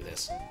way to do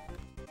this.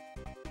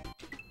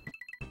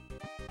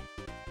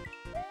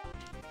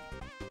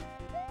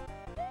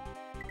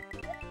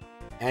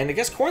 And I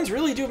guess coins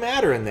really do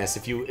matter in this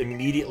if you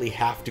immediately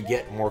have to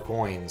get more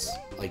coins,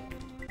 like,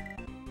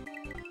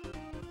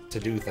 to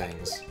do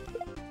things.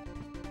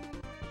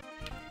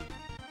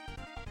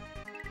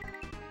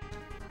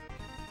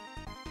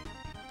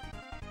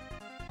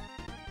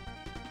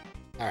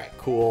 Alright,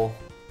 cool.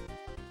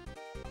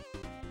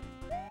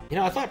 You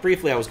know, I thought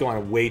briefly I was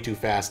going way too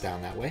fast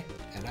down that way,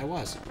 and I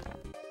was.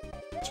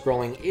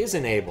 Scrolling is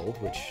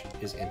enabled, which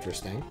is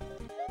interesting.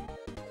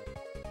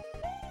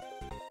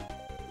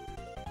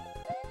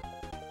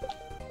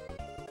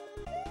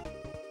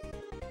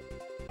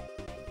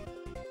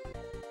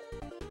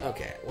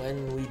 Okay,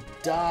 when we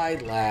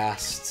died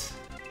last...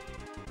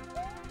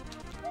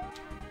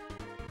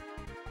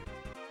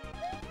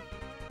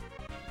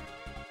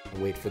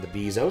 Wait for the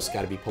Bezos.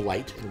 Gotta be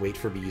polite and wait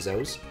for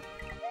Bezos.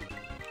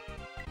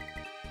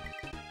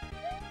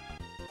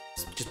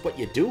 It's just what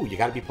you do. You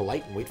gotta be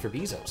polite and wait for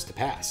Bezos to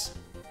pass.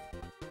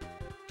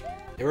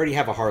 They already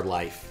have a hard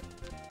life.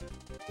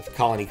 With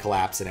colony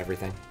collapse and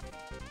everything.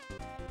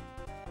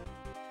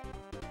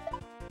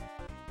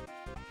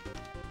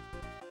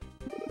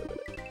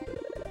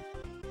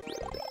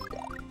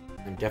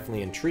 I'm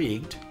definitely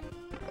intrigued.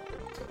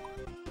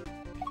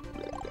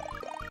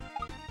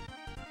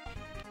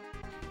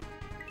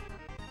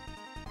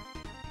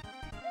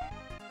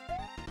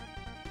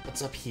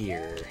 What's up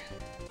here?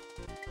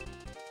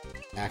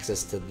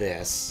 Access to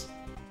this.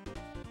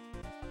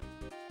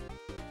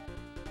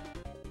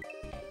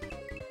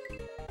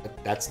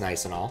 That's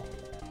nice and all.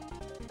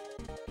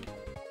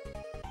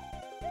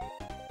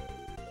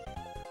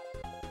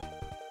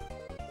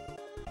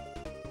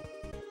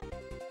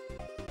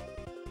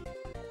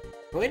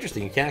 Well,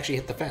 interesting. You can't actually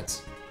hit the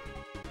fence.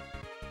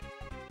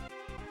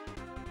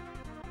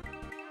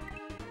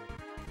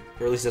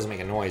 Or at least it doesn't make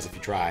a noise if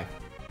you try.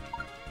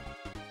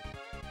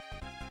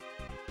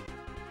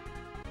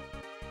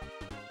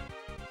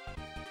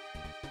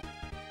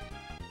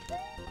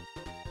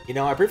 You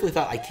know, I briefly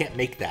thought I can't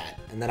make that,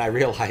 and then I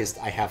realized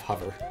I have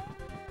hover.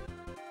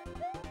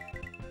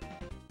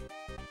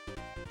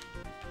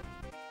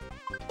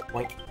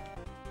 Like,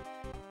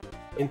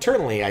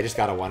 internally, I just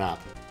got a 1-up.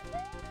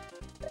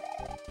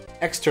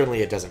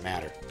 Externally, it doesn't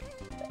matter.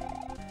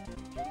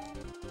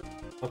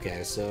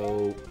 Okay,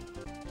 so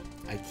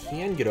I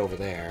can get over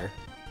there.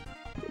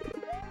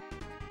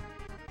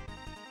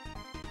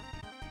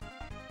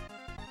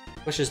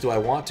 Question is, do I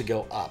want to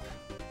go up?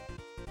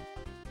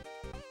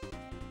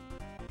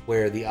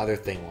 Where the other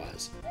thing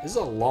was. This is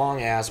a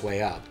long-ass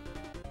way up.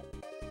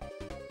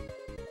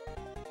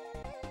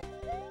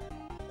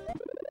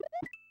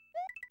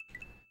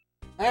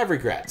 I have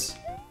regrets.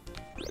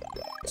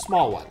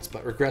 Small ones,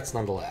 but regrets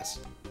nonetheless.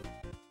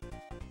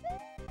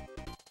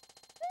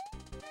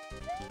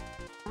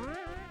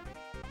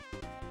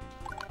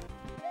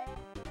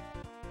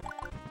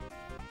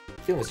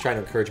 I feel it's trying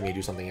to encourage me to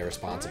do something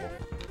irresponsible.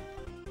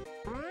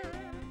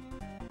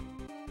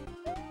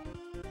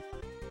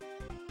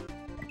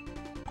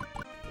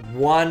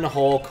 One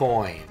whole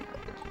coin.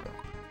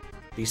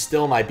 Be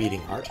still my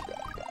beating heart.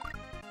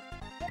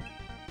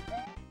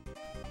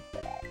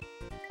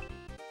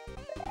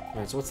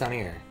 Alright, so what's down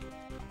here?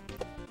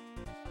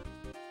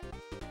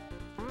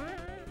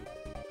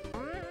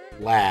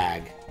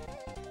 Lag.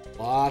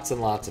 Lots and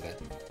lots of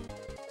it.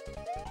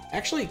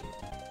 Actually...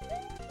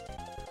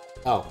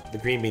 Oh, the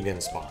green bean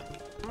didn't spawn.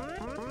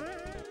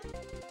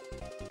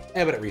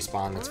 Yeah, but it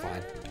respawned, that's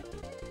fine.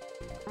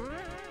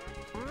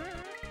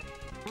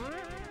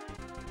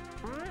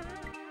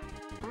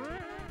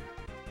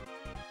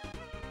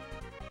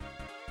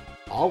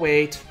 I'll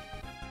wait.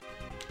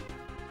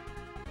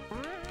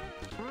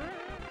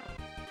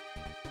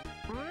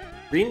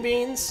 Green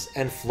beans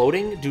and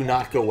floating do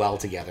not go well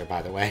together,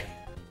 by the way.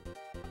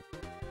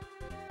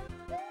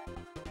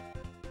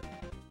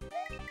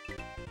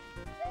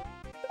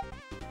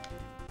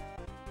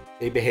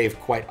 They behave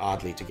quite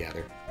oddly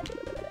together.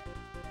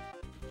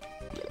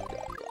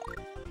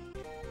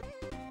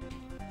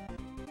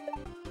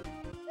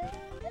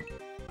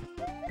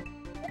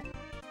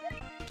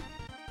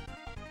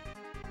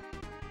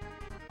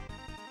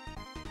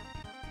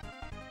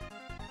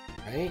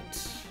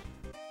 Right.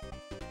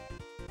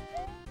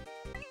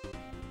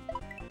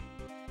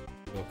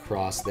 Go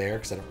across there,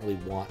 because I don't really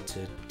want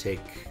to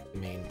take the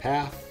main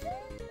path.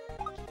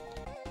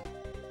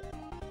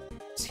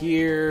 It's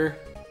here.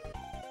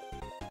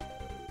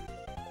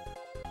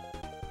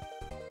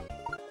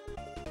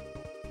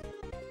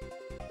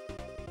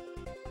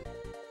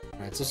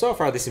 Alright, so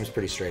far this seems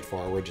pretty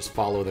straightforward. Just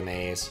follow the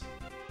maze.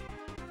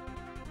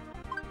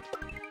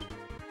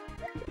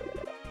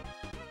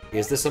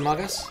 Is this Among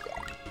Us?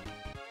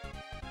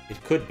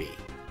 It could be.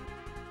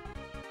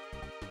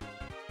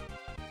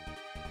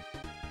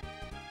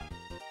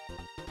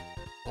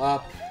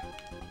 Up.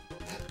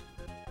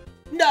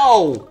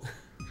 No!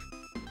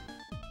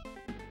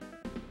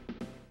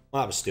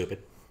 Well, that was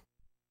stupid.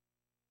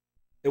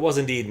 It was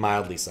indeed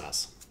mildly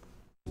sus.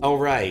 Oh,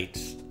 right.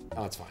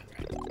 Oh, it's fine.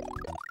 Right.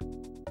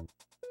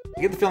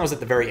 I get the feeling I was at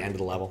the very end of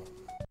the level.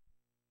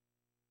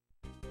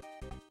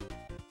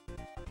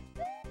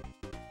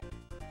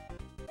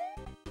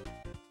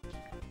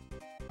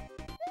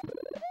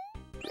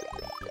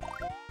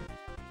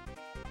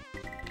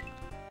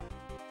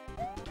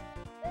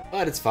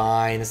 But it's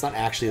fine. It's not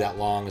actually that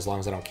long as I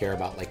don't care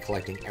about, like,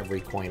 collecting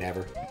every coin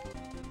ever.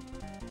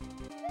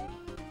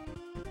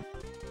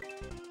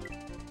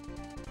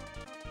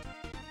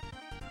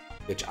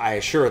 Which I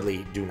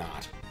assuredly do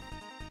not.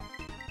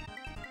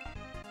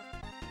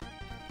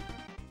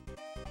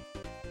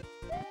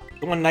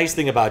 The one nice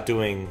thing about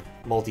doing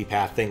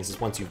multi-path things is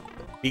once you've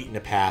beaten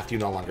a path, you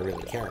no longer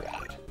really care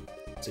about it.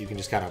 So you can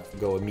just kind of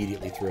go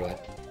immediately through it.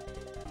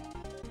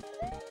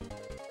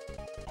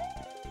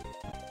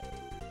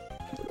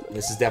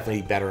 This is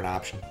definitely better an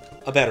option.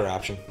 A better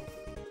option.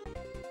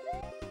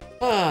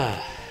 But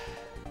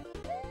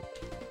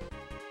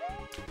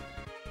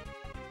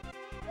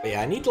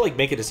yeah, I need to, like,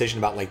 make a decision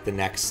about, like, the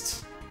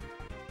next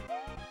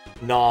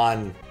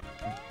the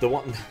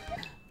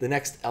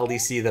next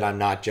LDC that I'm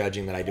not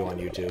judging that I do on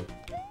YouTube.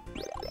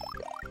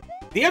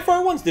 The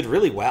FR ones did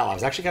really well. I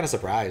was actually kind of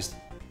surprised.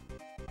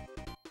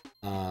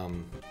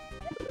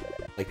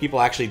 Like,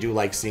 people actually do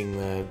like seeing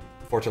the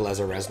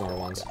Fortaleza Reznor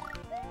ones.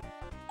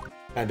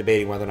 Kind of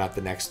debating whether or not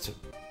the next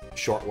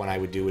short one I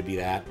would do would be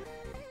that.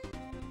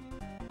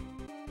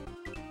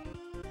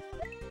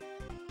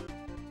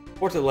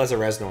 Fortaleza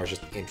Reznor is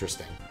just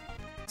interesting.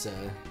 It's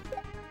a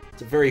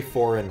very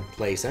foreign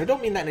place, and I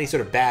don't mean that in any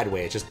sort of bad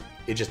way. It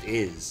just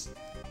is,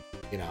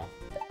 you know.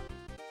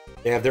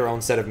 They have their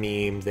own set of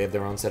memes. They have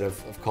their own set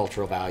of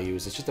cultural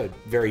values. It's just a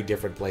very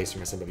different place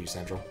from SMW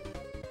Central.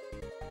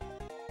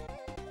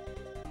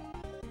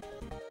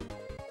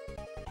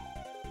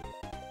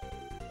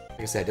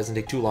 Like I said, it doesn't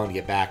take too long to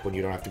get back when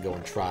you don't have to go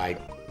and try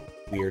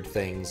weird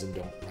things and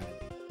don't run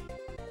it.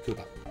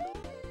 Koopa.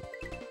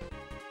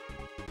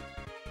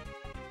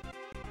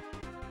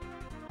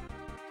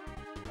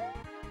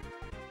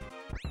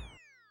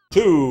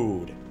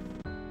 Dude!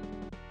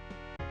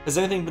 Has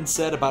anything been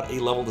said about a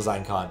level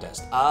design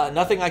contest?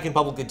 Nothing I can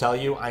publicly tell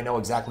you. I know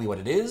exactly what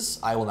it is.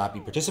 I will not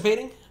be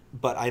participating,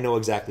 but I know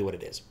exactly what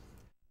it is.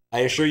 I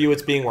assure you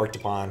it's being worked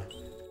upon.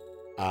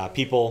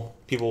 People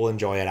will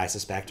enjoy it, I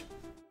suspect.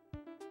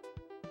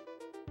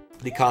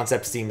 The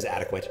concept seems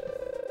adequate.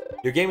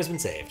 Your game has been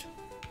saved.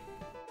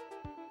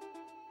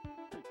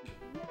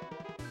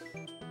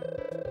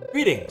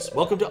 Greetings!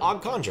 Welcome to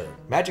Aug-Conjur,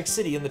 Magic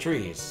City in the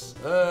Trees.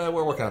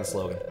 We're working on the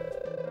slogan.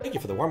 Thank you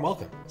for the warm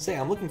welcome. Say,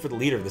 I'm looking for the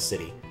leader of the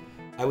city.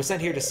 I was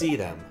sent here to see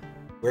them.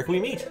 Where can we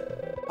meet?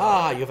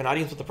 Ah, you have an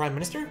audience with the Prime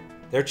Minister?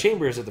 Their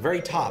chambers are at the very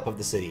top of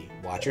the city.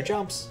 Watch your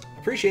jumps.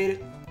 Appreciate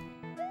it.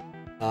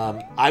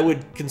 I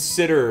would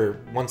consider,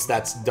 once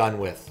that's done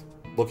with,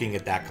 looking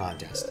at that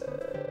contest.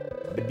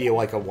 It'd be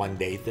like a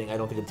one-day thing. I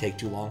don't think it'd take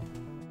too long.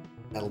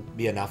 That'll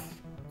be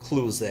enough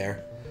clues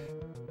there.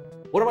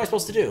 What am I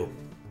supposed to do?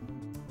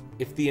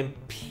 If the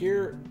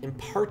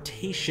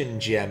impartation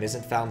gem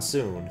isn't found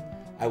soon,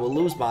 I will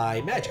lose my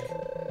magic.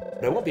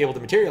 But I won't be able to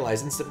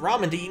materialize instant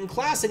ramen to eat in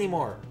class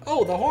anymore.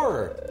 Oh, the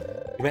horror.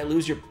 You might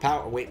lose your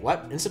power. Wait,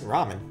 what? Instant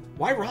ramen?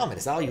 Why ramen?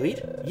 Is that all you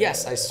eat?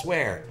 Yes, I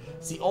swear.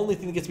 It's the only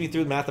thing that gets me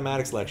through the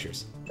mathematics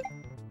lectures.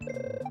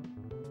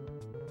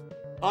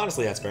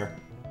 Honestly, that's fair.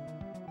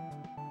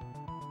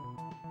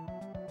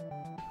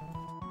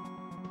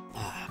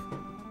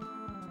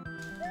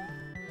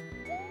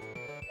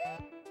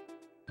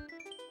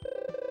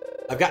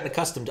 I've gotten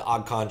accustomed to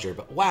Aug-Conjur,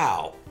 but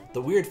wow,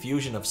 the weird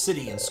fusion of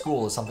city and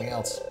school is something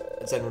else.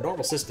 It's a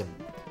normal system.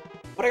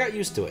 But I got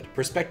used to it.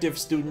 Prospective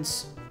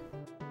students,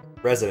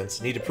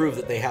 residents, need to prove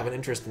that they have an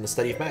interest in the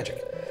study of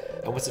magic.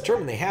 And once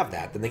determined they have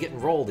that, then they get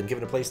enrolled and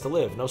given a place to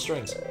live, no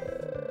strings.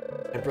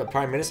 And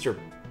Prime Minister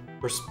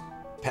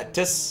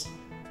Perspectus,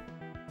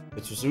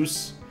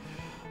 Zeus,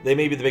 they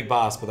may be the big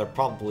boss, but they're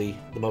probably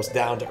the most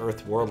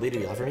down-to-earth world leader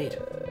you'll ever meet.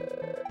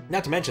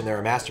 Not to mention they're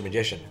a master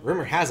magician.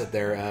 Rumor has it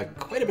they're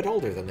quite a bit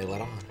older than they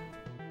let on.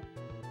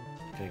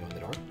 Can I go in the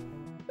door?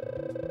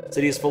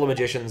 City is full of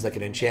magicians that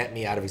can enchant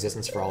me out of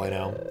existence for all I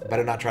know.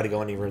 Better not try to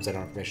go in any rooms I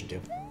don't have permission to.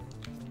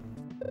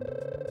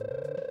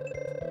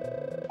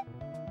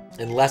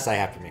 Unless I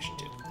have permission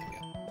to. There we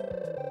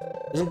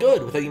go. Isn't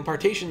good. With the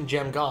impartation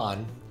gem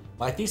gone,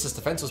 my thesis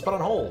defense was put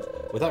on hold.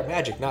 Without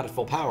magic not at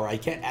full power, I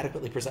can't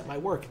adequately present my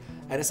work.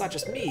 And it's not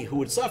just me who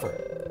would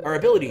suffer. Our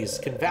abilities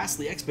can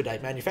vastly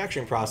expedite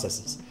manufacturing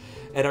processes,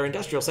 and our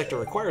industrial sector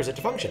requires it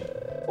to function.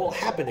 What will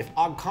happen if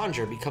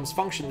Aug-Conjur becomes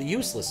functionally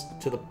useless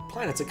to the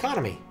planet's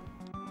economy?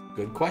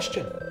 Good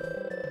question.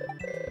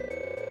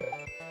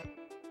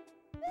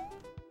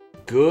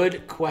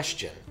 Good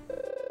question.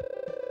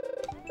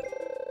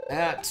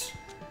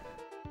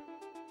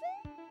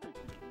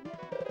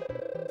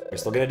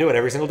 still gonna do it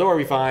every single door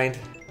we find.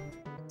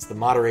 It's the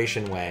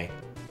moderation way.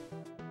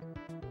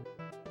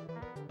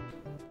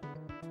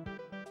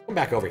 Come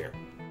back over here.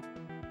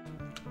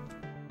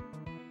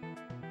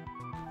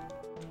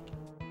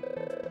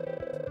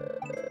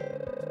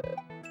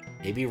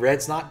 Maybe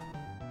Red's not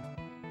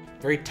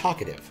very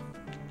talkative.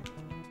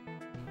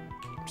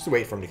 Just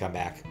wait for him to come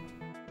back.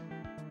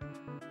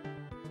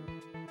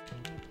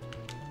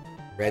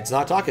 Red's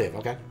not talkative,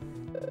 okay.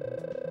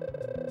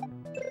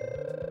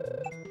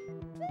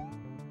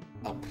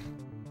 Oh.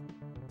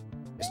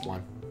 Missed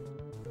one.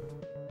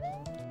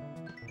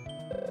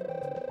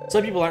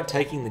 Some people aren't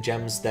taking the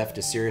gems theft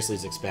as seriously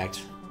as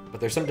expect,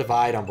 but there's some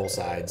divide on both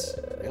sides.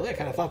 Really, I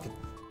kind of thought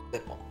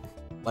that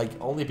like,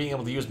 only being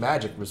able to use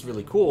magic was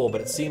really cool,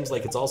 but it seems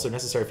like it's also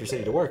necessary for your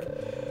city to work.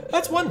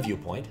 That's one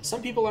viewpoint.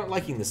 Some people aren't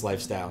liking this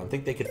lifestyle and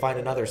think they could find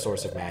another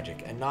source of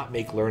magic and not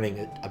make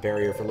learning a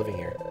barrier for living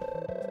here.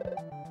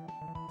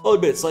 I'll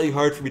admit it's slightly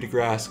hard for me to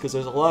grasp because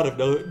there's a lot of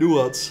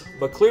nuance,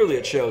 but clearly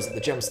it shows that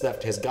the gems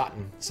theft has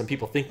gotten some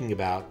people thinking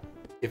about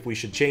if we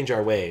should change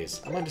our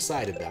ways. I'm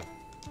undecided though.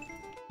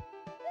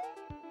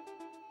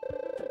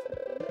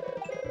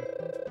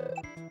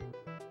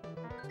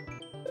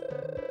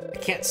 I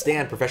can't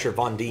stand Professor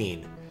Von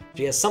Deen.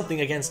 She has something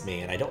against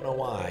me, and I don't know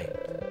why.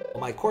 On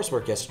my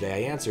coursework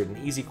yesterday, I answered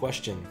an easy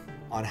question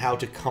on how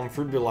to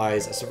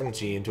confabularize a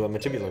sovereignty into a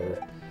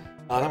mantibular.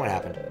 Then what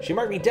happened? She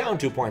marked me down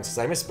 2 points because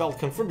I misspelled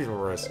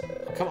confabularize.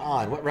 Oh, come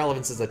on, what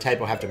relevance does a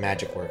typo have to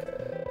magic work?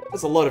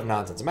 That's a load of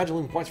nonsense. Imagine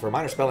losing points for a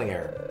minor spelling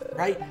error,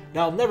 right?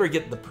 Now I'll never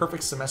get the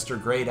perfect semester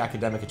grade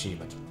academic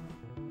achievement.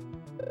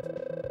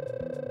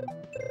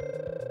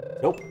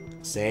 Nope.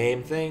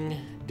 Same thing,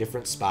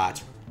 different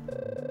spot.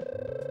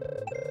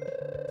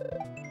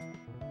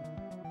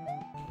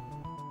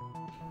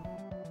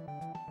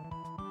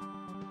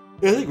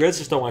 I think Reds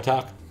just don't want to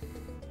talk.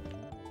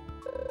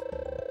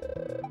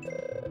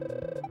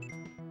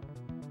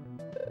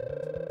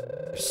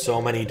 There's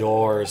so many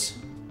doors.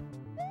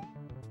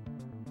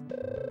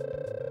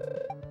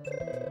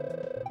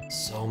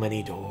 So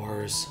many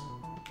doors.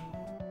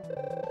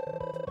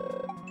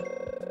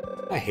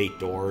 I hate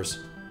doors.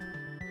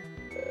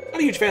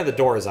 Not a huge fan of the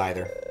doors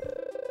either.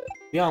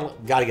 Yeah,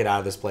 gotta get out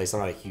of this place.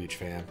 I'm not a huge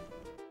fan.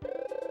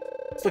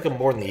 Let's look at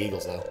more than the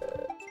Eagles, though.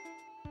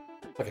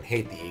 I fucking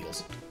hate the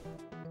Eagles.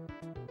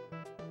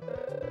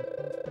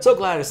 So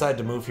glad I decided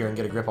to move here and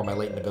get a grip on my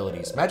latent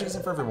abilities. Magic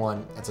isn't for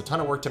everyone. It's a ton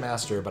of work to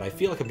master, but I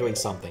feel like I'm doing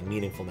something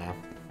meaningful now.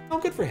 Oh,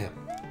 good for him.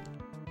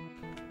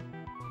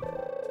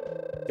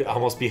 Could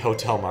almost be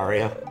Hotel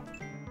Mario.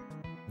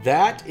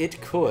 That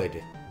it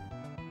could.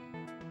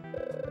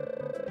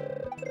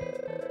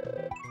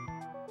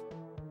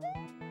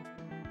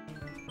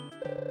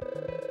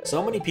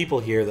 So many people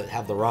here that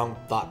have the wrong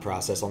thought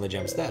process on the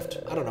gems theft.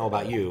 I don't know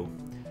about you,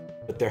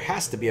 but there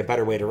has to be a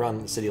better way to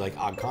run a city like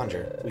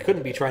Aug-Conjur. We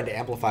couldn't be trying to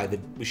amplify the...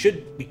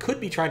 We could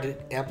be trying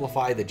to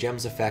amplify the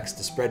gems' effects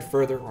to spread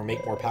further or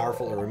make more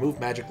powerful or remove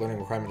magic learning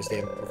requirement to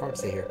stay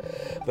here.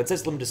 But instead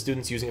it's limited to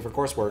students using it for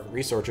coursework,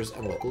 researchers,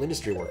 and local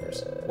industry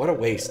workers. What a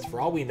waste. For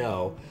all we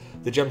know,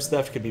 the gems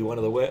theft could be one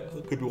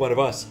of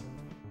us.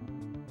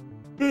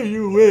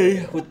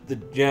 Anyway, with the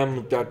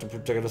gem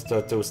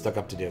stuck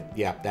up to do.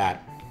 Yeah,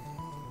 that.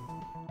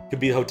 Could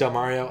be Hotel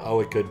Mario? Oh,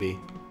 it could be.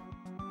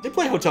 I did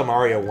play Hotel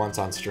Mario once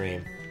on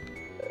stream.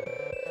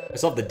 I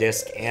still have the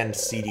disc and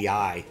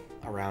CDI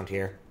around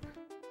here.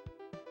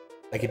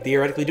 I could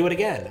theoretically do it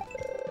again.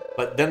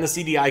 But then the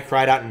CDI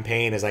cried out in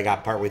pain as I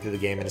got partway through the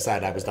game and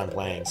decided I was done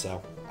playing,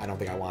 so I don't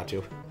think I want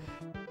to.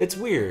 It's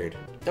weird.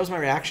 That was my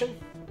reaction?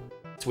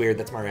 It's weird,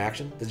 that's my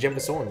reaction. The gem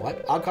was stolen.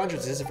 What? Oug-Conjur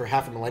existed for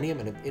half a millennium,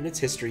 and in its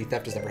history,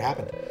 theft has never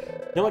happened.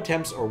 No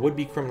attempts or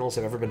would-be criminals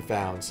have ever been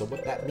found, so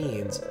what that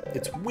means,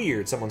 it's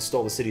weird someone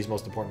stole the city's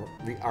most important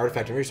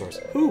artifact and resource.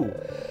 Who?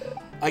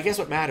 I guess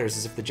what matters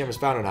is if the gem is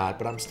found or not,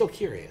 but I'm still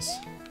curious.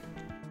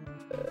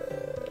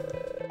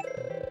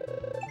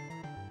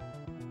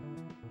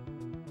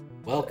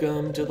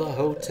 Welcome to the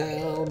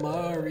Hotel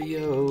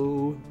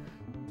Mario.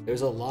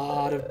 There's a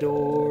lot of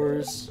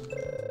doors.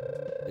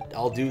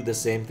 I'll do the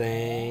same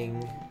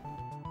thing.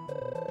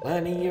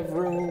 Plenty of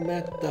room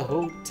at the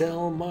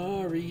Hotel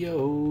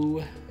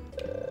Mario.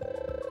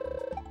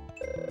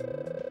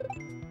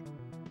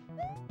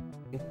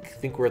 I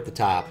think we're at the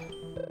top.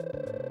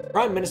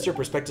 Prime Minister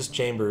Prospectus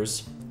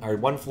Chambers are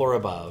one floor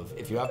above.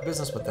 If you have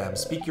business with them,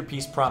 speak your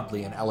piece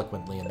promptly and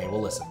eloquently and they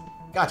will listen.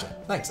 Gotcha.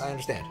 Thanks, I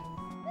understand.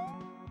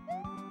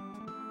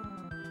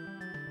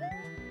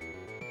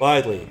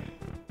 Finally.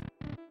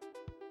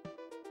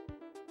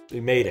 We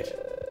made it.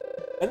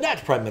 And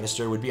that, Prime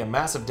Minister, would be a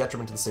massive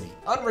detriment to the city.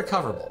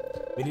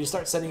 Unrecoverable. We need to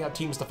start sending out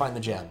teams to find the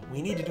gem.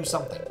 We need to do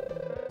something.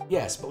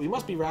 Yes, but we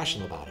must be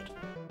rational about it.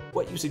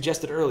 What you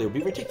suggested earlier would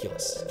be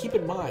ridiculous. Keep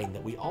in mind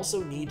that we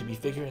also need to be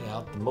figuring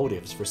out the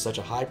motives for such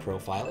a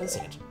high-profile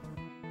incident.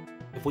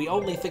 If we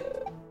only think...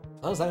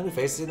 Oh, is that a new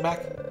face in the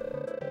back?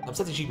 I'm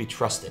something she can be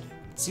trusted.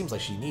 It seems like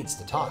she needs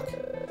to talk.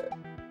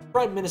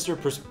 Prime Minister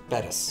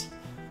Prospectus. Is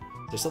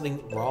there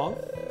something wrong?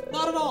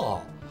 Not at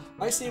all.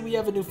 I say we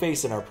have a new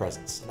face in our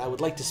presence, and I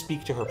would like to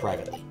speak to her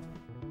privately.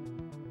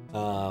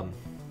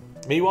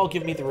 May you all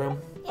give me the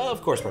room?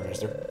 Of course, Prime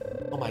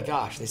Minister. Oh my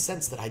gosh, they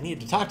sensed that I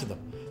needed to talk to them.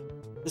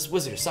 This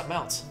wizard is something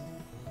else.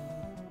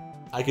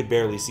 I could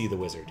barely see the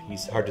wizard.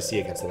 He's hard to see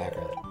against the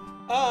background.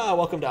 Ah,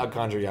 welcome to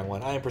Aug-Conjur, young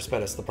one. I am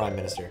Prispetus, the Prime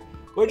Minister.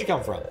 Where'd you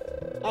come from?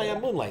 I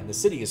am Moonlight, and the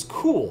city is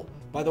cool.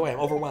 By the way, I'm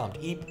overwhelmed.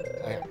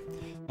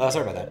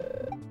 Sorry about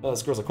that.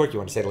 This girl's a quirky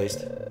one, to say the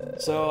least.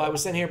 So, I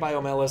was sent here by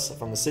Omelas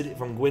from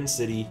Guin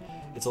City.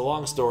 It's a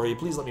long story.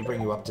 Please let me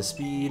bring you up to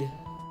speed.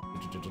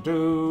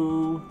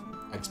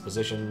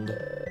 Expositioned.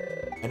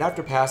 And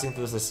after passing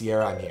through the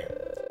Sierra, I'm here.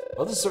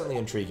 Well, this is certainly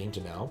intriguing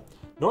to know.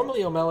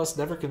 Normally, Omelas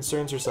never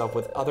concerns herself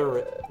with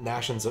other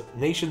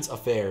nations'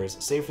 affairs,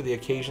 save for the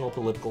occasional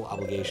political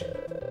obligation.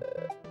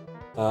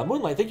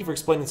 Moonlight, thank you for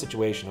explaining the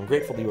situation. I'm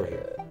grateful that you are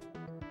here.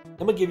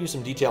 I'm going to give you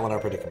some detail on our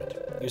predicament.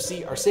 You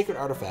see, our sacred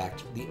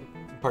artifact, the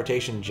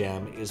impartation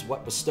gem, is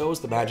what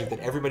bestows the magic that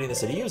everybody in the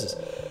city uses.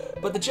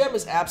 But the gem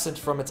is absent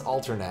from its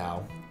altar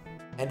now,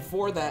 and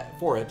for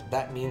it,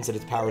 that means that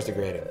its power is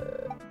degrading.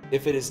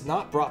 If it is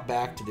not brought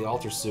back to the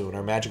altar soon,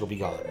 our magic will be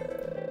gone.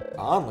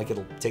 Gone? Like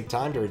it'll take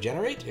time to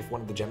regenerate if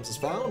one of the gems is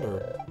found?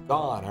 Or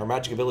gone? Our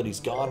magic ability's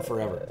gone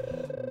forever.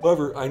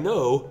 However, I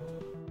know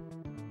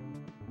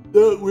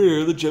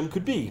where the gem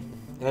could be.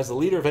 And as the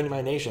leader of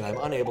my nation, I'm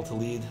unable to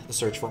lead the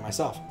search for it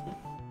myself.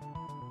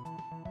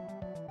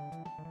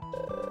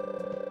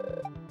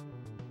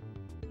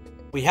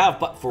 We have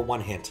but for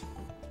one hint.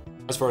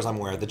 As far as I'm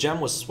aware, the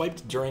gem was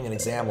swiped during an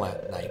exam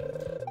night.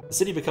 The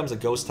city becomes a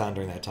ghost town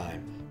during that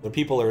time, when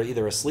people are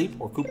either asleep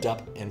or cooped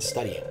up and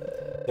studying.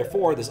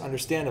 Therefore, this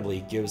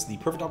understandably gives the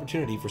perfect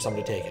opportunity for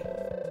someone to take it.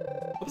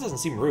 Hope this doesn't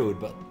seem rude,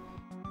 but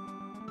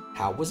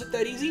how was it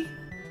that easy?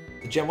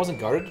 The gem wasn't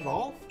guarded at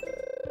all?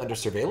 Under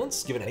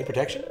surveillance, given any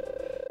protection?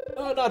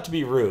 Not to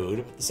be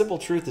rude, but the simple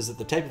truth is that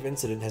the type of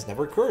incident has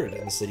never occurred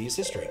in the city's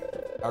history.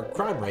 Our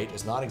crime rate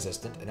is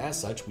non-existent, and as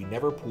such, we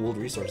never pooled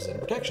resources into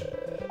protection.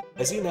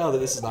 I see now that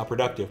this is not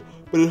productive,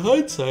 but in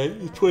hindsight,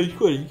 it's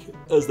 2020,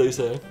 as they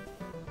say.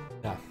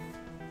 Yeah,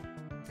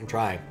 I'm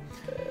trying.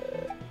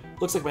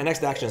 Looks like my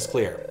next action is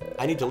clear.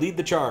 I need to lead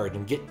the charge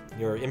and get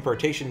your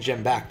impartation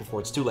gem back before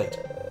it's too late.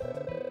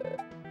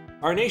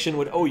 Our nation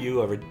would owe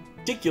you a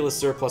ridiculous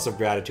surplus of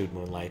gratitude,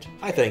 Moonlight.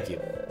 I thank you.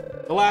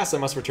 Alas, I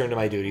must return to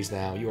my duties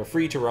now. You are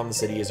free to roam the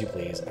city as you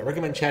please. I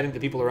recommend chatting to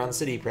people around the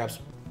city. Perhaps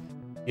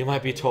you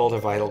might be told a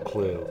vital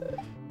clue.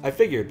 I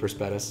figured,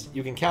 Prispetus.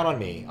 You can count on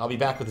me. I'll be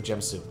back with the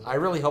gem soon. I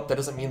really hope that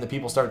doesn't mean that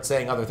people start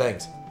saying other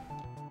things.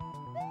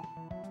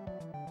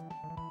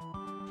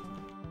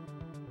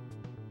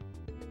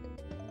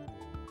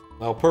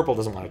 Well, Purple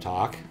doesn't want to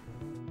talk.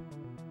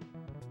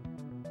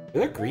 Were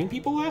there green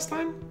people last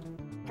time?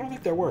 I don't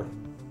think there were.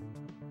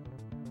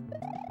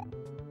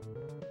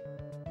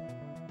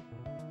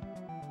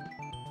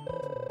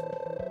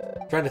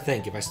 I'm trying to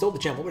think. If I stole the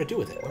gem, what would I do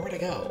with it? Where would I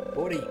go?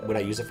 Would I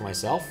use it for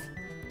myself?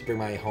 To bring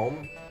my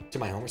home to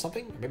my home or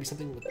something? Or maybe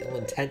something with ill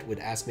intent would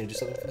ask me to do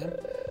something for them?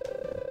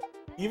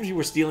 Even if you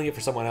were stealing it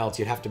for someone else,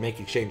 you'd have to make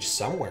exchange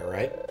somewhere,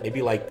 right?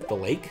 Maybe like the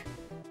lake?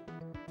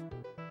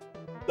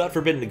 Not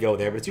forbidden to go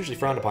there, but it's usually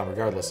frowned upon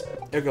regardless.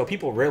 Ergo,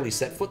 people rarely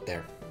set foot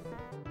there.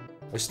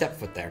 Or step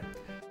foot there.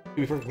 It would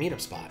be a perfect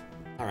meetup spot.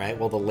 Alright,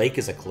 well the lake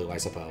is a clue, I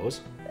suppose.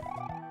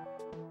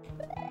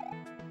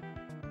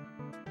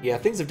 Yeah,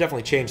 things have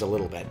definitely changed a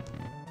little bit.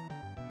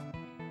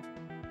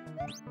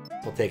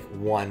 We'll take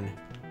one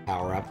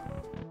power-up.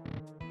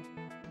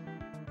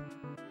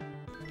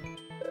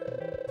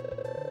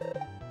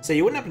 So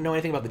you wouldn't happen to know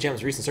anything about the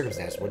gem's recent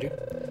circumstances, would you?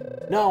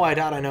 No, I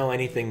doubt I know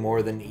anything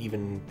more than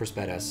even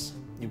Prispetus.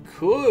 You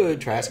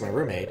could try asking my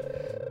roommate.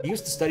 He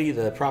used to study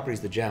the properties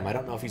of the gem. I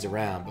don't know if he's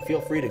around, but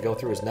feel free to go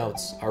through his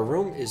notes. Our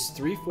room is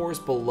 3 floors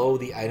below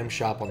the item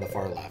shop on the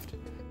far left.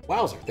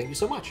 Wowzer, thank you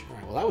so much.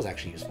 Alright, well that was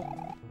actually useful.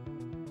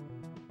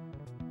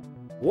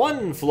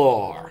 1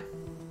 floor.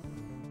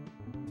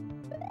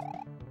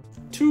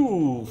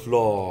 2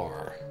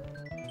 floor.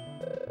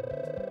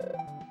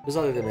 There's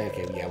other than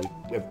okay, yeah,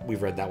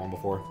 we've read that one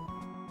before.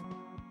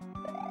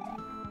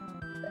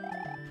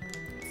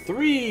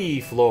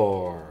 3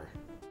 floor.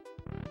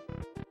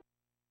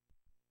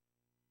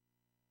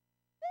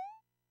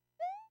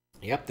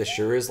 Yep, this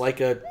sure is like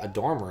a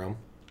dorm room.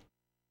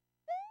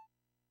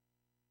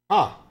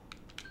 Huh.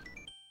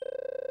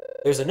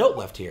 There's a note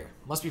left here.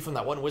 Must be from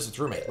that one wizard's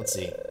roommate. Let's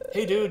see.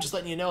 Hey dude, just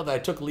letting you know that I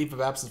took a leave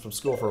of absence from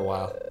school for a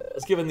while. I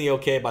was given the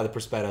okay by the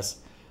Prispetus.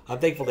 I'm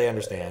thankful they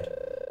understand.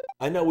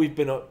 I know we've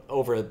been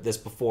over this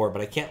before,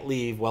 but I can't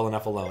leave well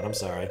enough alone. I'm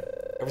sorry.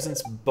 Ever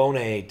since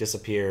Bonet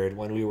disappeared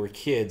when we were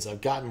kids,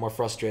 I've gotten more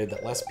frustrated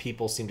that less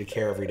people seem to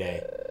care every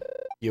day.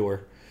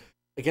 Viewer.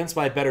 Against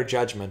my better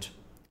judgment,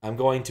 I'm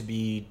going to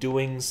be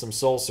doing some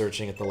soul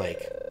searching at the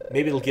lake.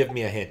 Maybe it'll give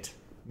me a hint.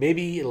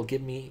 Maybe it'll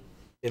get me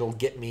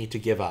to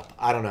give up.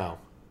 I don't know.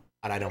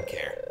 And I don't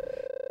care.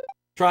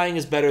 Trying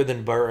is better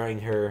than burying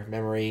her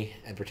memory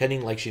and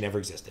pretending like she never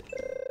existed.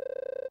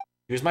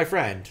 She was my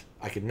friend.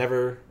 I could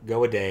never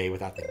go a day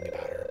without thinking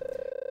about her.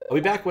 I'll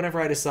be back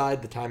whenever I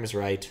decide the time is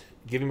right.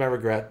 Give my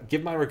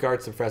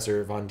regards to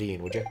Professor Von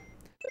Deen, would you?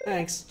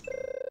 Thanks.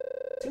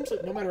 Seems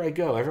like no matter I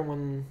go,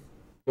 everyone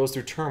Goes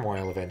through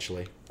turmoil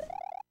eventually.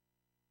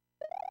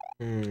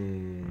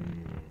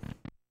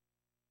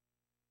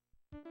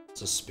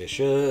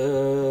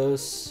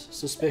 Suspicious.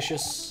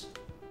 Suspicious.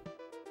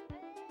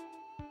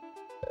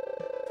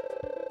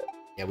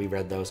 Yeah, we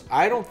read those.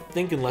 I don't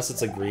think unless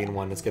it's a green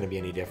one, it's going to be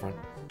any different.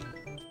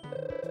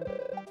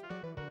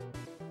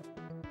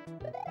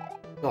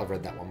 Well, I've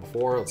read that one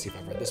before. Let's see if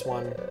I've read this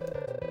one.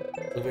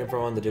 Looking for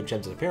one, the dim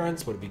gems of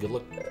appearance. Would it be good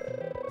look?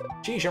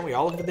 Geez, aren't we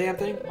all looking at the damn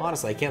thing?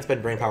 Honestly, I can't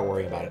spend brain power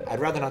worrying about it. I'd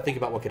rather not think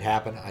about what could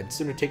happen. I'd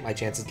sooner take my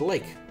chances at the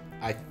lake.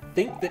 I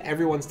think that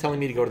everyone's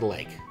telling me to go to the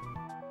lake.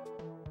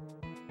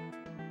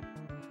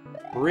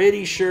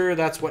 Pretty sure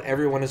that's what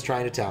everyone is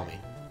trying to tell me.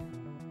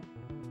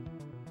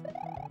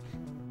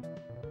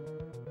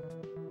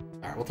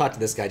 Alright, we'll talk to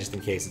this guy just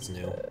in case it's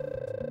new.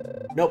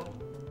 Nope.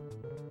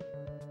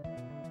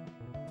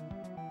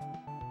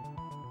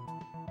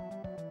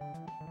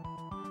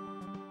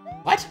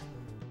 What?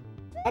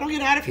 How do we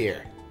get out of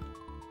here?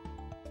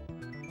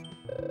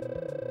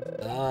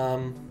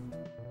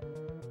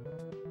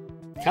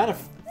 Kind of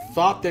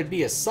thought there'd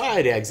be a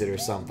side exit or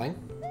something.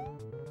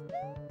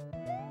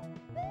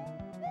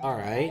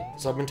 Alright,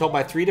 so I've been told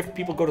by 3 different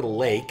people go to the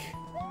lake.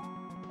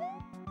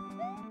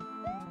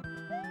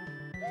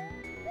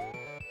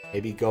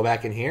 Maybe go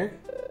back in here?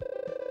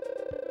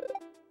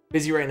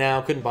 Busy right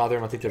now, couldn't bother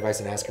him. I'll take their advice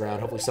and ask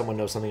around. Hopefully someone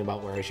knows something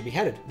about where I should be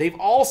headed. They've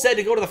all said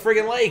to go to the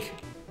friggin' lake!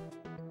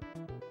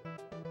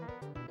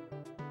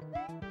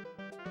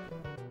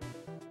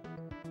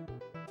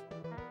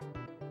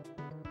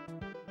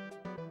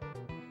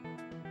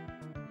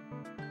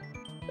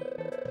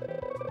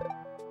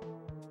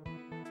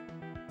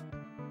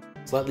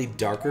 Slightly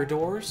darker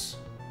doors?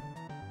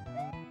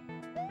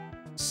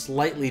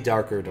 Slightly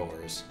darker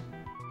doors.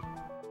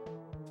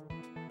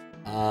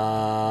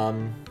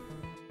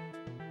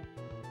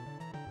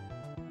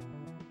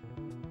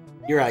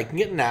 You're right, I can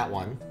get in that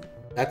one.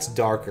 That's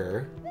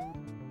darker.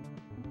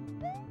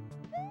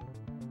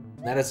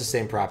 That has the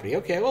same property.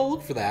 Okay, well,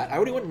 look for that. I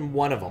already went in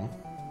one of them.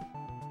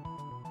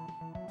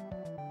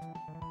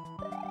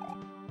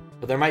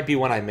 But there might be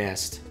one I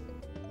missed.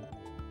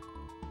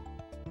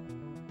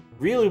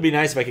 Really would be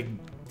nice if I could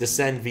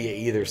descend via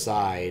either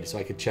side, so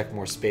I could check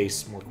more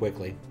space more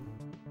quickly.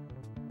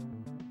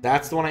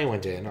 That's the one I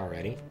went in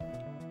already.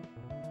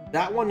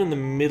 That one in the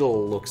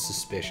middle looks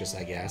suspicious,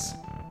 I guess.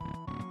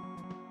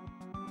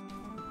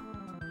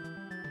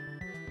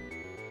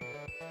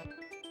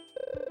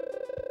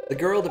 The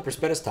girl that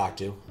Prospetus talked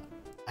to.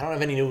 I don't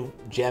have any new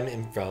gem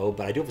info,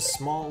 but I do have a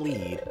small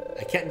lead.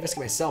 I can't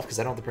investigate myself because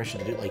I don't have the permission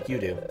to do it like you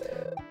do.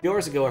 A few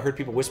hours ago, I heard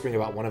people whispering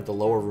about one of the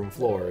lower room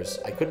floors.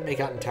 I couldn't make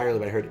out entirely,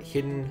 but I heard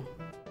hidden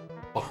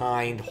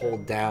behind,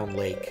 hold down,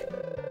 lake.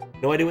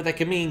 No idea what that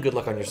could mean. Good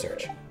luck on your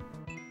search.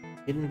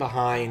 Hidden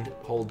behind,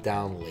 hold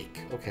down, lake.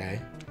 Okay.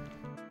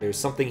 There's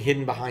something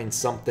hidden behind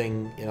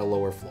something in a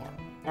lower floor.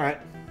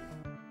 Alright.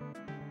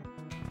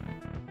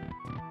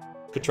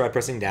 Could try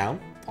pressing down.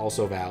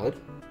 Also valid.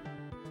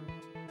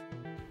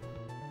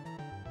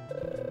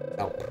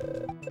 Oh.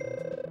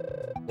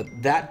 But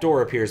that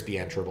door appears to be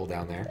enterable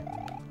down there.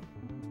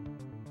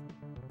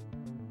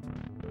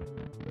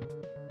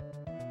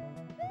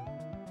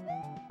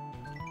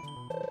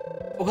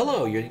 Oh,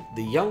 hello. You're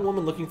the young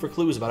woman looking for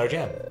clues about our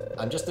gem.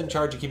 I'm just in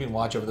charge of keeping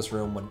watch over this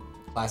room when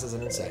class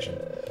isn't in session.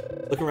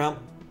 Look around,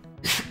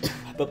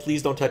 but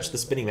please don't touch the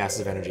spinning masses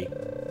of energy.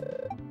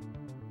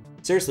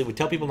 Seriously, we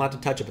tell people not to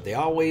touch it, but they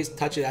always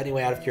touch it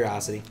anyway out of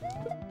curiosity.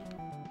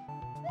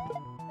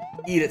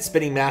 Eat it,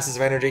 spinning masses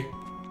of energy.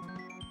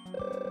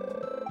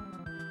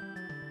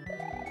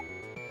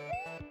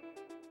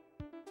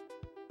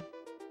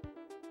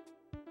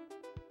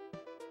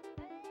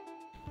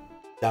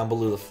 Down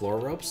below the floor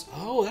ropes?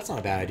 Oh, that's not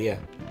a bad idea.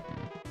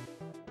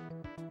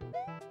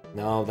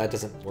 No, that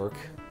doesn't work.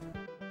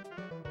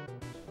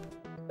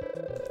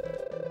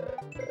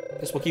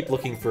 Guess we'll keep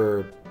looking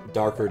for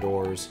darker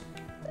doors.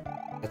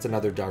 That's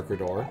another darker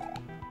door.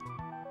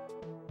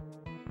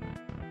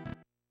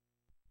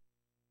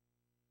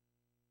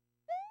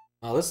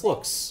 Oh, this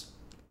looks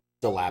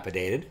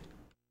dilapidated.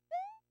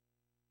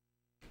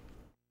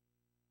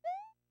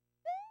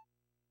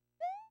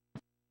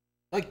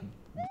 Like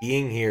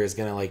being here is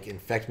gonna like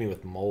infect me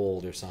with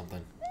mold or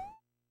something.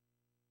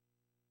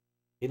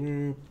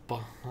 Hidden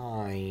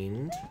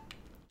behind.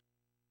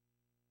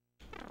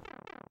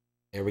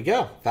 There we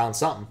go. Found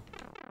something.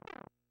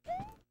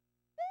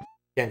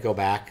 Can't go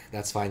back.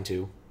 That's fine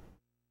too.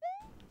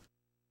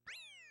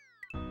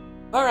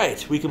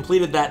 Alright, we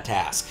completed that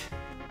task.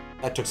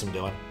 That took some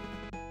doing.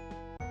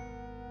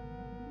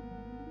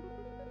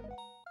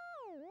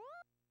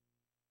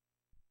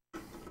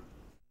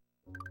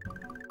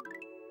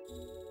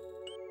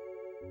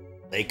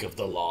 Lake of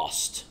the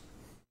Lost.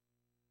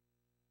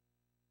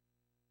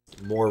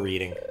 More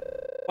reading.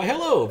 Why,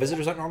 hello!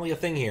 Visitors aren't normally a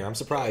thing here. I'm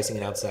surprised seeing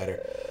an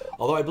outsider.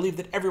 Although I believe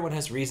that everyone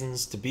has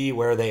reasons to be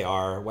where they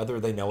are, whether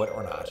they know it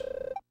or not.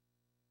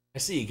 I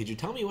see. Could you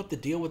tell me what the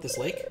deal with this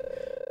lake?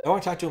 I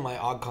want to talk to him. My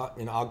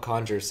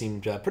Aug-Conjur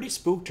seemed pretty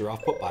spooked or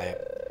off-put by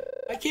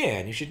it. I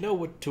can. You should know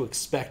what to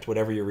expect,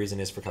 whatever your reason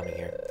is for coming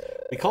here.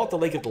 We call it the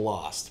Lake of the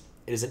Lost.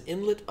 It is an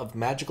inlet of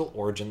magical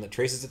origin that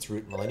traces its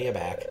root millennia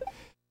back.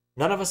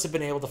 None of us have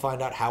been able to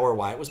find out how or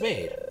why it was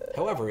made.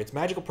 However, its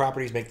magical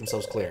properties make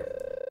themselves clear.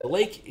 The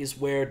lake is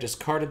where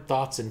discarded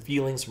thoughts and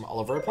feelings from all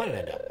over our planet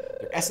end up.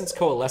 Their essence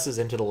coalesces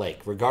into the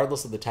lake,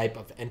 regardless of the type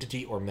of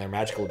entity or their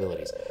magical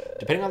abilities.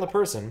 Depending on the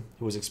person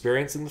who is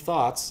experiencing the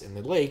thoughts in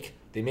the lake,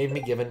 they may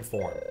be given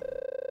form.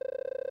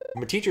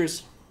 From a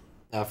teacher's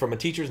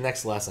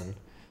next lesson,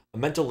 a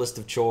mental list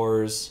of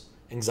chores,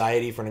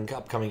 anxiety for an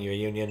upcoming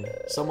reunion,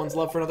 someone's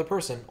love for another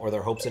person, or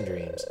their hopes and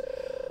dreams.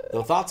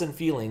 Though thoughts and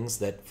feelings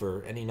that,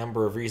 for any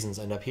number of reasons,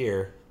 end up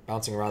here,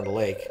 bouncing around the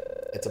lake,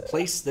 it's a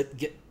place that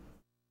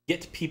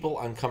gets people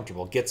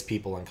uncomfortable,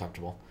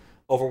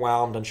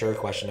 overwhelmed, unsure,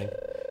 questioning.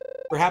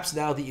 Perhaps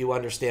now that you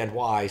understand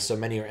why so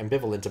many are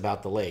ambivalent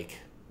about the lake,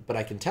 but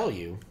I can tell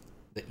you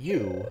that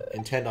you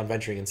intend on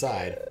venturing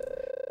inside.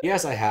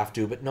 Yes, I have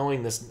to, but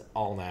knowing this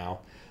all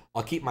now,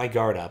 I'll keep my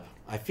guard up.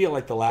 I feel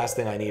like the last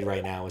thing I need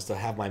right now is to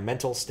have my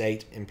mental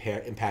state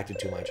impacted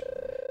too much.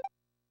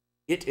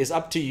 It is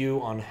up to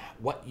you on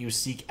what you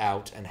seek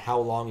out and how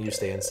long you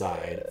stay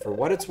inside. For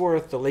what it's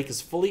worth, the lake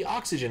is fully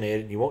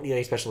oxygenated and you won't need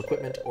any special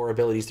equipment or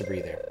abilities to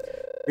breathe there.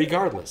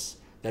 Regardless,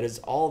 that is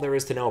all there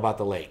is to know about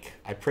the lake.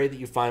 I pray that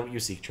you find what you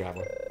seek,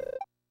 traveler.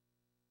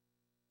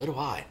 So do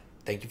I.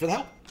 Thank you for the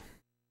help.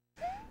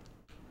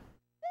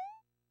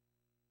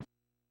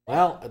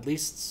 Well, at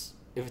least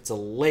if it's a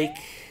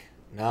lake...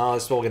 No,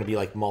 there's still going to be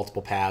like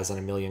multiple paths and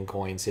a million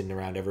coins hidden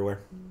around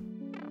everywhere.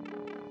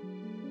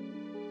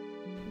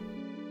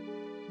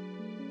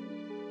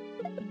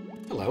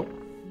 Hello.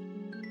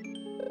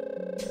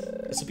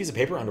 It's a piece of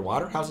paper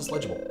underwater? How's this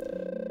legible?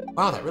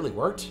 Wow, that really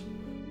worked.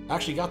 I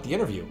actually got the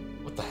interview.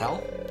 What the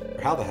hell?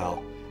 Or how the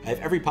hell? I have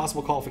every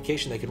possible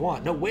qualification they could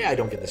want. No way I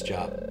don't get this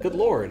job. Good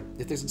lord.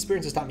 If this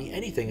experience has taught me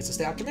anything, it's to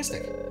stay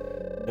optimistic.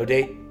 No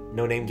date,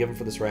 no name given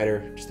for this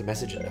writer, just a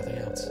message and nothing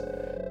else.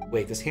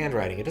 Wait, this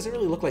handwriting, it doesn't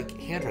really look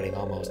like handwriting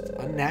almost.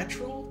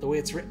 Unnatural, the way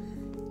it's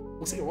written.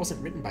 Looks like it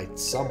wasn't written by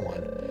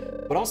someone,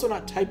 but also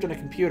not typed on a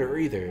computer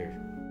either.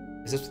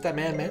 Is this what that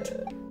man meant?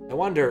 I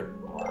wonder...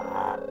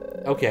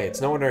 Okay,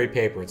 it's no ordinary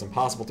paper, it's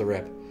impossible to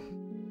rip.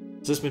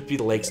 So this must be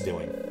the lake's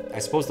doing. I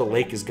suppose the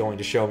lake is going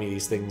to show me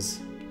these things.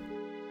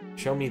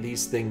 Show me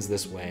these things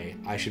this way.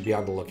 I should be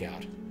on the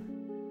lookout.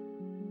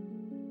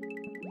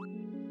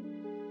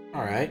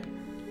 Alright.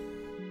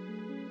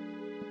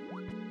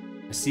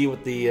 I see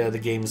what the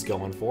game's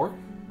going for.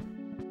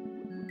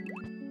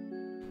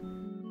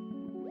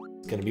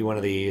 It's gonna be one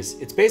of these.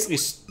 It's basically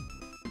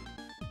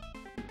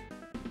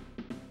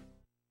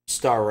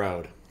Star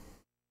Road.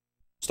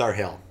 Star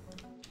Hill.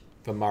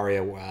 From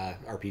Mario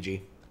RPG.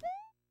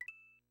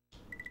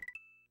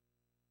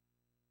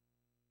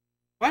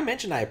 I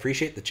mentioned I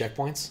appreciate the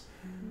checkpoints.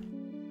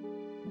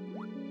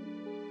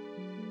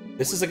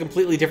 This is a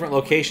completely different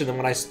location than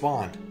when I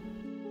spawned.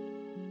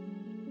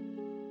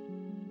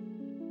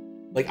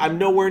 Like, I'm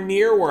nowhere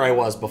near where I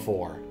was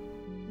before.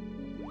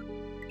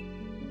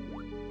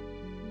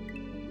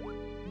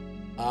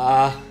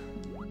 Guess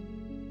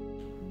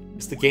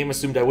the game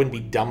assumed I wouldn't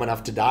be dumb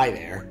enough to die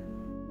there.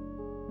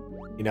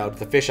 You know,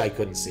 the fish I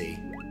couldn't see.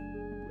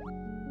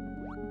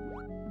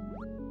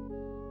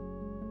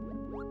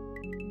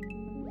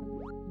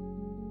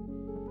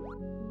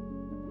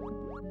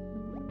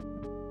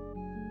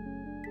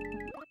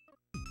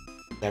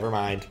 Never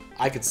mind.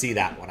 I could see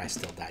that one. I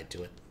still died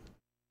to it.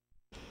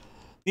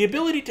 The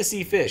ability to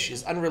see fish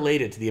is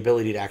unrelated to the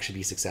ability to actually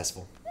be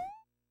successful.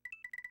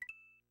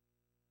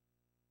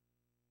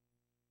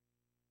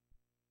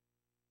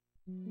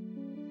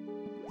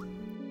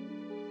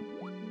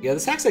 Yeah,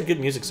 this hack's had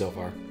good music so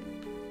far.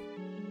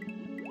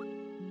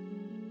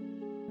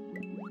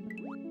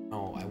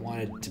 Oh, I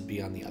wanted to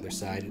be on the other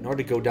side. In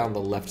order to go down the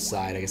left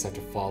side, I guess I have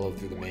to follow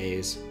through the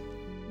maze.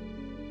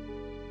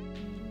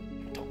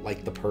 I don't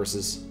like the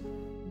purses.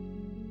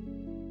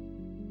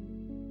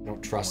 I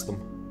don't trust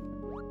them.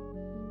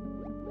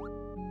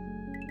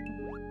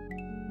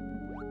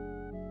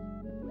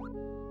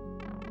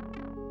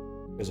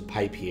 There's a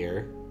pipe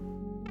here.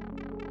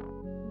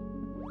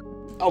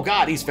 Oh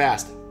god, he's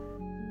fast.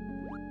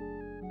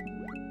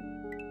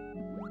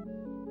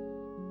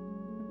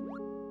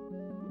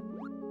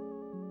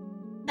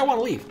 I want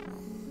to leave.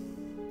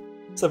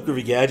 What's up,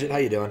 Groovy Gadget? How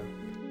you doing?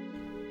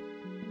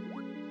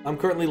 I'm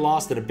currently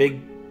lost in a big,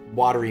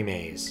 watery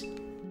maze.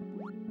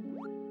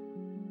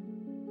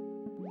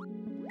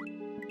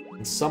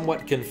 And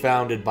somewhat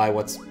confounded by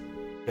what's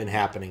been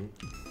happening.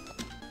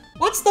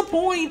 What's the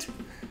point?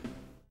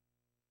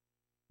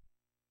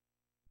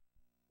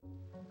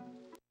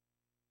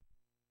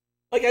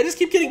 Like, I just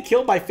keep getting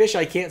killed by fish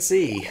I can't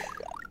see.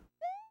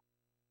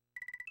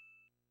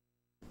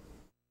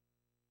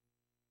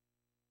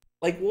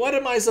 Like, what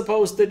am I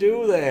supposed to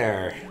do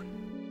there?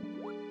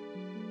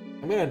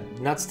 I'm gonna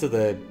nuts to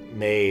the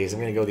maze. I'm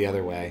gonna go the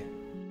other way.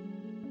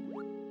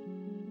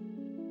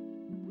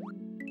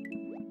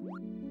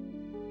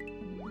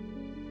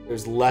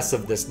 There's less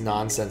of this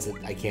nonsense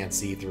that I can't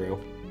see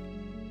through.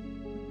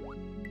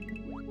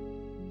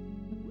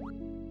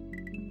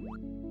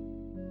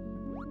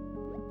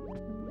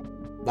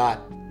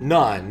 not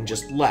none,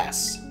 just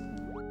less.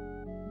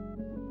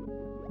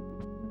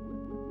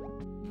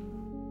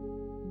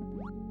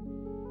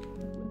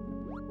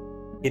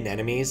 Hidden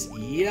enemies?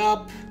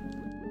 Yup.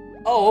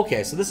 Oh,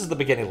 okay, so this is the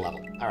beginning level.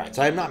 Alright,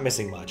 so I'm not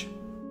missing much.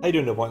 How you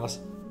doing, No Pointless?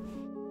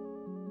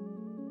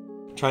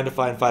 Trying to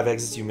find 5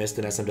 exits you missed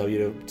in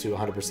SMW to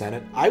 100%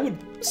 it. I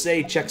would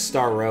say check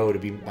Star Row to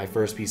be my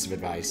first piece of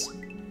advice.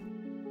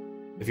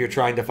 If you're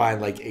trying to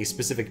find, like, a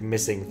specific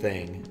missing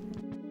thing.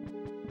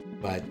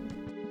 But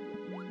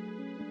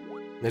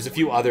there's a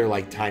few other,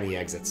 like, tiny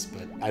exits,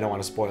 but I don't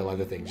want to spoil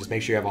other things. Just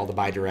make sure you have all the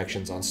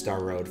bi-directions on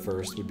Star Road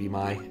first would be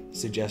my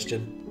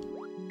suggestion.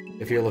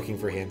 If you're looking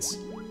for hints.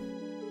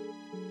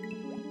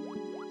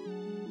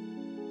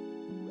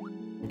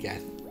 Okay, I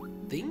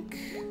think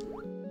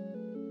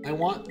I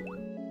want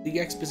the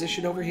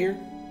exposition over here.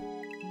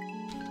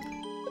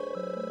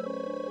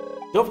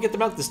 Don't forget the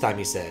milk this time,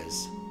 he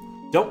says.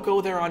 Don't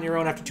go there on your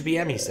own after 2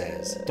 p.m., he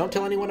says. Don't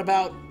tell anyone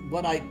about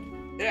what I...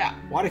 Yeah,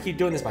 why do I keep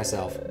doing this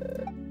myself?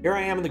 Here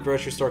I am in the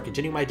grocery store,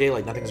 continuing my day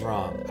like nothing's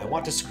wrong. I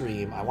want to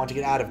scream. I want to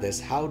get out of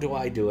this. How do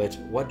I do it?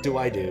 What do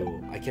I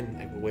do? I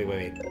can...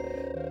 Wait.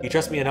 You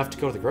trust me enough to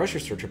go to the grocery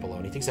store trip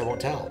alone. He thinks I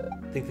won't tell.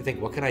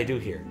 Think. What can I do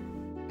here?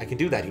 I can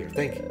do that here.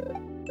 Think.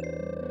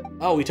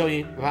 Oh, he told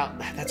you about...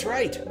 That's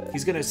right.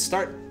 He's going to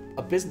start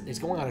a business... He's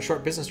going on a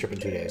short business trip in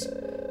 2 days.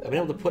 I've been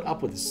able to put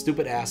up with his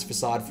stupid-ass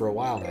facade for a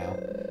while now.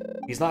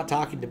 He's not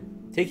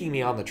taking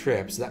me on the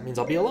trip, so that means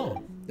I'll be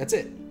alone. That's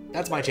it.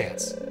 That's my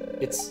chance.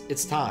 It's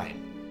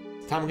time.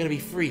 It's time I'm going to be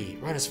free.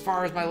 Run as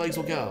far as my legs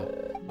will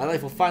go. My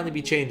life will finally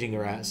be changing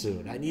around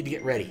soon. I need to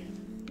get ready.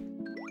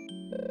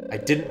 I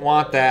didn't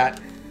want that.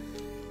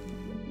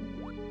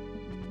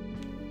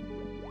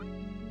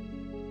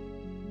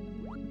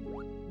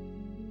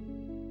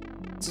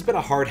 This has been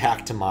a hard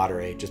hack to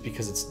moderate, just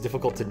because it's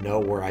difficult to know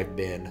where I've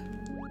been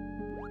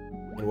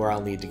and where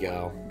I'll need to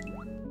go.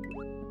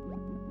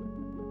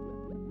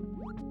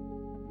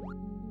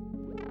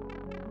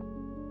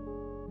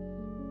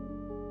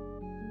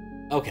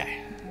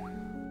 Okay.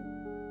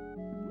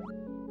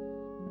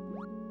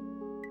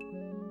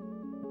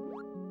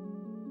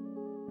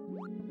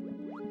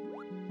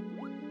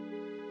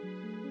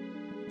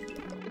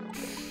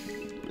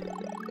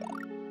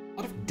 A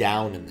lot of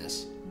down in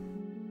this.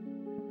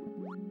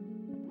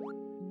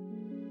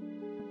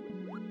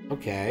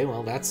 Okay,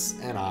 well, that's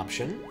an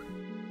option.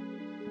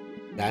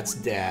 That's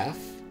death.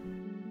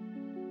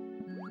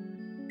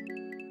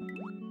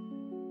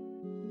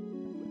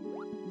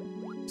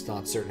 Still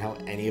not certain how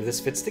any of this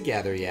fits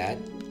together yet.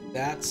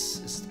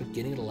 Is the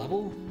beginning of the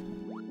level?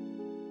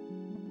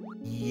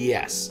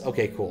 Yes.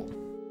 Okay, cool.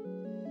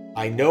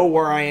 I know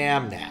where I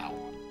am now.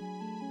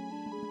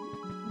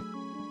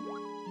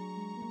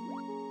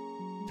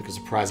 Took a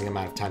surprising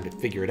amount of time to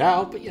figure it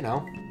out, but, you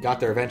know, got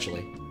there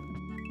eventually.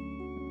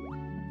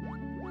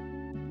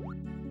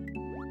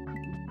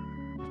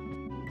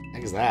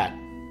 Heck is that?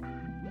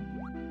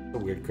 A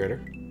weird critter.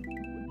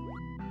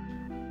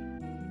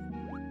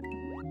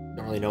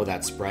 Don't really know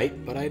that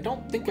sprite, but I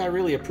don't think I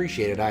really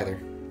appreciate it either.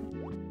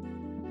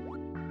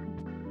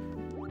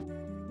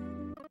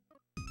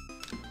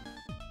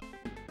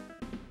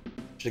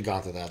 Should have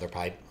gone through the other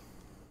pipe.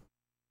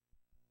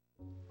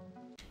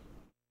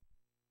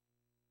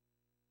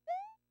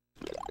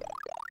 At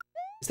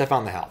least I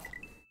found the health.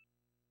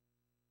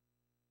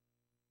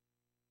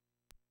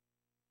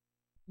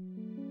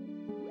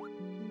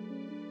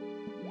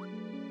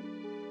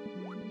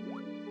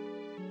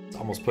 It's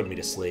almost putting me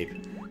to sleep. I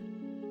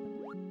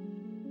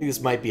think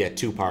this might be a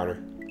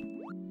two-parter.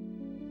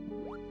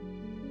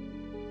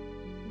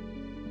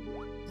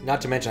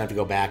 Not to mention I have to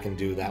go back and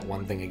do that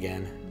one thing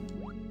again.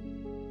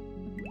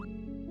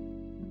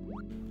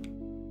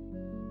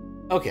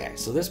 Okay,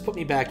 so this put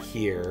me back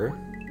here.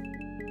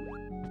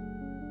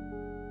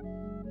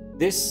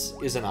 This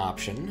is an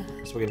option,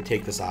 so we're going to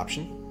take this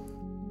option.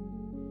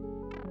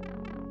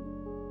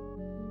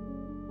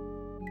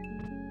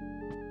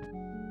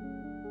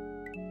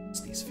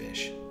 It's these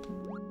fish.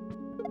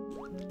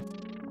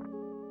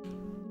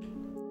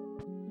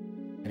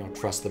 I don't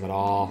trust them at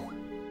all.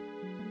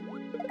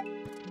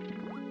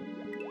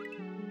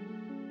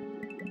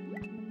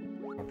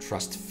 I don't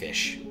trust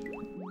fish.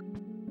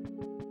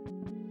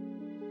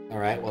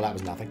 Alright, well that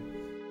was nothing.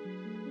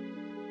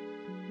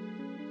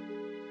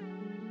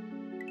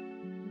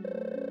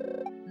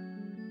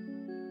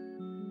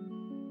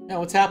 Now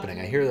what's happening?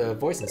 I hear the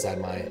voice inside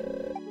my...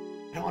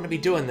 I don't want to be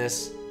doing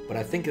this, but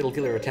I think it'll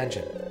get her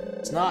attention.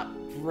 It's not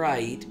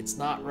right. It's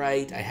not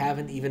right. I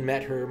haven't even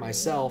met her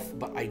myself,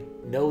 but I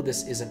know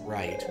this isn't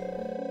right.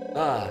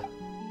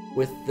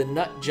 With the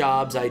nut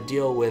jobs I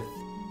deal with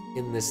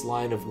in this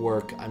line of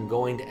work, I'm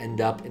going to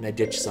end up in a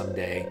ditch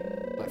someday.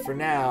 But for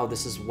now,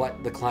 this is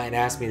what the client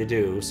asked me to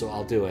do, so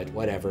I'll do it.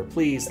 Whatever.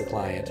 Please, the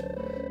client.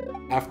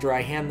 After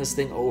I hand this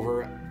thing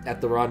over at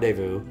the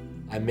rendezvous,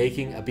 I'm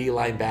making a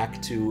beeline back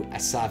to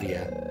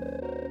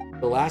Asavia.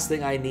 The last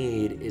thing I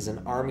need is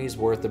an army's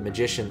worth of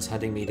magicians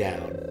hunting me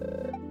down.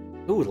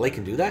 Ooh, they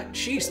can do that?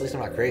 Sheesh, at least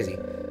I'm not crazy. I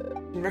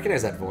didn't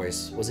recognize that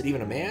voice. Was it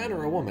even a man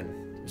or a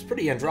woman? It was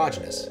pretty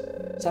androgynous.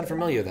 Sound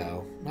familiar,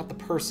 though. Not the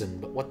person,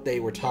 but what they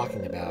were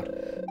talking about.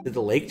 Did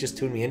the lake just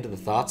tune me into the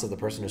thoughts of the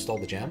person who stole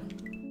the gem?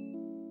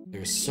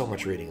 There's so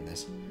much reading in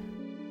this.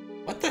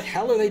 What the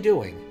hell are they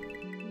doing?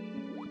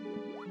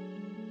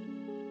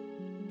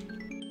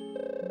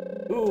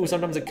 Ooh,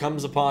 sometimes it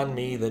comes upon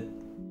me that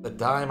the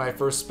time I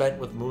first spent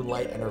with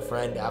Moonlight and her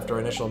friend after our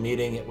initial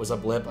meeting, it was a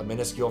blip, a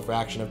minuscule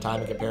fraction of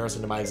time in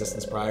comparison to my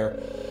existence prior.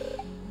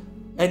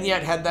 And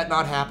yet, had that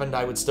not happened,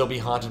 I would still be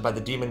haunted by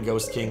the Demon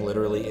Ghost King,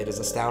 literally. It is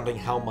astounding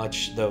how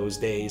much those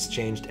days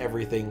changed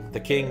everything. The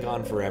king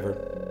gone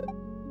forever.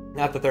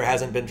 Not that there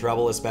hasn't been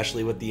trouble,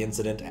 especially with the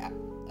incident,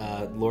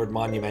 Lord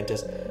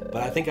Monumentus,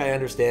 but I think I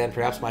understand.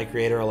 Perhaps my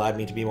creator allowed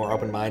me to be more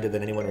open-minded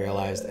than anyone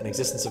realized. An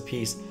existence of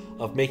peace,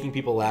 of making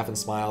people laugh and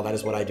smile, that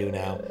is what I do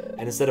now.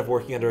 And instead of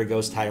working under a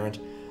ghost tyrant,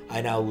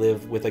 I now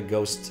live with a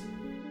ghost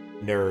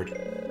nerd.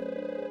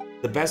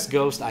 The best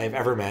ghost I have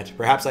ever met.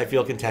 Perhaps I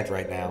feel content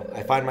right now.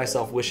 I find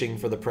myself wishing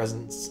for the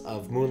presence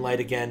of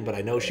Moonlight again, but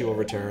I know she will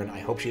return. I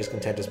hope she is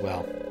content as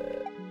well.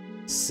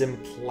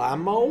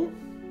 Simplamo?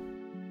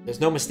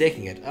 There's no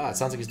mistaking it. Ah, it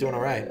sounds like he's doing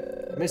alright.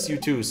 I miss you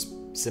too,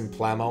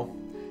 Simplamo.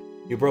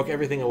 You broke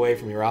everything away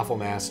from your awful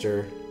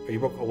master, or you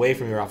broke away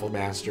from your awful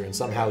master, and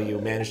somehow you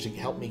managed to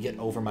help me get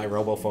over my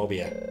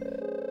robophobia.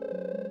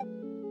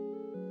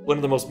 One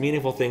of the most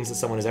meaningful things that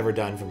someone has ever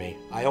done for me.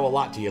 I owe a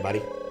lot to you,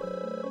 buddy.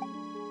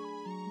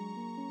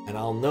 And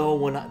I'll know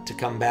when to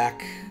come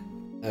back.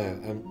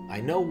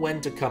 I know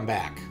when to come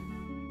back.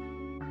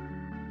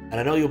 And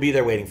I know you'll be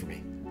there waiting for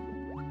me.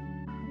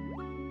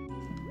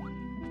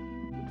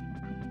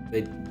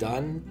 They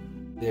done?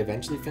 They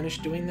eventually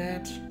finished doing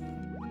that?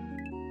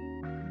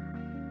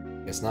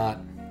 Guess not.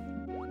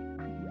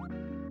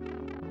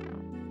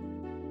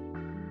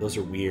 Those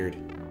are weird.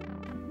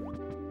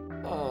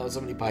 Oh,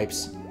 so many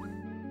pipes.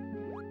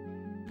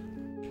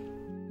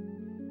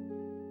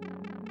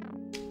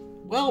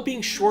 Well,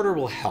 being shorter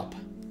will help.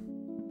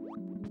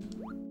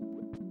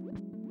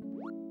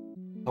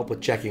 Help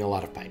with checking a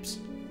lot of pipes.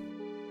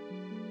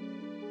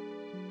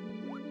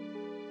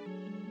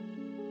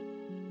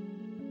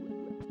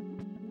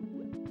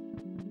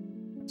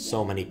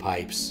 So many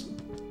pipes.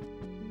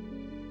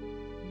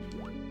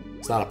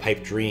 It's not a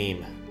pipe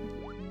dream.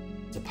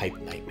 It's a pipe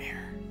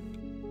nightmare.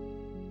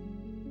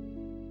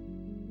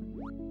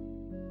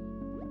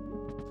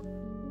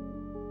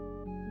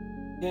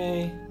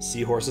 Okay.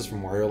 Seahorses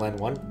from Wario Land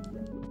 1.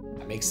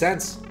 That makes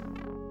sense.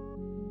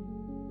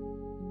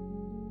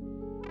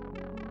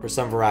 For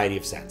some variety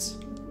of sense.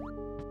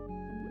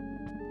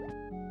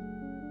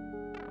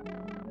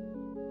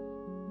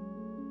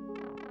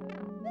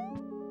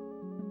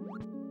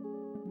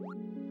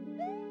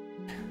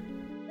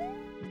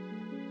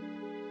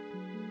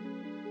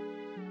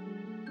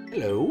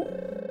 Hello?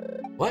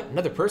 What?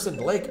 Another person at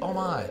the lake? Oh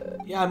my.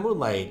 Yeah, I'm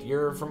Moonlight.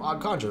 You're from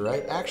Oug-Conjur,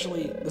 right?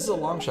 Actually, this is a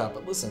long shot,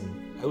 but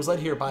listen. I was led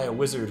here by a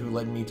wizard who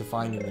led me to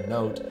finding the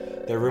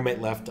note their roommate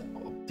left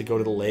to go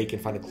to the lake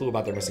and find a clue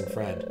about their missing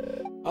friend.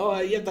 Oh,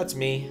 yeah, that's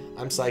me.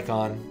 I'm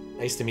Psychon.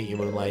 Nice to meet you,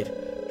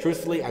 Moonlight.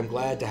 Truthfully, I'm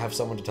glad to have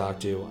someone to talk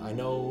to. I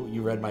know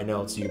you read my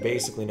notes, so you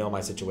basically know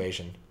my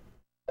situation.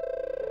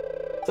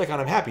 Psychon,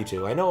 I'm happy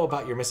to. I know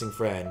about your missing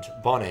friend,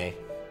 Bonnet.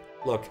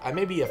 Look, I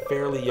may be a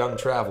fairly young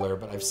traveler,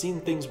 but I've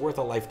seen things worth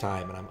a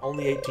lifetime, and I'm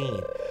only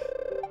 18.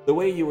 The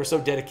way you were so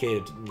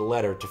dedicated in the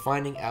letter to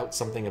finding out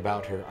something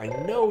about her, I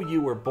know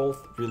you were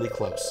both really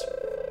close.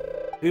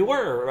 We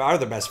were, or are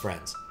the best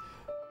friends.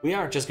 We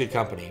aren't just good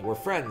company, we're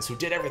friends who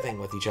did everything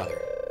with each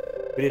other.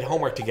 We did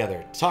homework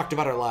together, talked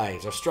about our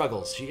lives, our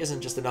struggles. She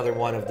isn't just another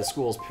one of the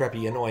school's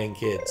preppy, annoying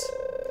kids.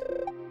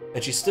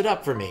 And she stood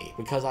up for me,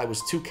 because I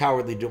was too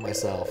cowardly to do it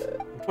myself.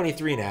 I'm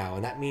 23 now,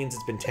 and that means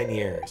it's been 10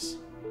 years.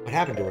 What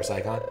happened to her,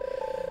 Psychon?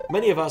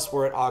 Many of us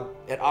were at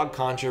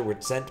Aug-Conjur were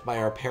sent by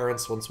our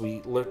parents once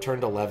we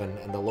turned 11,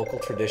 and the local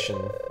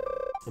tradition,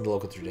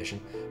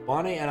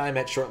 Bonnie and I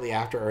met shortly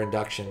after our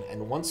induction,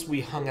 and once we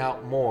hung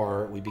out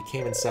more, we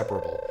became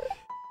inseparable.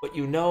 But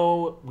you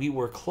know, we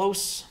were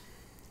close.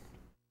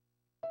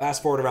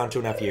 Fast forward around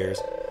 2.5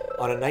 years,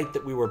 on a night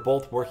that we were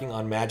both working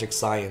on magic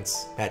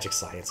science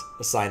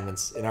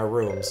assignments in our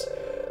rooms.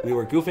 We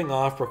were goofing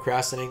off,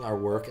 procrastinating our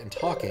work, and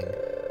talking.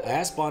 I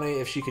asked Bonnie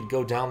if she could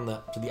go down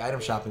to the item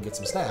shop and get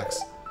some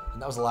snacks,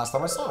 and that was the last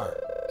time I saw her.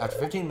 After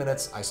 15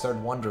 minutes, I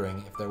started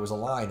wondering if there was a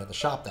line at the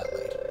shop that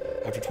late.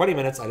 After 20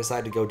 minutes, I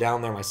decided to go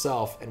down there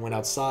myself and went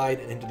outside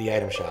and into the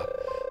item shop.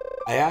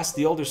 I asked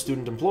the older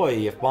student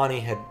employee if Bonnie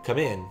had come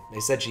in. They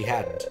said she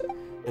hadn't,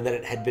 and that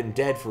it had been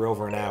dead for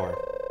over an hour.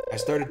 I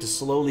started to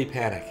slowly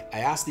panic. I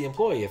asked the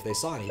employee if they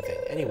saw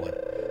anyone.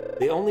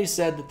 They only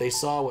said that they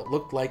saw what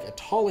looked like a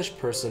tallish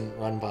person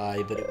run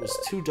by, but it was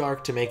too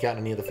dark to make out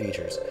any of the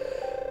features.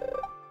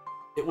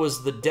 It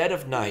was the dead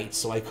of night,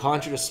 so I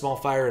conjured a small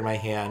fire in my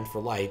hand for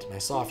light, and I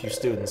saw a few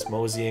students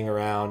moseying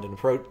around and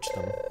approached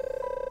them.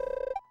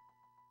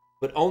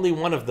 But only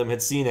one of them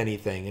had seen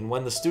anything, and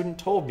when the student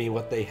told me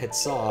what they had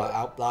saw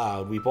out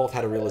loud, we both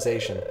had a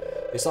realization.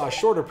 They saw a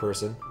shorter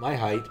person, my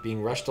height,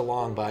 being rushed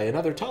along by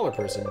another taller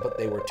person, but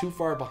they were too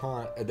far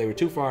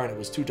and it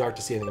was too dark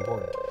to see anything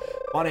important.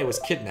 Bonnie was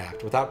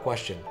kidnapped, without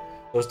question.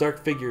 Those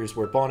dark figures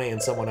were Bonnet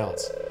and someone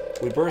else.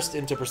 We burst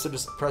into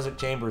present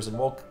chambers and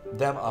woke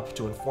them up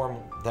to inform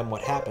them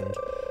what happened.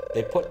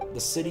 They put the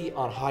city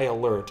on high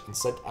alert and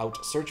sent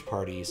out search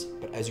parties,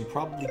 but as you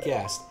probably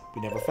guessed,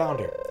 we never found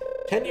her.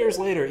 10 years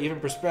later, even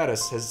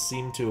Prosperous has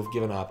seemed to have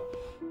given up.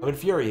 I'm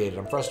infuriated,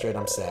 I'm frustrated,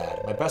 I'm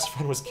sad. My best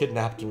friend was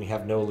kidnapped and we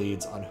have no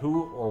leads on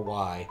who or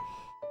why.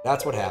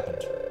 That's what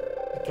happened.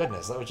 My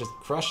goodness, that was just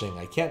crushing.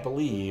 I can't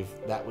believe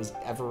that was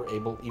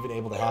even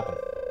able to happen.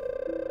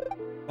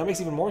 That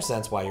makes even more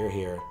sense why you're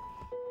here.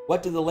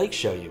 What did the lake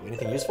show you?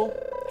 Anything useful?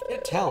 I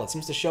can't tell. It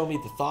seems to show me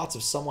the thoughts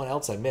of someone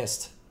else I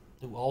missed,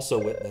 who also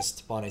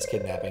witnessed Bonnet's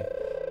kidnapping.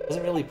 It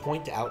doesn't really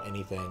point out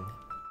anything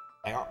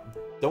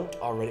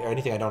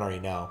anything I don't already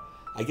know.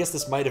 I guess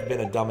this might have been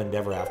a dumb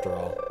endeavor after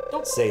all.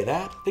 Don't say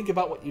that. Think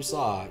about what you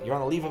saw. You're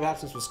on a leave of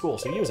absence from school,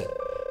 so use it.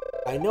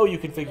 I know you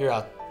can figure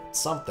out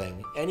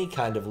something, any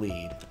kind of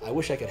lead. I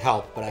wish I could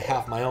help, but I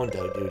have my own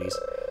duties.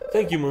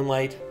 Thank you,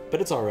 Moonlight,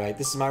 but it's alright.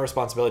 This is my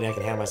responsibility and I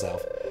can handle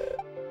myself.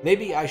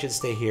 Maybe I should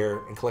stay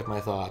here and collect my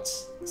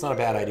thoughts. It's not a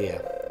bad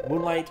idea.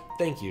 Moonlight,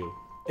 thank you.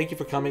 Thank you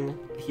for coming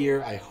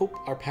here. I hope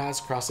our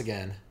paths cross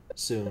again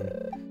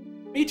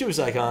soon. Me too,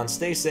 Psychon.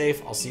 Stay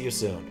safe. I'll see you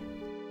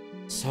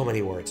soon. So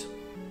many words.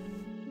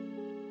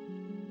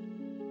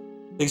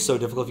 It's so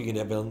difficult if you can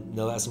never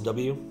know the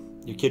SMW.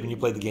 Your kid when you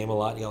played the game a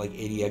lot, you got like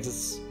 80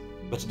 exits,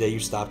 but today you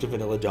stopped in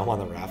Vanilla Dome on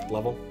the raft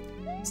level.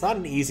 It's not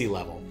an easy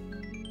level.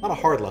 Not a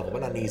hard level,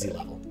 but not an easy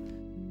level.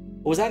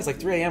 What was that? It's like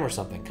 3 AM or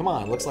something. Come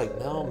on, looks like,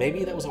 no,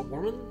 maybe that was a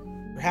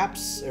woman?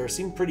 Perhaps, or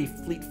seemed pretty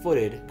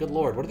fleet-footed. Good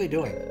lord, what are they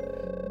doing?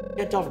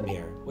 Can't tell from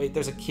here. Wait,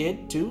 there's a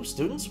kid, too?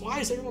 Students? Why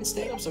is everyone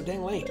staying up so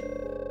dang late?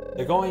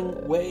 They're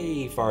going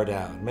way far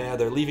down. Man,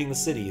 they're leaving the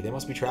city. They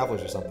must be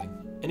travelers or something.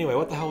 Anyway,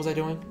 what the hell was I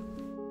doing?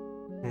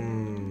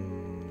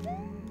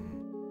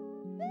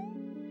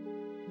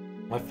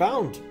 I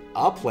found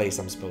a place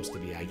I'm supposed to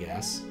be, I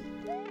guess.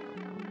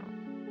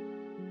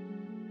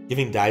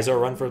 Giving Daizo a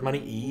run for his money?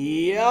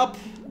 Yep.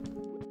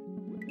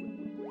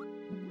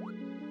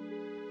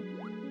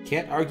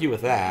 Can't argue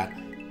with that.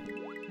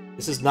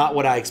 This is not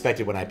what I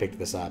expected when I picked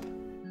this up.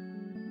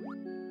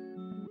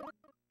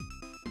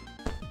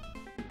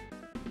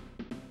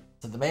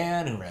 So the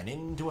man who ran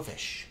into a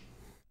fish.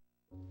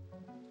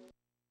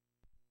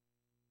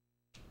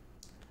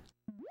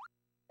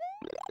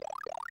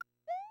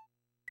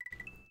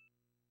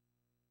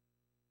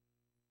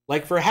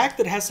 Like, for a hack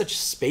that has such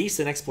space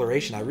and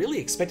exploration, I really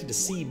expected to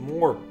see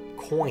more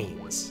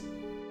coins.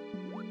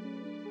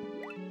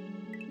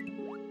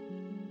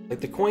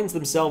 Like, the coins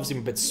themselves seem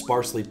a bit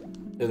sparsely...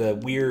 They're the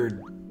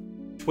weird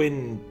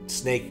twin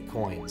snake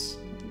coins.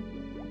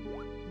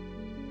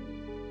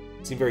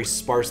 Seem very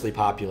sparsely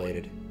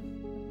populated.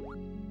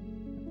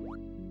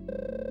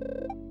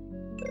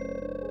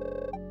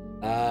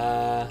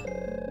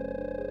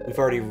 We've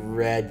already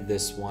read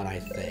this one, I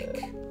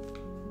think.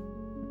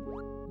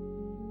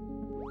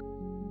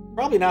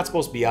 Probably not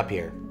supposed to be up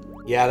here.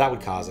 Yeah, that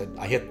would cause it.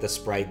 I hit the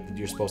sprite that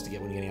you're supposed to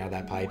get when you're getting out of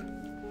that pipe.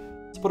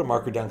 Let's put a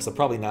marker down, because they're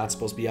probably not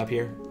supposed to be up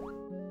here.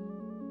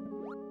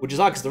 Which is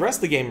odd, because the rest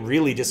of the game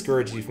really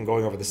discourages you from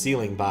going over the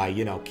ceiling by,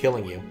 you know,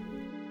 killing you.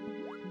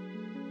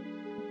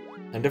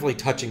 I'm definitely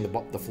touching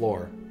the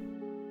floor.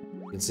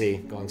 You can see,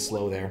 going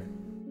slow there.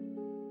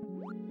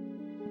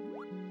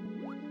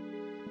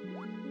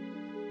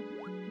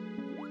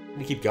 I'm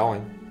gonna keep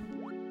going.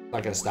 It's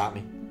not gonna stop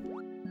me.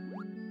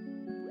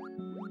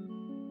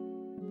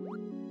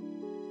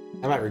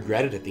 I might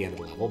regret it at the end of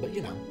the level, but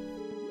you know.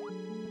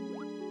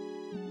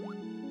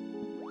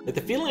 Like,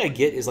 the feeling I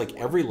get is like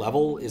every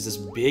level is this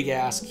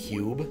big-ass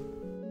cube.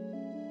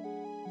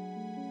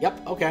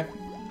 Yep, okay.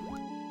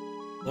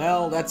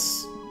 Well,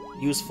 that's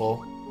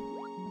useful.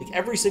 Like,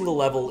 every single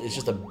level is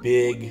just a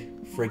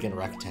big friggin'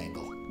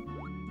 rectangle.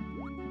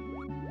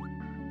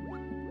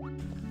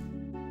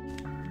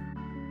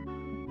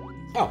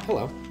 Oh,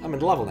 hello. I'm in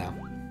the level now.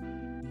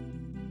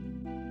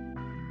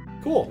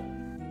 Cool.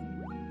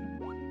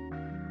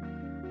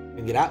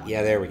 Can get out?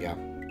 Yeah, there we go.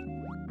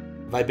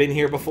 Have I been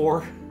here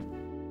before?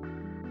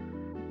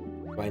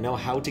 Do I know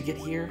how to get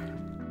here?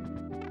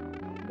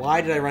 Why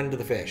did I run into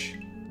the fish?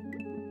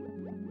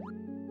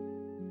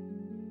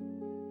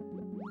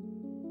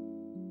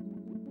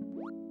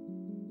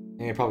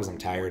 Yeah, probably because I'm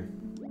tired.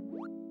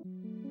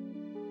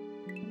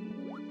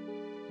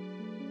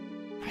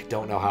 I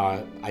don't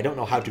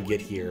know how to get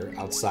here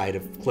outside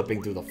of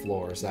clipping through the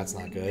floor, so that's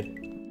not good.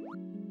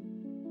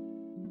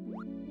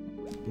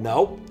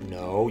 No,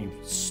 no, you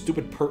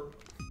stupid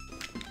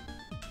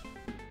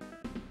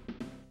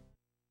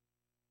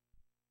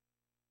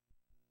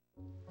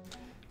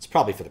It's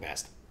probably for the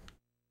best.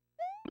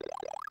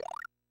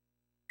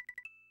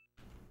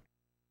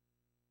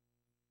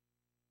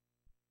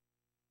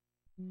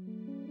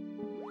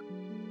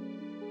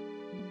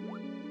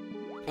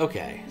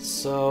 Okay,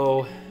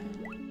 so...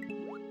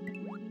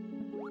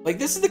 Like,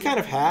 this is the kind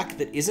of hack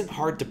that isn't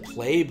hard to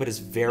play, but is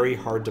very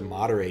hard to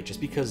moderate, just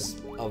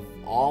because of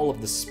all of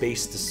the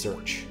space to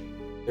search.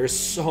 There's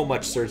so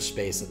much search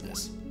space in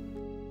this.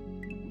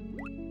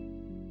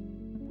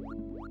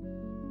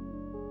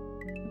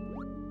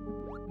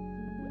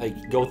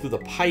 like, go through the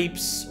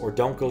pipes or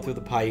don't go through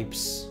the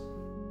pipes.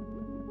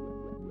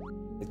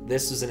 Like,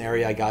 this is an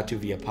area I got to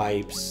via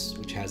pipes,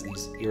 which has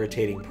these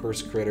irritating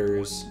purse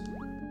critters.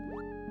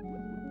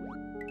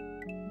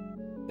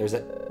 There's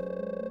a...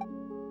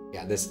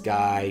 yeah, this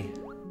guy.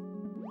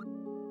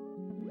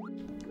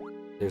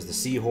 There's the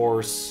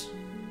seahorse.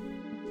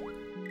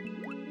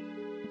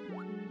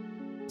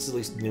 This is at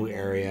least a new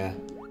area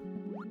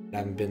that I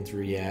haven't been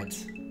through yet.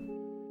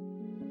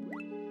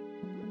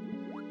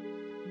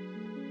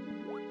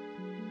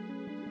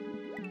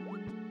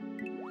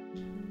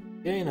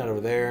 Okay, not over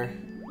there.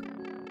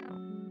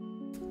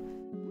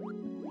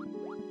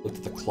 Looked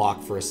at the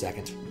clock for a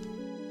second.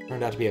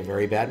 Turned out to be a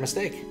very bad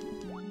mistake.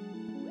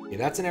 Okay,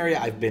 that's an area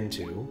I've been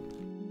to.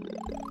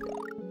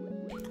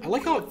 I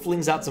like how it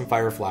flings out some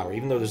fire flower,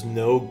 even though there's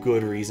no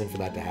good reason for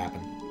that to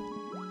happen.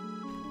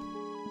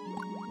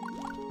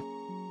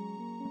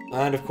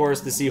 And of course,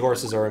 the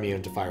seahorses are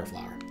immune to fire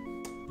flower.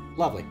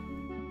 Lovely.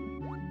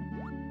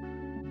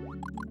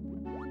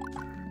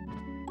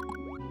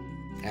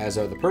 As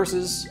are the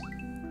purses.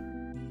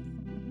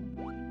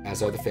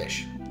 As are the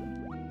fish.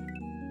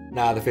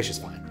 Nah, the fish is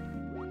fine.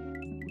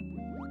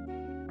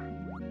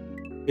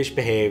 Fish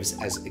behaves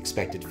as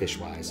expected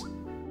fish-wise.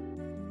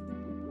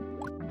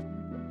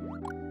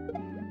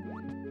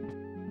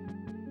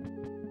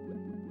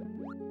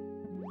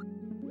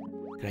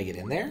 Can I get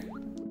in there?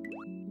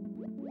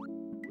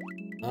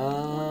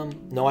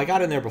 No, I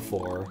got in there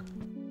before.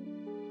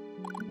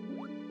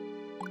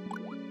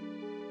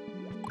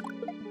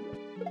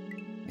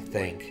 I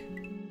think.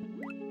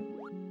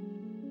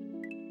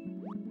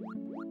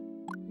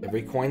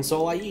 Every coin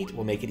soul I eat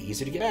will make it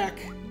easier to get back.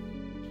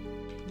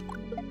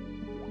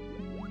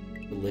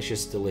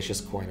 Delicious, delicious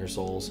coiner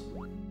souls.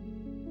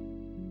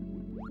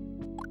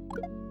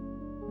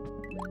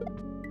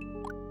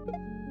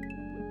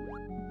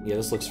 Yeah,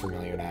 this looks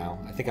familiar now.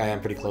 I think I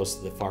am pretty close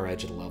to the far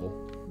edge of the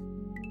level.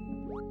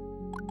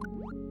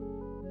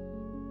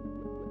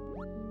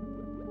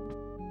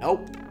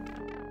 Nope.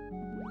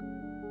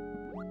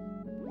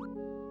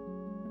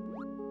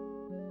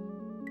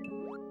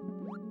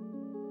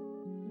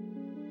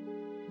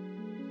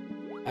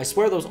 I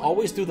swear those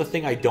always do the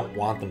thing I don't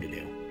want them to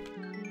do.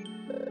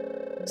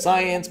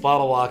 Science, blah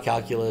blah blah,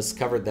 calculus,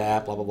 covered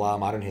that, blah blah blah,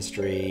 modern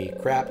history,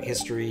 crap,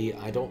 history,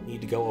 I don't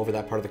need to go over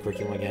that part of the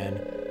curriculum again.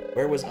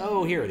 Where was,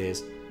 oh, here it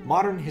is.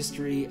 Modern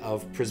history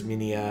of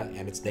Prisminia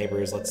and its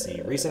neighbors, let's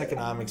see. Recent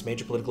economics,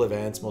 major political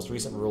events, most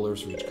recent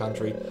rulers for each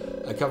country.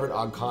 I covered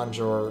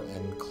Aug-Conjur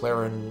and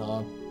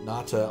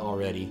Clarinata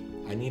already.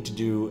 I need to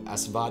do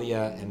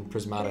Asvadia and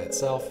Prismata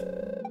itself.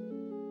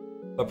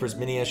 But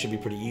Prisminia should be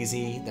pretty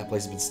easy. That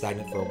place has been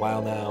stagnant for a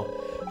while now.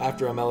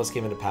 After Omelas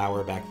came into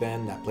power back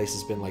then, that place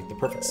has been like the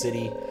perfect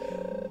city.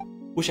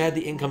 Wish I had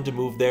the income to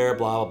move there,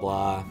 blah blah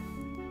blah.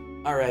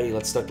 Alrighty,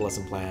 let's start the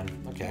lesson plan.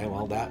 Okay,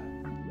 well that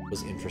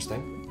was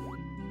interesting.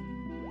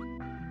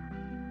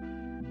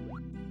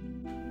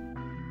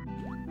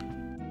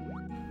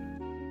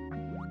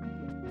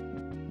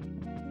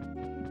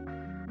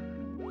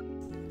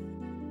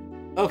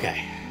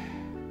 Okay.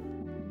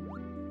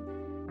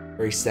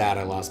 Very sad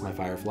I lost my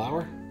fire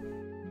flower.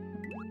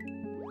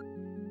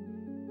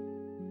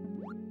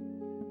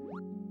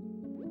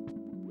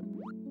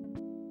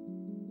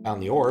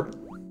 Found the orb.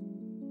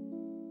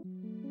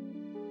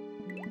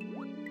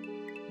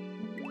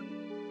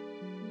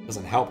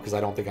 Doesn't help because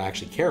I don't think I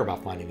actually care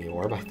about finding the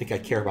orb. I think I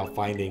care about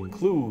finding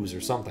clues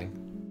or something.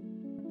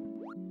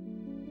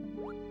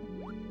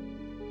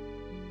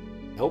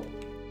 Nope.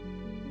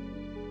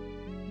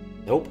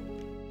 Nope.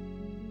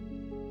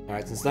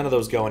 Alright, since none of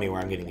those go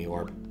anywhere, I'm getting the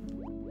orb.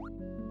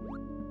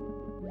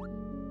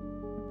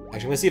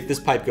 Actually, I'm gonna see if this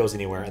pipe goes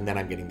anywhere, and then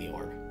I'm getting the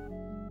orb.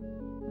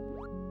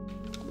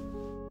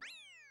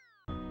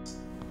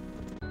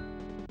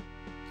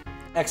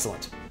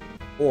 Excellent.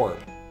 Orb.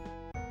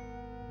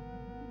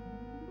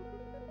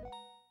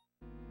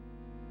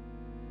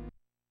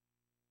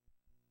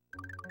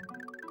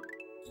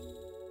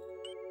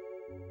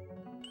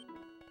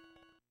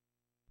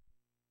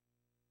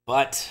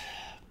 But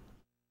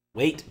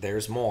wait,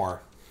 there's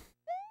more.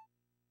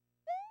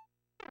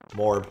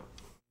 Morb.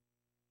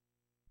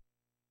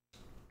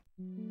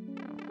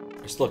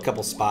 There's still a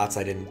couple spots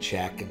I didn't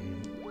check,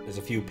 and there's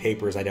a few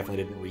papers I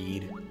definitely didn't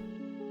read.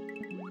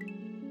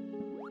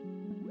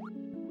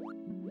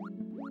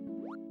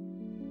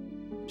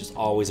 Which is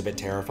always a bit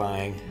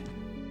terrifying.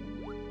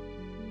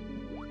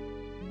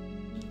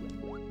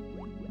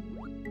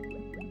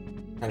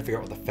 Trying to figure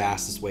out what the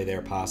fastest way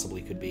there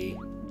possibly could be.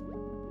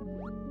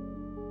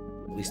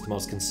 At least the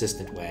most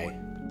consistent way.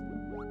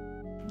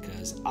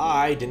 Because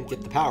I didn't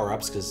get the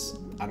power-ups because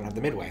I don't have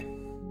the midway.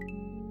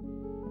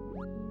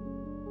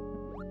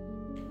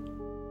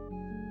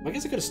 I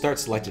guess I could have started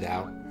selected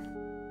out.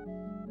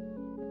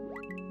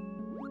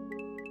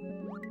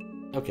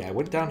 Okay, I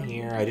went down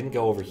here. I didn't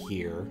go over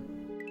here.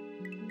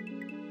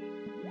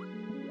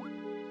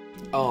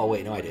 Oh,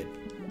 wait, no, I did.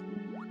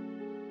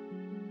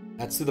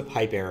 That's through the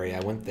pipe area.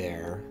 I went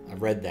there. I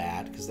read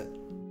that, because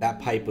that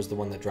pipe was the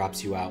one that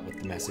drops you out with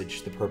the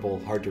message, the purple,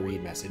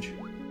 hard-to-read message.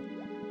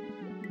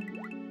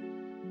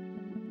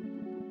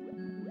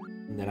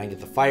 And then I get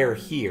the fire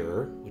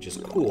here, which is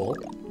cool. A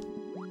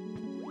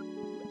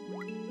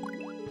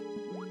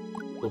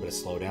little bit of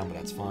slowdown, but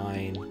that's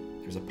fine.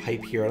 There's a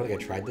pipe here. I don't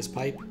think I tried this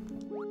pipe.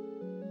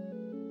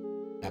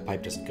 That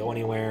pipe doesn't go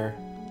anywhere.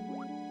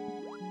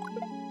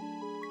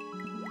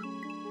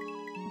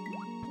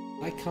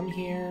 Did I come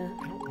here?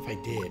 I don't know if I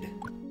did.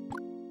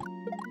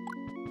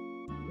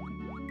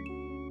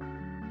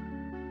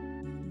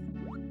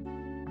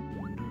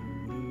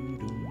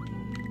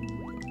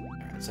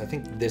 Alright, so I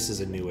think this is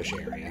a newish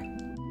area.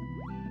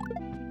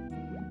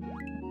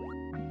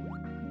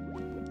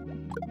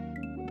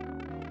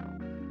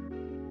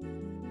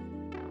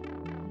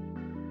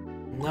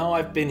 No,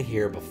 I've been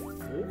here before?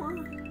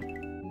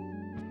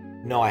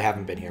 No, I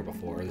haven't been here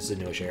before. This is a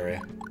newish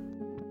area.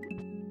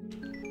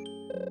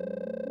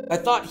 I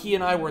thought he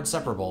and I were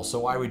inseparable, so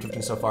why are we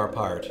drifting so far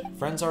apart?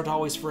 Friends aren't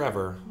always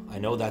forever. I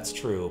know that's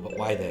true, but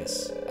why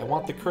this? I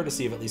want the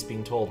courtesy of at least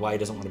being told why he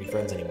doesn't want to be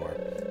friends anymore.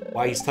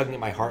 Why he's tugging at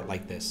my heart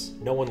like this.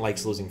 No one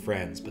likes losing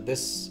friends, but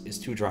this is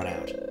too drawn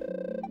out.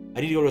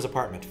 I need to go to his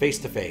apartment, face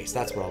to face.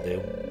 That's what I'll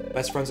do.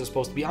 Best friends are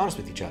supposed to be honest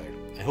with each other.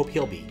 I hope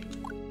he'll be.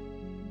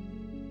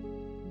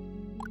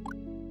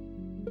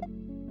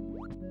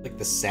 Like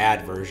the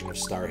sad version of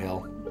Star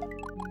Hill.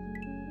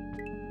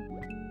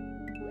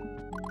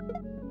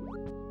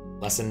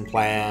 Lesson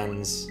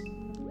plans,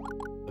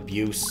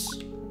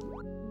 abuse,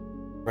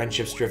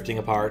 friendships drifting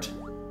apart.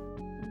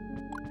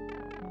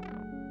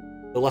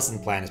 The lesson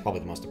plan is probably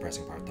the most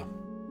depressing part, though.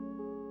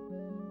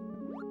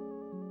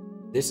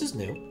 This is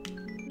new.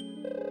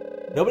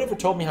 Nobody ever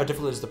told me how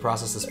difficult it is to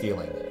process this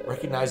feeling.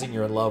 Recognizing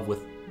you're in love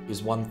with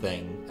is one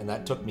thing, and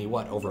that took me,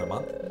 what, over a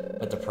month?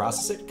 But to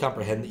process it,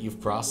 comprehend that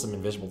you've crossed some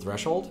invisible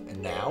threshold,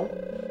 and now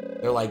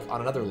they're like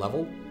on another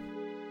level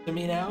to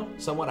me now,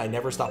 someone I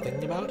never stopped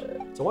thinking about.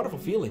 It's a wonderful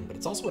feeling, but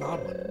it's also an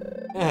odd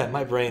one.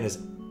 My brain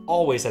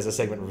always has a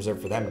segment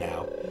reserved for them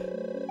now.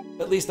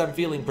 At least I'm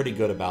feeling pretty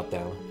good about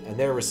them, and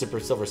they're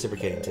still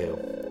reciprocating too.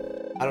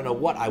 I don't know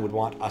what I would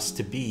want us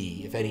to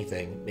be, if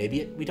anything.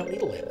 Maybe we don't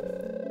need a label.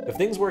 If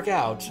things work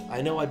out,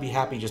 I know I'd be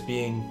happy just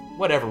being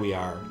whatever we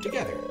are,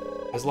 together.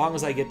 As long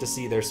as I get to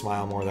see their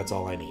smile more, that's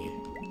all I need.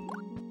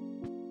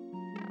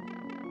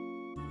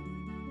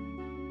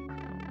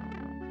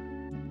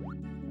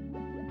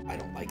 I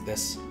don't like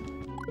this.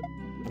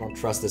 I don't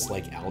trust this,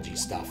 like, algae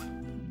stuff.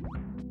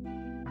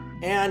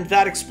 And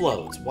that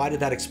explodes. Why did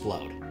that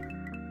explode?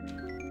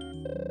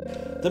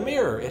 The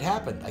mirror, it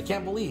happened. I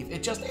can't believe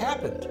it just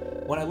happened.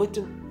 When I looked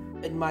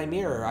in my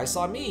mirror, I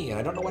saw me, and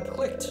I don't know what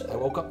clicked. I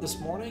woke up this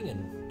morning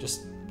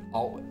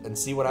and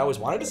see what I always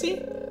wanted to see.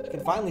 I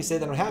can finally say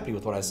that I'm happy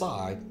with what I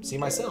saw. I see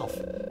myself.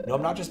 No,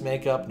 I'm not just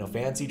makeup, no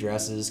fancy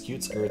dresses,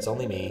 cute skirts,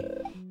 only me.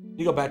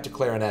 You go back to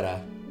Clarinetta.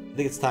 I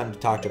think it's time to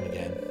talk to him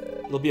again.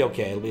 It'll be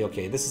okay, it'll be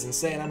okay. This is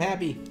insane, I'm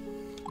happy.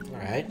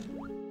 Alright.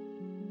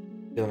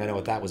 Feeling I know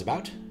what that was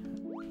about.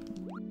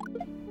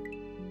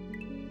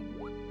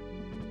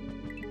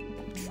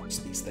 Don't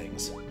trust these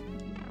things.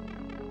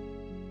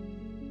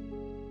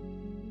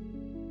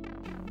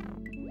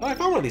 Oh, I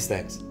found one of these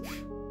things.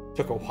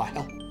 Took a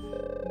while.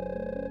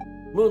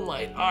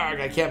 Moonlight, arg,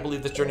 I can't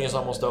believe this journey is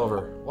almost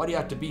over. Why do you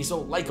have to be so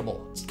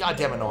likable? It's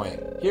goddamn annoying.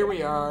 Here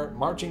we are,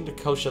 marching to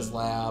Kosha's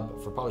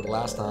lab for probably the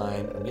last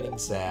time. I'm getting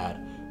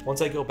sad.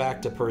 Once I go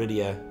back to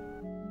Peridia,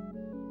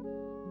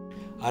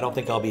 I don't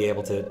think I'll be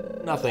able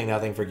to.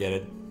 Nothing, forget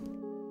it.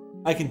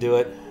 I can do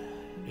it.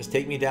 Just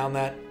take down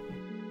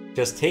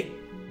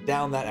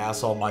that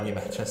asshole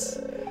Monumentus.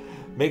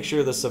 Make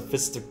sure the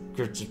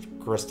sophisticated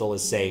crystal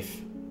is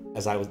safe,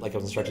 as I was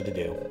instructed to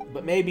do.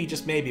 But maybe,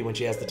 just maybe, when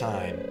she has the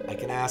time, I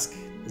can ask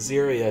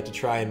Zyria to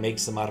try and make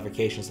some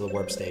modifications to the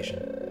warp station.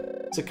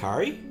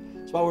 Sakari?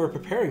 It's while we were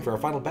preparing for our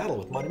final battle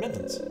with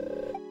Monumentans.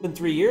 It's been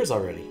 3 years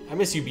already. I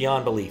miss you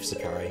beyond belief,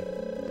 Sakari.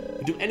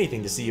 I'd do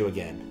anything to see you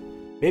again.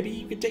 Maybe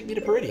you could take me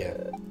to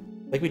Peridia.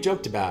 Like we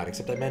joked about,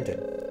 except I meant it.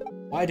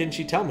 Why didn't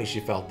she tell me she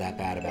felt that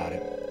bad about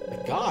it?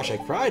 Like, gosh, I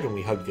cried when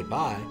we hugged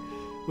goodbye.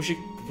 Wish she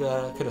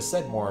could have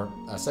said more,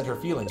 said her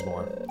feelings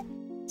more.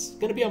 It's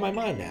gonna be on my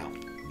mind now.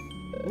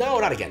 No,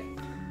 not again.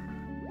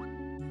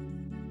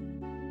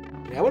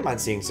 Yeah, I wouldn't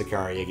mind seeing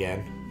Sakari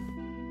again.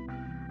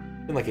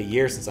 It's been like a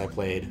year since I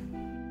played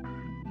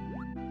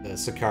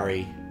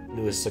the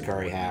newest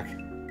Sakari hack.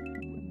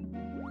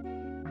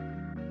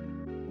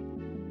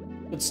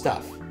 Good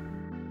stuff.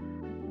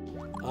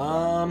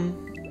 Alright,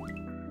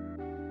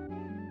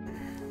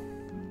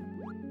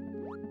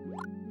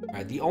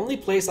 the only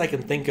place I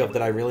can think of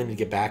that I really need to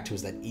get back to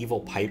is that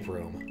evil pipe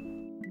room.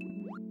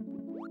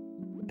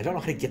 I don't know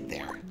how to get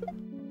there.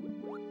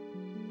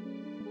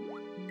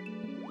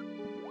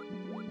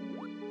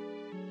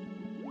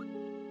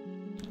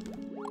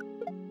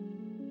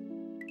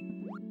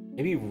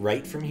 Maybe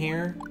right from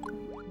here?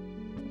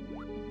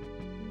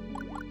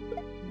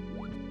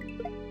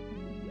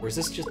 Or is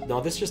this just... No,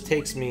 this just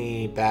takes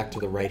me back to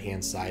the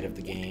right-hand side of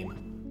the game.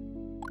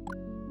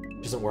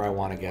 Which isn't where I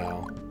want to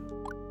go.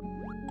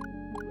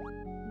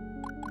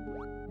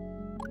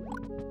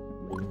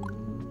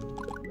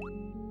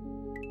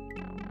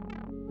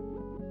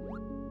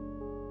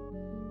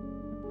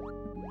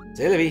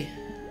 Say, Livy.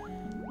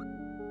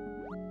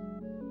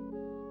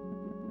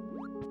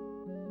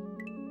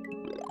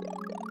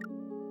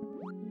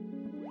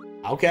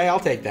 Okay, I'll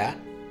take that.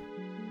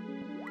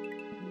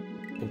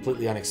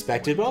 Completely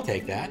unexpected, but I'll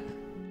take that.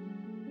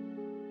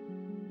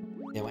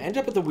 Yeah, I end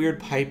up at the weird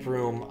pipe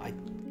room. I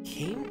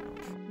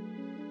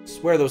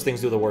swear those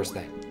things do the worst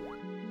thing.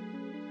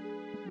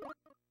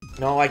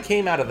 No, I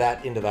came out of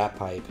that into that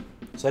pipe.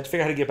 So I had to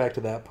figure out how to get back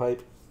to that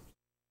pipe.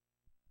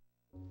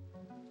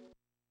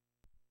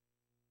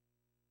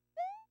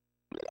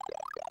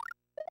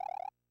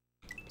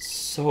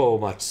 So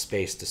much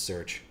space to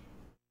search.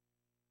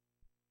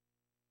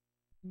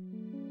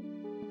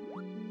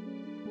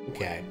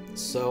 Okay,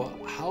 so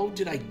how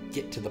did I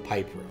get to the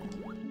pipe room?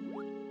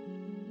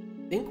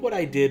 I think what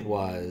I did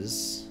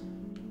was...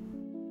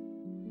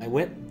 I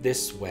went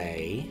this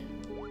way.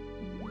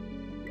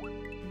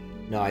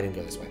 No, I didn't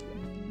go this way.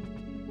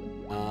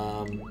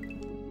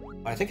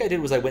 What I think I did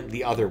was I went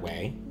the other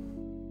way.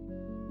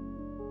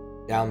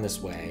 Down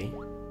this way.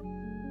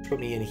 Put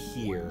me in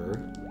here.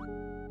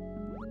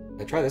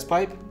 Did I try this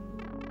pipe?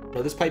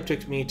 No, this pipe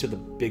took me to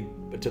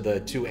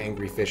the two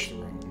angry fish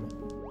room.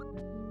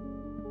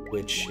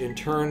 Which in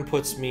turn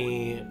puts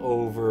me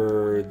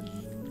over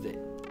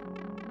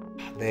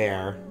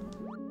there.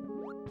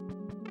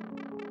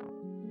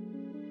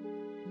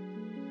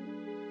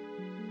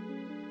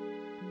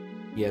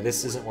 Yeah,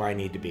 this isn't where I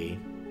need to be.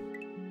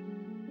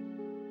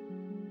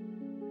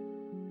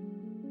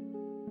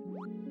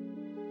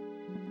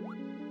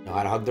 Know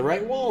how to hug the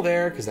right wall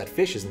there, because that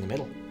fish is in the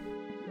middle.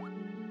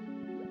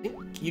 I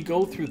think you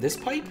go through this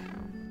pipe,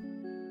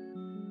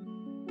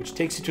 which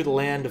takes you to the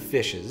land of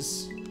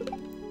fishes.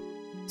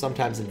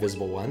 Sometimes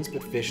invisible ones,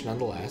 but fish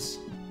nonetheless.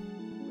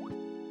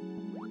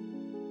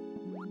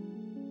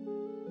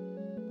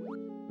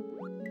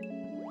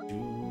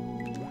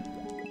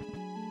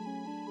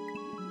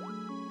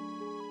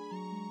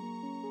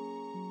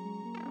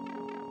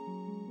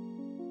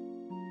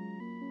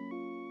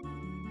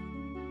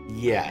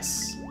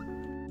 Yes.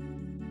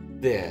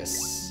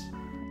 This.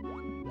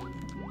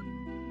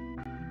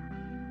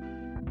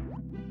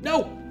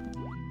 No!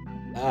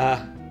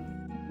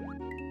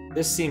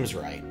 This seems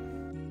right.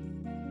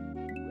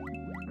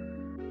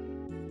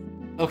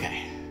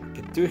 Okay.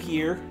 Get through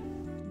here.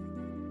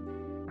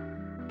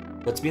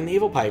 Let's be in the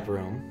evil pipe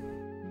room.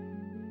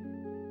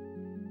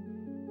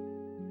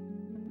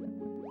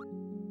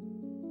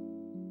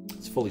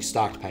 It's a fully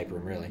stocked pipe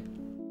room, really.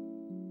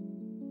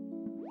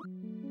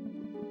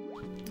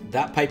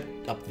 That pipe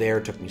up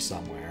there took me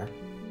somewhere.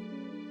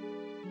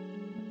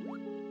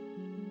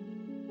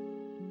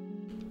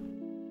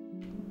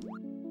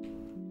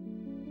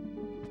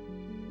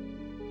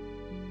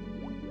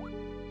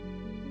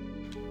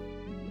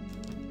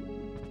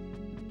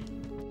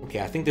 Okay,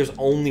 I think there's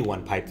only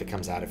one pipe that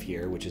comes out of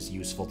here, which is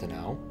useful to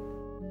know.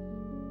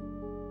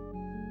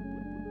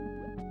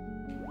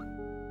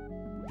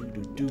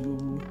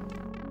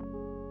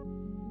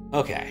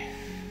 Okay.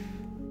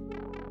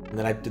 And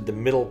then I did the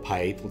middle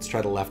pipe. Let's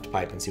try the left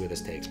pipe and see where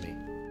this takes me.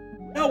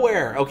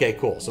 Nowhere! Okay,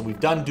 cool. So we've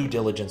done due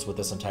diligence with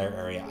this entire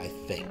area, I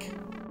think.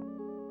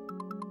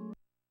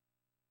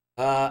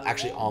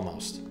 Actually,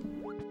 almost.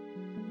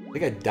 I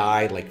think I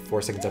died like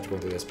 4 seconds after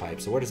going through this pipe.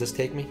 So where does this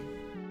take me?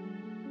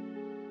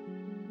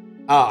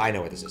 Oh, I know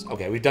where this is.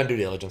 Okay, we've done due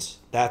diligence.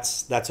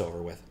 That's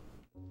over with.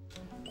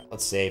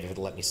 Let's save if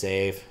it'll let me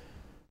save.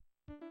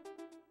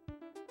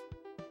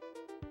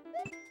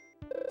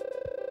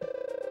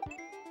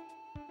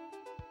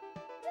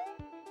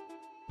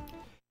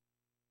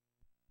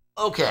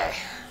 Okay.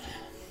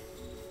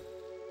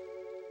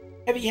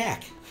 Heavy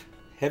hack.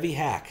 Heavy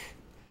hack.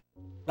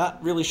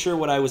 Not really sure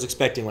what I was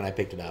expecting when I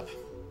picked it up,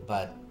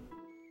 but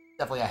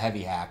definitely a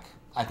heavy hack.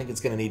 I think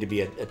it's going to need to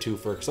be a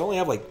twofer, because I only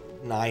have like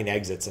 9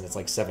 exits and it's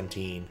like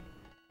 17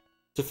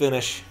 to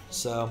finish,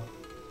 so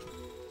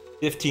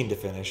 15 to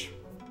finish.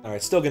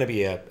 Alright, still going to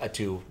be a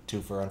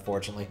twofer,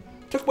 unfortunately.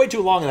 Took way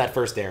too long in that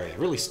first area.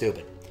 Really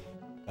stupid.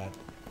 But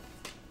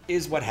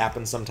is what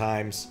happens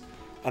sometimes.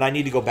 And I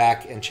need to go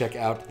back and check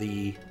out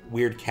the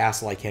weird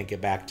castle I can't get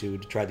back to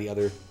try the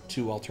other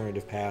 2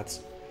 alternative paths.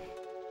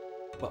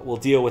 But we'll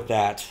deal with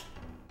that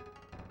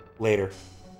later.